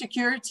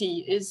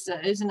cybersecurity is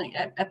an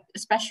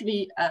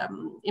especially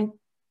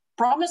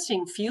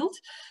promising field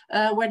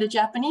where the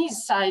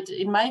Japanese side,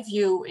 in my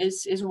view,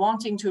 is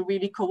wanting to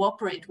really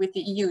cooperate with the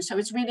EU. So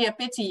it's really a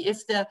pity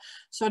if the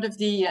sort of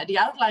the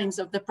outlines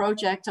of the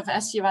project of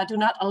SIVA do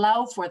not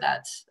allow for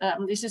that.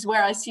 This is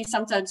where I see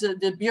sometimes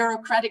the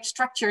bureaucratic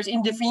structures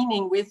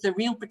intervening with the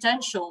real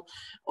potential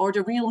or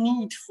the real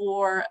need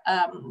for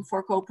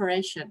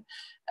cooperation.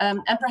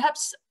 And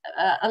perhaps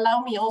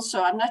allow me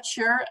also, I'm not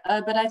sure,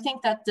 but I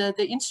think that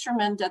the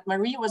instrument that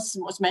Marie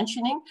was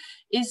mentioning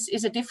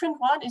is a different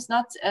one. It's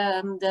not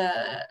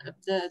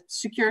the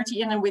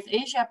Security in and with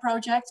Asia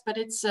project, but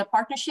it's a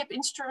partnership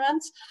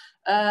instrument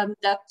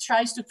that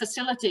tries to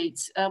facilitate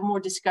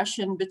more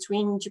discussion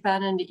between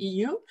Japan and the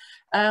EU,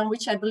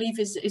 which I believe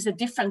is a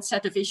different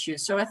set of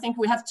issues. So I think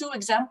we have two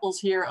examples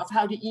here of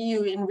how the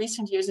EU in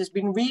recent years has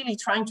been really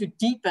trying to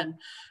deepen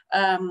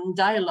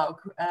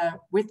dialogue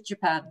with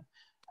Japan.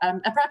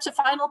 And perhaps a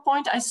final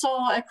point, I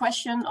saw a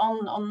question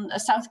on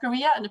South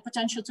Korea and the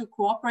potential to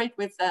cooperate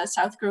with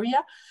South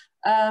Korea.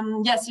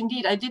 Yes,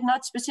 indeed, I did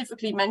not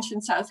specifically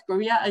mention South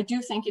Korea. I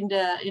do think in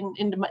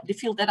the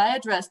field that I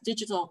address,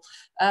 digital,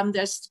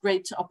 there's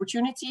great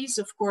opportunities.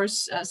 Of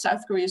course,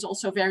 South Korea is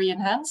also very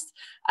enhanced.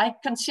 I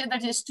consider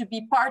this to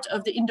be part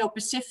of the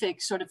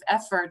Indo-Pacific sort of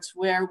effort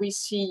where we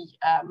see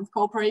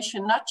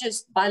cooperation, not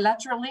just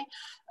bilaterally,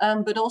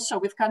 but also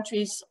with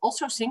countries,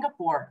 also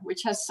Singapore,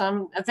 which has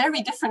a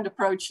very different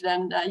approach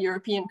than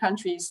European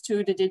countries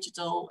to the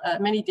digital,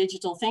 many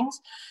digital things.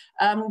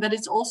 but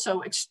it's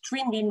also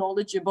extremely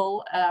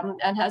knowledgeable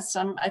and has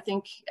some, I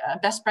think,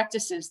 best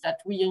practices that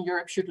we in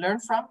Europe should learn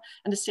from.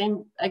 And the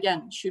same,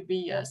 again, should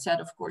be said,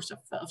 of course,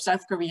 of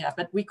South Korea.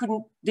 But we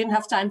didn't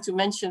have time to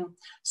mention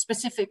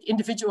specific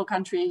individual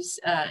countries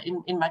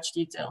in much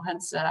detail,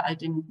 hence I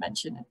didn't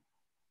mention it.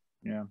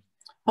 Yeah.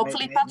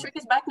 Hopefully Patrick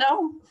is back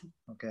now.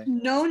 Okay.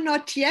 No,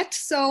 not yet.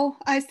 So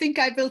I think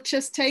I will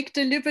just take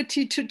the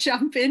liberty to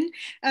jump in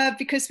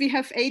because we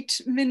have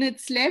 8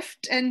 minutes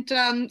left. And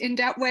in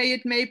that way,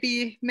 it may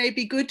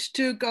be good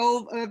to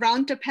go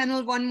around the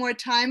panel one more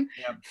time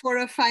for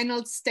a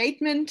final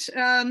statement.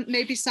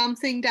 Maybe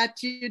something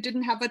that you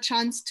didn't have a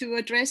chance to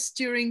address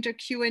during the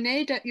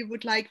Q&A that you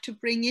would like to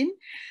bring in.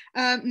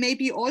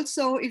 Maybe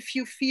also, if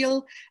you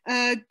feel,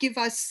 give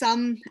us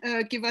some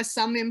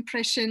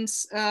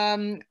impressions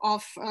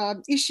of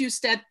issues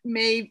that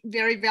may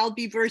very well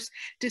be worth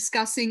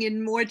discussing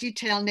in more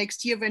detail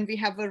next year when we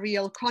have a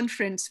real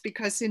conference,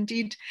 because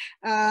indeed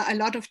a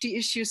lot of the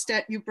issues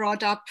that you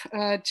brought up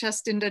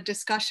just in the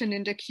discussion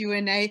in the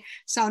Q&A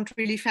sound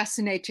really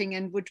fascinating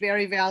and would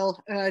very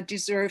well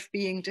deserve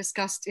being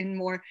discussed in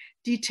more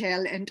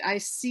detail. And I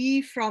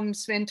see from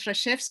Sven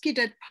Traszewski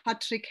that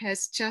Patrick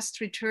has just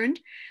returned.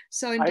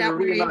 So in that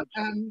way,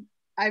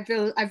 I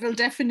will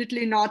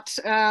definitely not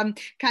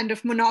kind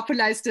of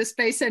monopolize the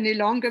space any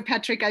longer.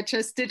 Patrick, I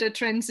just did a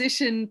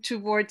transition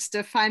towards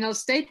the final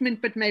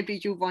statement, but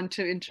maybe you want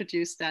to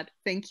introduce that.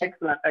 Thank you.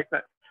 Excellent,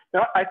 excellent.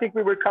 No, I think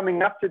we were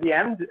coming up to the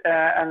end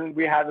and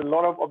we had a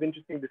lot of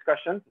interesting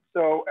discussions.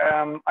 So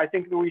I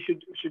think that we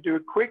should do a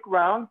quick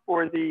round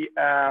for the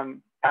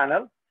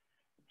panel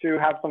to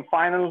have some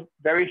final,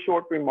 very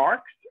short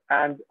remarks.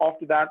 And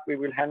after that, we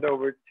will hand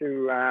over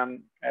to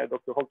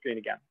Dr. Holtgren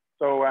again.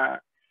 So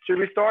should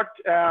we start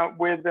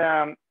with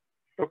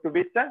Dr.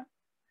 Witte?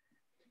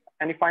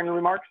 Any final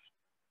remarks?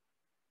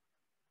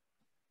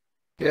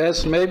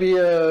 Yes, maybe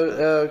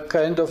a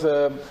kind of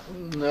a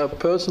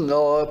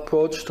personal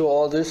approach to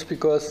all this,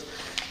 because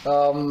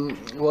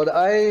what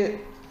I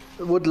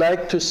would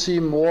like to see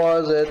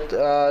more that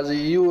the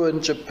EU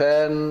and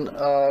Japan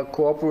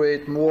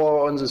cooperate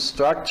more on the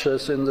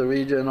structures in the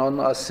region, on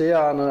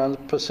ASEAN and on the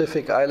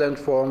Pacific Island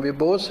Forum. We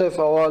both have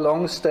our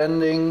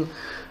long-standing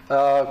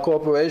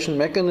cooperation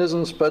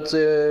mechanisms, but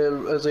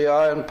they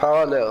are in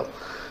parallel.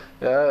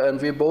 Yeah, and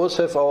we both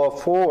have our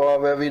fora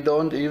where we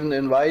don't even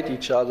invite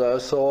each other.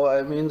 So,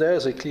 I mean, there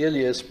is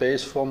clearly a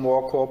space for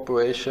more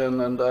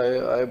cooperation, and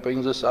I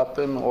bring this up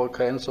in all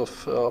kinds of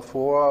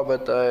fora,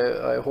 but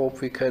I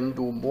hope we can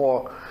do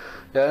more.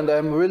 Yeah, and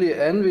I'm really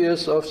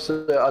envious of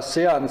the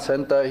ASEAN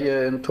Center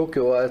here in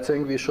Tokyo. I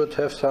think we should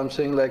have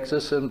something like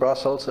this in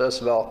Brussels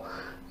as well.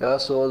 Yeah,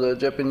 so the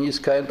Japanese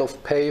kind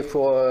of pay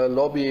for a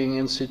lobbying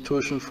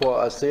institution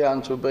for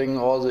ASEAN to bring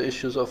all the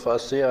issues of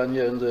ASEAN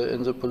here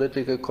in the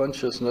political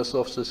consciousness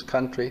of this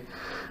country.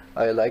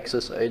 I like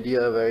this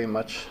idea very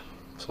much.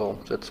 So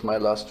that's my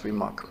last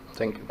remark.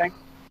 Thank you.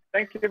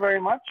 Thank you very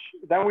much.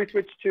 Then we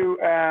switch to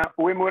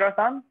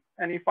Uemura-san.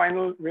 Any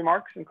final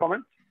remarks and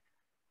comments?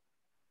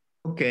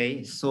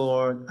 Okay,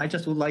 so I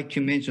just would like to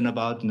mention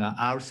about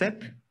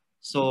RCEP.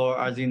 So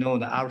as you know,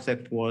 the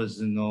RCEP was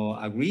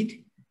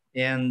agreed.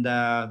 And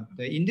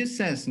in this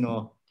sense,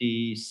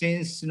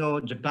 since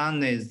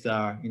Japan is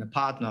a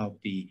partner of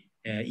the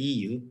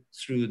EU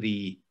through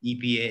the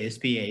EPA,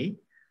 SPA,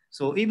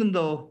 so even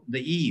though the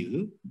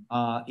EU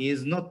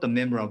is not a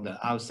member of the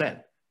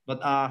RCEP, but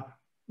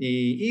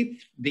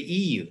if the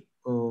EU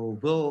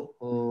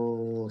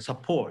will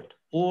support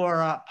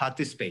or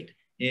participate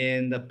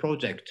in the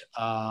project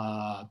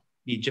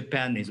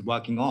Japan is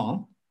working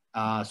on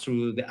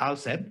through the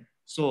RCEP,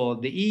 so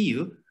the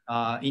EU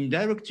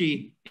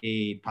indirectly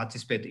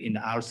participate in the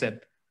RCEP,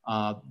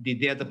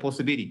 there's the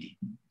possibility.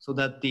 So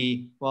that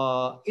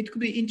it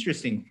could be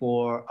interesting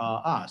for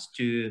us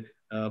to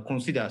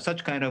consider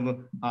such kind of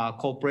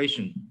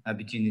cooperation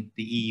between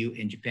the EU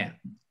and Japan.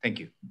 Thank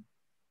you.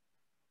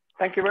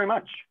 Thank you very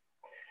much.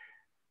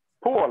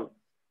 Paul,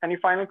 any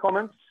final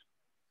comments?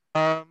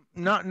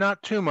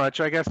 Not too much.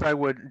 I guess I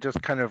would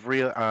just kind of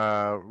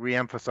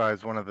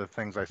re-emphasize one of the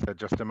things I said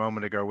just a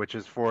moment ago, which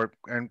is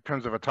in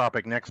terms of a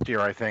topic next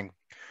year, I think,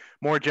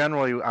 more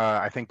generally,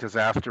 I think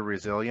disaster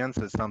resilience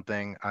is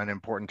an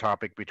important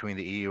topic between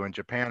the EU and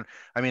Japan.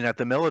 I mean, at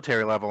the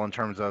military level, in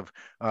terms of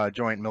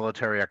joint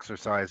military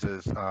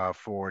exercises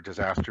for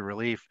disaster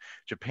relief,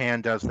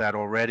 Japan does that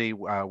already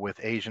with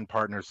Asian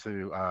partners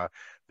through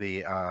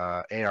the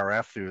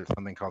ARF, through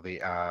something called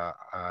the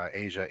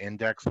Asia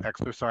Index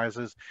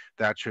exercises.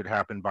 That should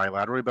happen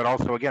bilaterally, but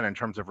also, again, in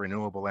terms of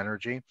renewable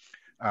energy.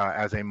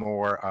 As a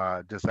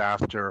more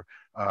disaster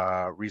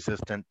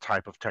resistant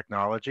type of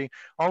technology.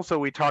 Also,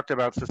 we talked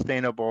about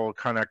sustainable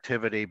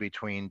connectivity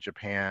between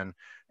Japan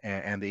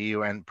and the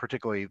EU, and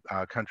particularly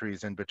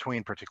countries in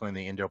between, particularly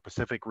in the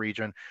Indo-Pacific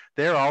region.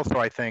 There also,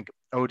 I think,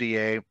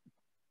 ODA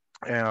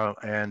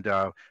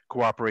and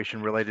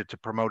cooperation related to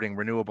promoting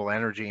renewable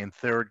energy in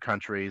third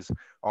countries.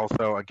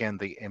 Also, again,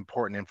 the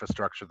important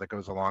infrastructure that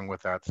goes along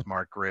with that,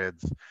 smart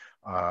grids,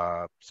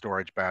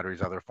 storage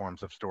batteries, other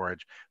forms of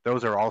storage.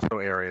 Those are also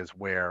areas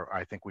where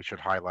I think we should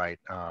highlight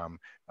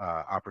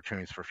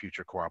opportunities for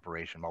future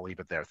cooperation. I'll leave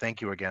it there.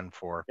 Thank you again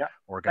for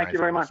organizing thank you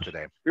very much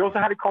today. We also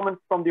had a comment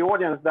from the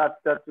audience that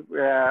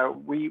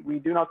we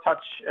do not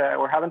touch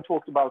or haven't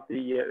talked about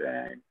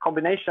the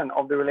combination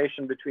of the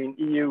relation between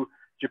EU,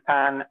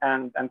 Japan,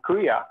 and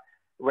Korea,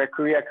 where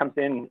Korea comes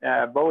in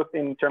both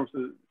in terms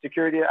of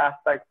security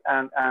aspects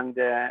and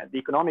the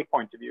economic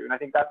point of view. And I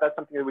think that's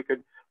something that we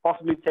could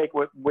possibly take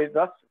with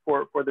us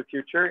for the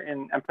future,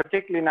 and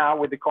particularly now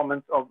with the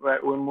comments of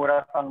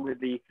Uemura-san with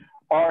the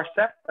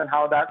RCEP and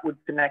how that would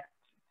connect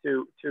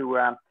to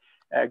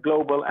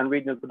global and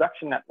regional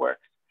production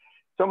networks.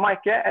 So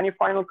Maike, any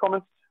final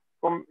comments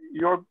from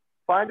your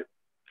side?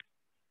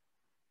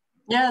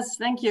 Yes,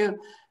 thank you.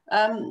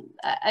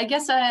 I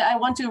guess I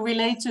want to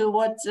relate to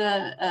what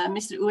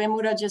Mr.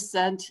 Uemura just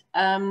said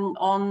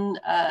on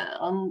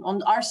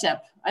RCEP.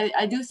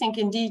 I do think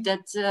indeed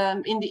that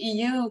in the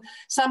EU,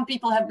 some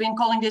people have been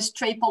calling this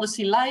trade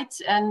policy light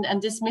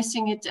and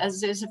dismissing it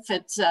as if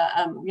it's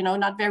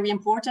not very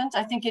important.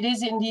 I think it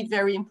is indeed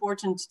very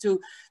important to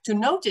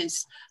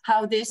notice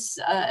how this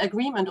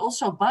agreement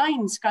also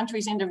binds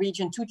countries in the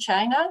region to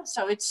China.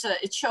 So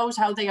it shows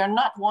how they are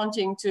not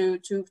wanting to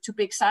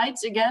pick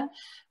sides again.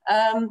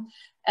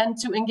 And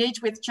to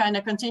engage with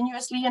China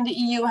continuously, and the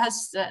EU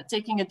is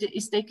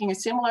taking a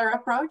similar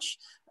approach.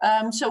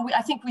 So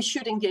I think we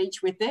should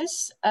engage with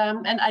this,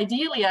 and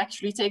ideally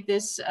actually take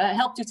this,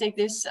 help to take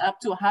this up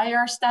to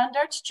higher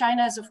standards.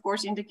 China has of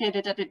course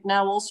indicated that it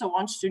now also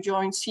wants to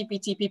join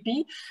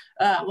CPTPP.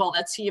 Well,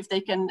 let's see if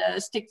they can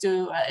stick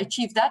to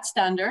achieve that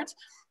standard.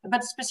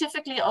 But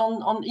specifically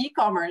on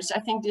e-commerce, I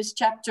think this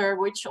chapter,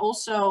 which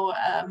also,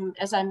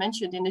 as I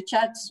mentioned in the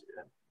chat,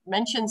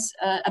 mentions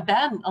a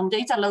ban on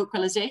data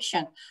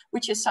localization,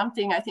 which is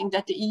something I think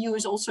that the EU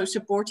is also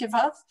supportive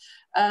of.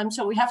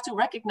 So we have to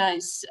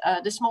recognize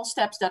the small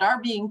steps that are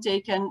being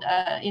taken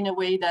in a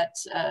way that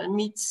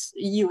meets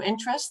EU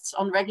interests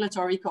on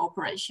regulatory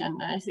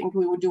cooperation. I think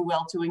we would do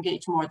well to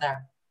engage more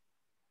there.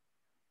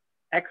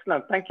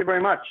 Excellent, thank you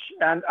very much.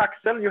 And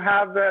Axel, you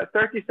have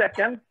 30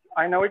 seconds.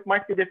 I know it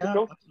might be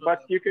difficult,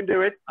 but you can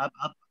do it.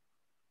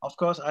 Of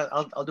course,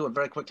 I'll do it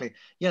very quickly.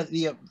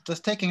 Yeah,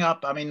 just taking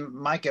up, I mean,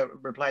 Maike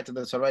replied to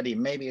this already.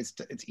 Maybe it's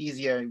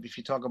easier if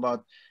you talk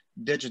about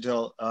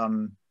digital,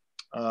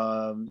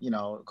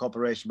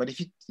 cooperation. But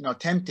if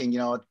tempting,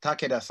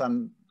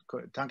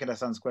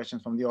 Takeda-san's question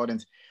from the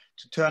audience,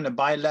 to turn a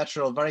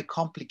bilateral, very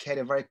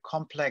complicated, very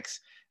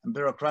complex and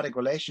bureaucratic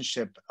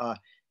relationship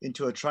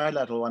into a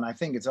trilateral one, I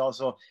think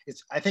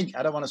I think,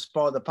 I don't want to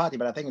spoil the party,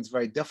 but I think it's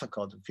very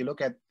difficult. If you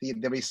look at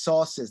the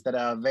resources that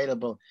are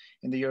available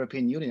in the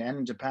European Union and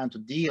in Japan to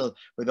deal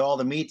with all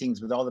the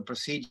meetings, with all the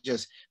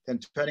procedures, then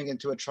turning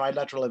into a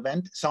trilateral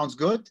event sounds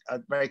good,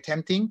 very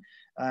tempting.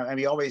 And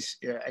we always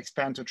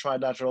expand to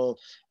trilateral,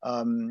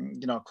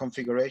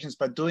 configurations.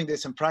 But doing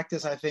this in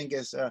practice, I think,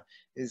 is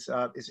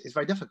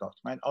very difficult.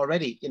 Right?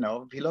 Already,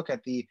 if you look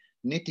at the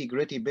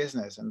nitty-gritty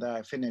business, and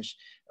I finish,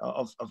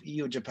 of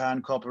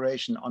EU-Japan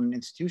cooperation on an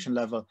institution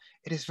level,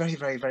 it is very,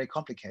 very, very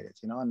complicated.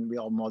 And we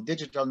are more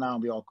digital now.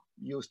 We are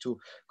used to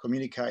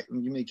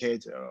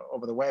communicate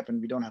over the web, and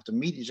we don't have to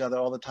meet each other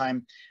all the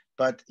time.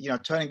 But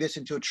turning this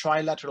into a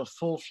trilateral,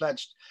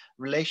 full-fledged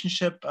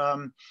relationship,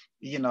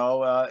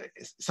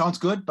 sounds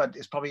good, but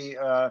it's probably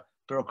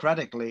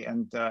bureaucratically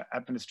and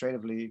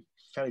administratively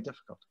fairly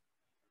difficult.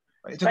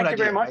 It's a good idea.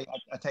 Very much.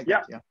 I take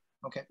that. Yeah.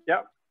 Okay.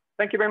 Yeah.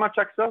 Thank you very much,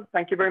 Axel.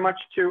 Thank you very much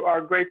to our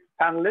great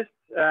panelists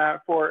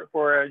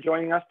for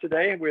joining us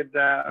today with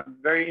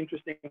very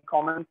interesting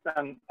comments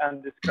and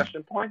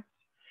discussion points.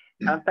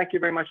 And thank you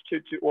very much to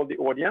all the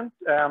audience.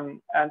 And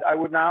I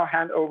would now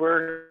hand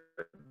over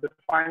the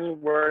final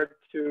word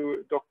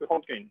to Dr.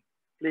 Holtgren,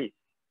 please.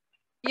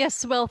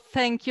 Yes, well,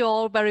 thank you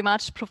all very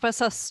much,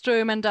 Professor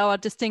Ström and our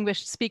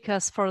distinguished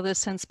speakers, for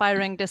this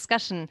inspiring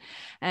discussion.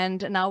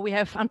 And now we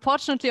have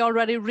unfortunately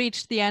already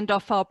reached the end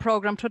of our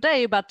program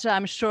today, but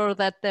I'm sure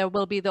that there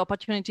will be the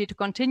opportunity to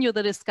continue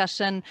the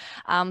discussion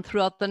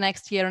throughout the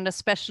next year, and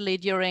especially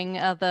during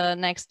the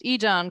next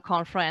EJAN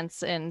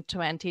conference in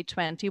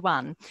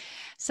 2021.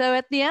 So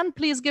at the end,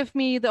 please give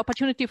me the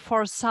opportunity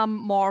for some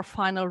more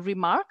final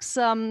remarks.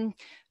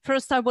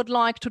 First, I would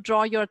like to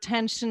draw your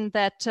attention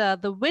that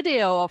the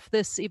video of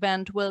this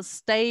event will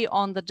stay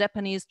on the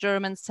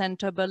Japanese-German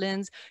Center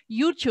Berlin's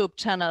YouTube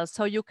channel.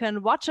 So you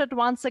can watch it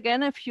once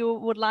again if you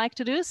would like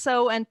to do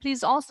so. And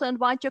please also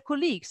invite your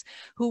colleagues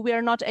who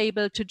were not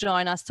able to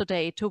join us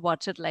today to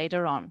watch it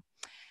later on.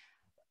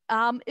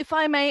 If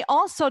I may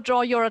also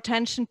draw your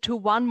attention to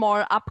one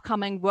more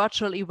upcoming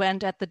virtual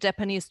event at the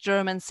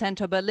Japanese-German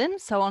Center Berlin.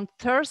 So on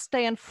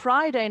Thursday and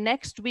Friday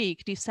next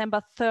week,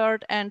 December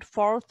 3rd and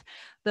 4th,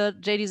 the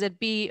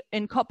JDZB,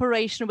 in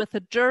cooperation with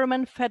the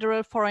German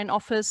Federal Foreign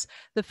Office,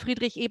 the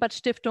Friedrich Ebert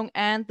Stiftung,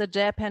 and the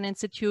Japan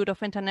Institute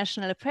of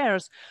International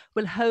Affairs,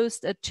 will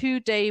host a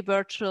 2-day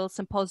virtual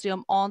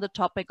symposium on the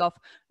topic of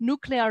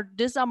nuclear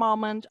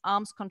disarmament,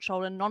 arms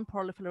control, and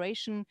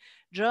non-proliferation,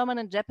 German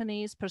and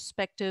Japanese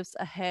perspectives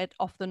ahead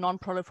of the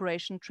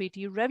Non-Proliferation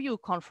Treaty Review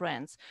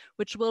Conference,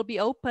 which will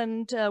be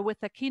opened with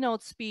a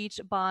keynote speech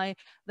by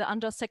the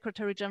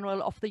Under-Secretary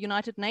General of the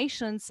United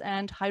Nations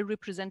and High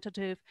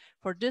Representative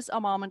for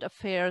Disarmament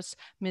Affairs,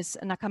 Ms.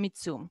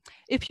 Nakamitsu.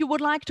 If you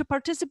would like to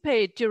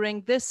participate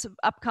during this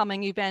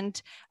upcoming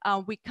event,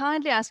 we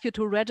kindly ask you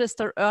to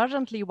register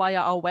urgently via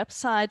our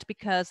website,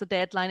 because the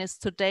deadline is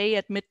today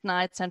at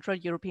midnight Central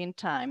European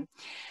Time.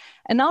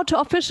 And now, to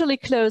officially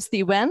close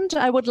the event,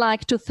 I would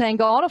like to thank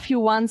all of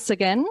you once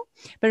again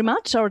very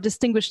much, our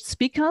distinguished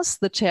speakers,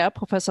 the chair,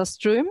 Professor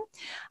Ström.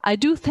 I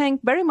do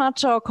thank very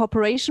much our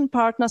cooperation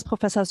partners,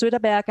 Professor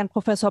Söderberg and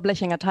Professor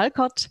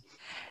Blechinger-Talcott.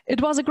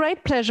 It was a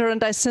great pleasure,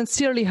 and I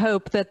sincerely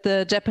hope that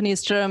the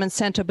Japanese-German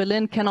Center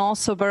Berlin can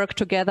also work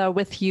together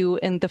with you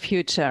in the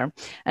future.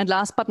 And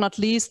last but not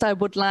least, I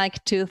would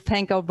like to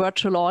thank our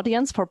virtual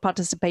audience for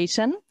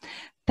participation.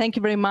 Thank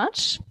you very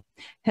much.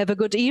 Have a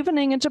good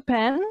evening in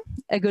Japan,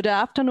 a good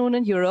afternoon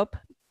in Europe,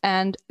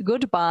 and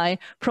goodbye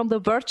from the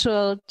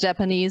virtual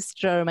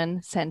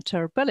Japanese-German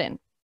Center Berlin.